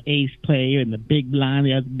about your little ace play and the big blind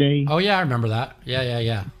the other day. Oh yeah, I remember that. Yeah.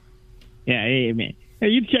 Yeah, hey man. Hey,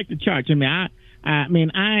 you check the charts. I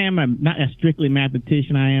mean, I am not a strictly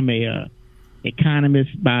mathematician. I am a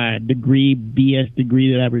economist by degree, BS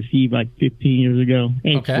degree that I received like 15 years ago.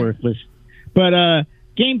 It's worthless. But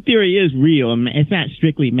game theory is real. It's not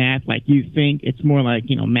strictly math like you think. It's more like,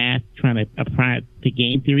 you know, math trying to apply it to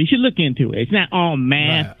game theory. You should look into it. It's not all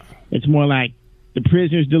math. Right. It's more like the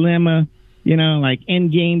prisoner's dilemma, you know, like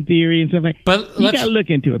end game theory and stuff like that. But you got to look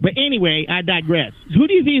into it. But anyway, I digress. Who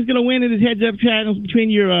do you think is going to win in this heads-up challenge between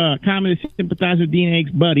your communist sympathizer, Dean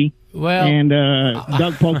Haig's buddy, and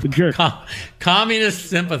Doug Polk the jerk? Communist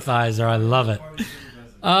sympathizer. I love it.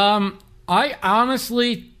 I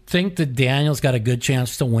honestly think that Daniel's got a good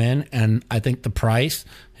chance to win, and I think the price,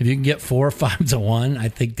 if you can get 4 or 5 to 1, I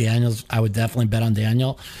think I would definitely bet on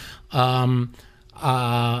Daniel. I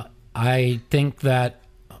think that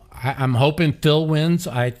I'm hoping Phil wins.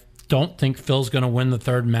 I don't think Phil's going to win the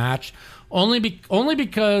third match, only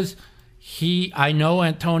because I know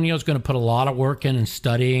Antonio's going to put a lot of work in and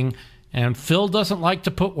studying, and Phil doesn't like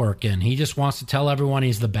to put work in. He just wants to tell everyone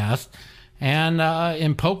he's the best. And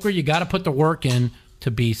in poker, you got to put the work in to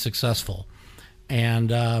be successful. And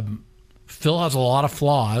Phil has a lot of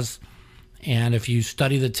flaws, and if you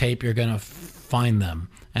study the tape, you're going to find them.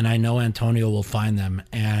 And I know Antonio will find them.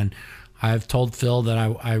 And I've told Phil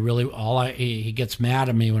that he gets mad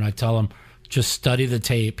at me when I tell him, just study the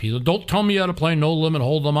tape. He goes, don't tell me how to play no limit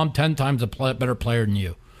hold'em. I'm 10 times better player than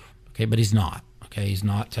you. Okay, but he's not. Okay, he's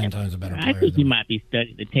not 10 times a better player. I think he might be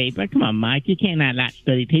studying the tape. But come on, Mike, you can't not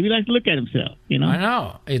study tape. He likes to look at himself, you know? I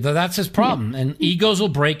know. That's his problem. And egos will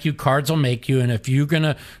break you, cards will make you, and if you're going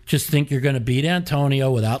to just think you're going to beat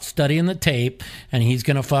Antonio without studying the tape, and he's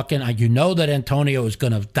going to you know that Antonio is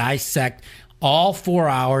going to dissect all 4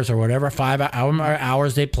 hours or whatever 5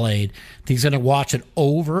 hours they played. He's going to watch it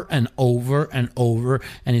over and over and over,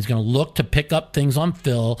 and he's going to look to pick up things on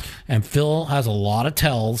Phil, and Phil has a lot of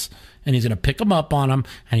tells, and he's going to pick them up on him,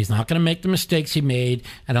 and he's not going to make the mistakes he made.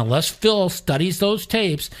 And unless Phil studies those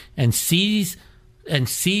tapes and sees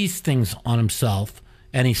things on himself,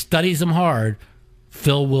 and he studies them hard,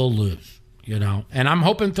 Phil will lose. You know, and I'm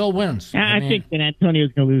hoping Phil wins. I think that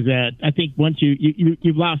Antonio's going to lose that. I think once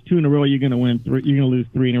you've lost 2 in a row, you're going to win. You're going to lose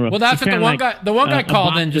 3 in a row. Well, that's what the one guy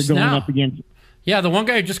called in just now. Yeah, the one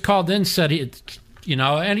guy who just called in said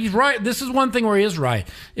and he's right. This is one thing where he is right.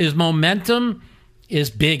 Is momentum is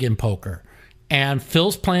big in poker. And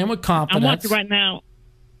Phil's playing with confidence. I'm watching right now.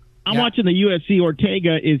 I'm watching the UFC.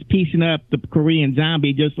 Ortega is piecing up the Korean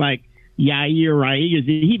Zombie just like Yair Rodriguez.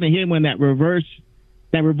 He even hit him with that reverse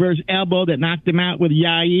elbow that knocked him out with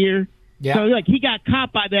Yair. Yeah. So, he got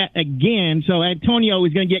caught by that again. So, Antonio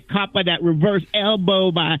is going to get caught by that reverse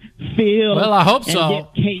elbow by Phil. Well, I hope so.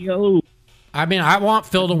 Get KO'd. I mean, I want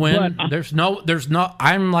Phil to win. There's no.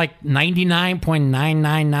 I'm like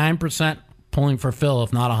 99.999% pulling for Phil,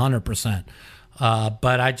 if not 100%.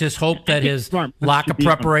 But I just hope that his lack of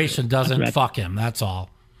preparation doesn't fuck him. That's all.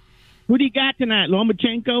 Who do you got tonight?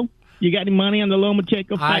 Lomachenko? You got any money on the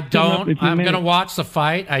Lomachenko fight? I don't. I'm going to watch the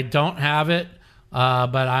fight. I don't have it.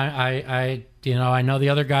 But I know the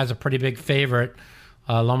other guy's a pretty big favorite.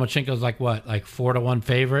 Lomachenko's like 4-1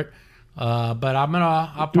 favorite. But I'll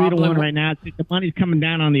 3-1 right now. The money's coming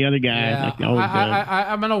down on the other guy. Yeah,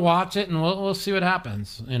 I'm gonna watch it and we'll see what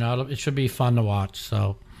happens. It should be fun to watch.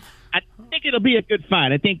 So I think it'll be a good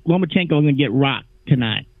fight. I think Lomachenko's gonna get rocked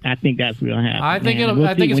tonight. I think that's what's gonna happen. I think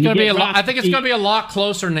it's gonna be a lot. I think it's gonna be a lot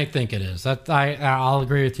closer than they think it is. I'll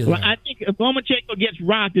agree with you there. Well, I think if Lomachenko gets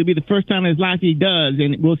rocked, it'll be the first time in his life he does,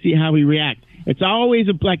 and we'll see how he reacts. It's always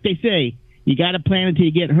like they say, you got to plan until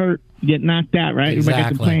you get hurt, you get knocked out, right? Exactly. Everybody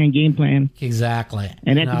got to plan, game plan. Exactly.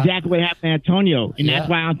 And that's exactly what happened to Antonio, and that's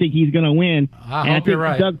why I don't think he's going to win. I hope you're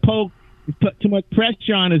right. Doug Polk has put too much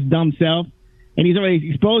pressure on his dumb self, and he's already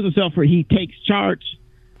exposed himself for he takes charge,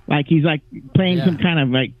 like he's like playing some kind of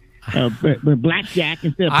blackjack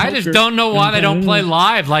instead of poker. I just don't know why they don't play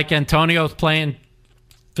live like Antonio's playing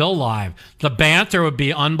Phil live. The banter would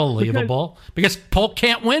be unbelievable because Polk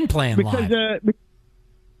can't win playing live.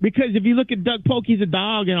 Because if you look at Doug Polk, he's a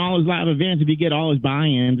dog in all his live events. If you get all his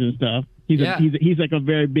buy-ins and stuff, he's like a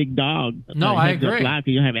very big dog. No, I agree. Live,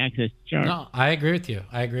 you don't have access to charts. No, I agree with you.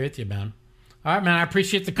 Man. All right, man. I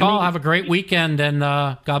appreciate the call. Have a great weekend, and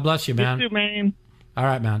God bless you, man. You too, man. All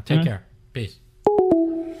right, man. Take care. Peace.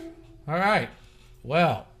 All right.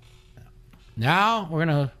 Well, now we're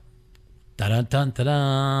gonna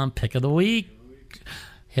pick of the week.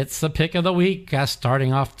 It's the pick of the week.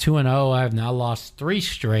 Starting off 2-0, I've now lost 3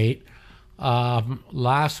 straight.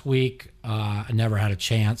 Last week, I never had a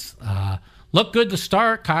chance. Looked good to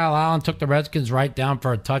start. Kyle Allen took the Redskins right down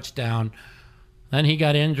for a touchdown. Then he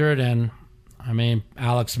got injured, and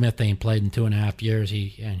Alex Smith ain't played in 2.5 years.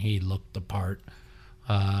 He looked the part.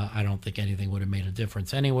 I don't think anything would have made a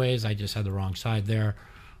difference anyways. I just had the wrong side there.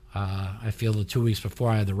 I feel the 2 weeks before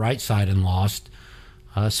I had the right side and lost.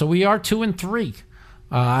 So we are 2-3.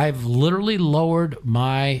 I've literally lowered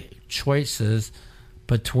my choices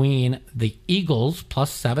between the Eagles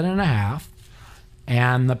plus 7.5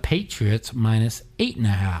 and the Patriots minus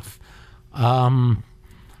 8.5.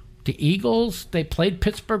 The Eagles, they played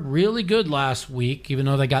Pittsburgh really good last week, even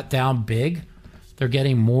though they got down big. They're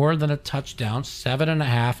getting more than a touchdown,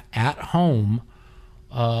 7.5 at home.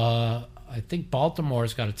 I think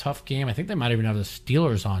Baltimore's got a tough game. I think they might even have the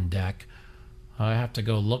Steelers on deck. I have to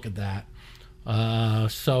go look at that.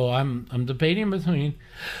 So I'm debating between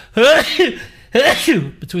the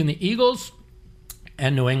Eagles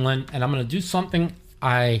and New England, and I'm going to do something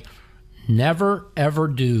I never ever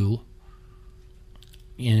do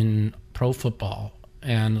in pro football,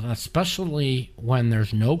 and especially when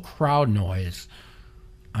there's no crowd noise.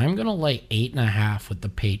 I'm going to lay 8.5 with the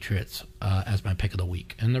Patriots as my pick of the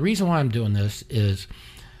week. And the reason why I'm doing this is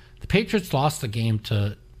the Patriots lost the game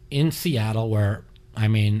in Seattle, where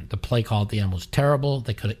the play call at the end was terrible.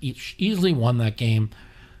 They could have easily won that game,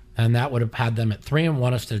 and that would have had them at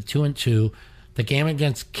 3-1 instead of 2-2. The game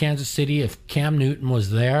against Kansas City, if Cam Newton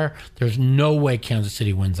was there, there's no way Kansas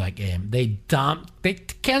City wins that game.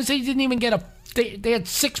 Kansas City didn't even get they had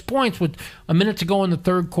 6 points with a minute to go in the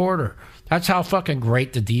third quarter. That's how fucking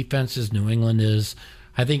great the defense is. New England is.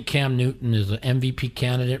 I think Cam Newton is an MVP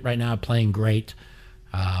candidate right now, playing great.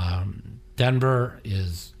 Denver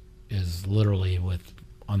is literally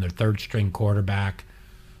on their third string quarterback.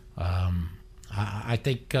 I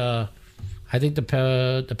think the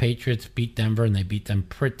Patriots beat Denver, and they beat them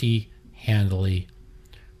pretty handily.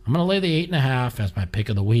 I'm going to lay the 8.5 as my pick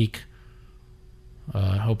of the week.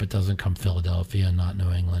 I hope it doesn't come Philadelphia and not New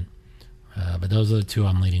England. But those are the two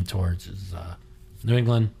I'm leaning towards. Is New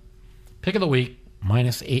England, pick of the week,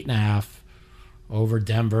 minus 8.5 over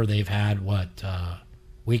Denver. They've had,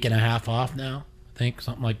 week and a half off now? I think,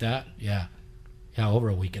 something like that. Yeah, over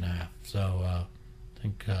a week and a half. So I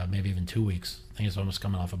think maybe even 2 weeks. I think it's almost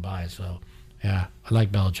coming off a bye. So, yeah, I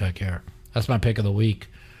like Belichick here. That's my pick of the week.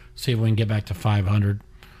 See if we can get back to 500.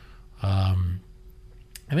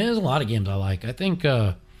 There's a lot of games I like. I think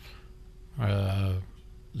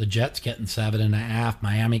The Jets getting 7.5.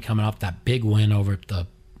 Miami coming off that big win over the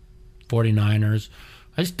 49ers.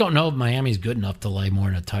 I just don't know if Miami's good enough to lay more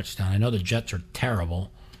than a touchdown. I know the Jets are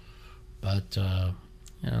terrible, but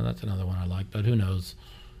that's another one I like. But who knows?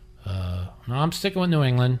 No, I'm sticking with New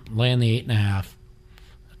England, laying the 8.5.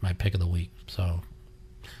 That's my pick of the week. So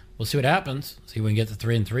we'll see what happens. See if we can get to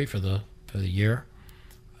 3-3 for the year.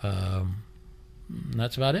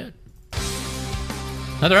 That's about it.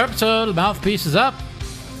 Another episode of Mouthpiece is up.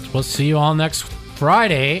 We'll see you all next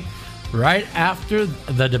Friday, right after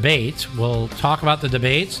the debates. We'll talk about the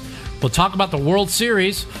debates. We'll talk about the World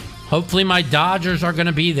Series. Hopefully my Dodgers are going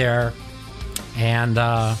to be there. And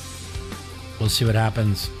we'll see what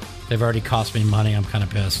happens. They've already cost me money. I'm kind of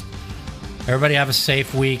pissed. Everybody have a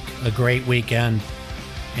safe week, a great weekend.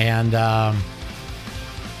 And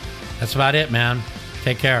that's about it, man.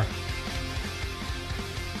 Take care.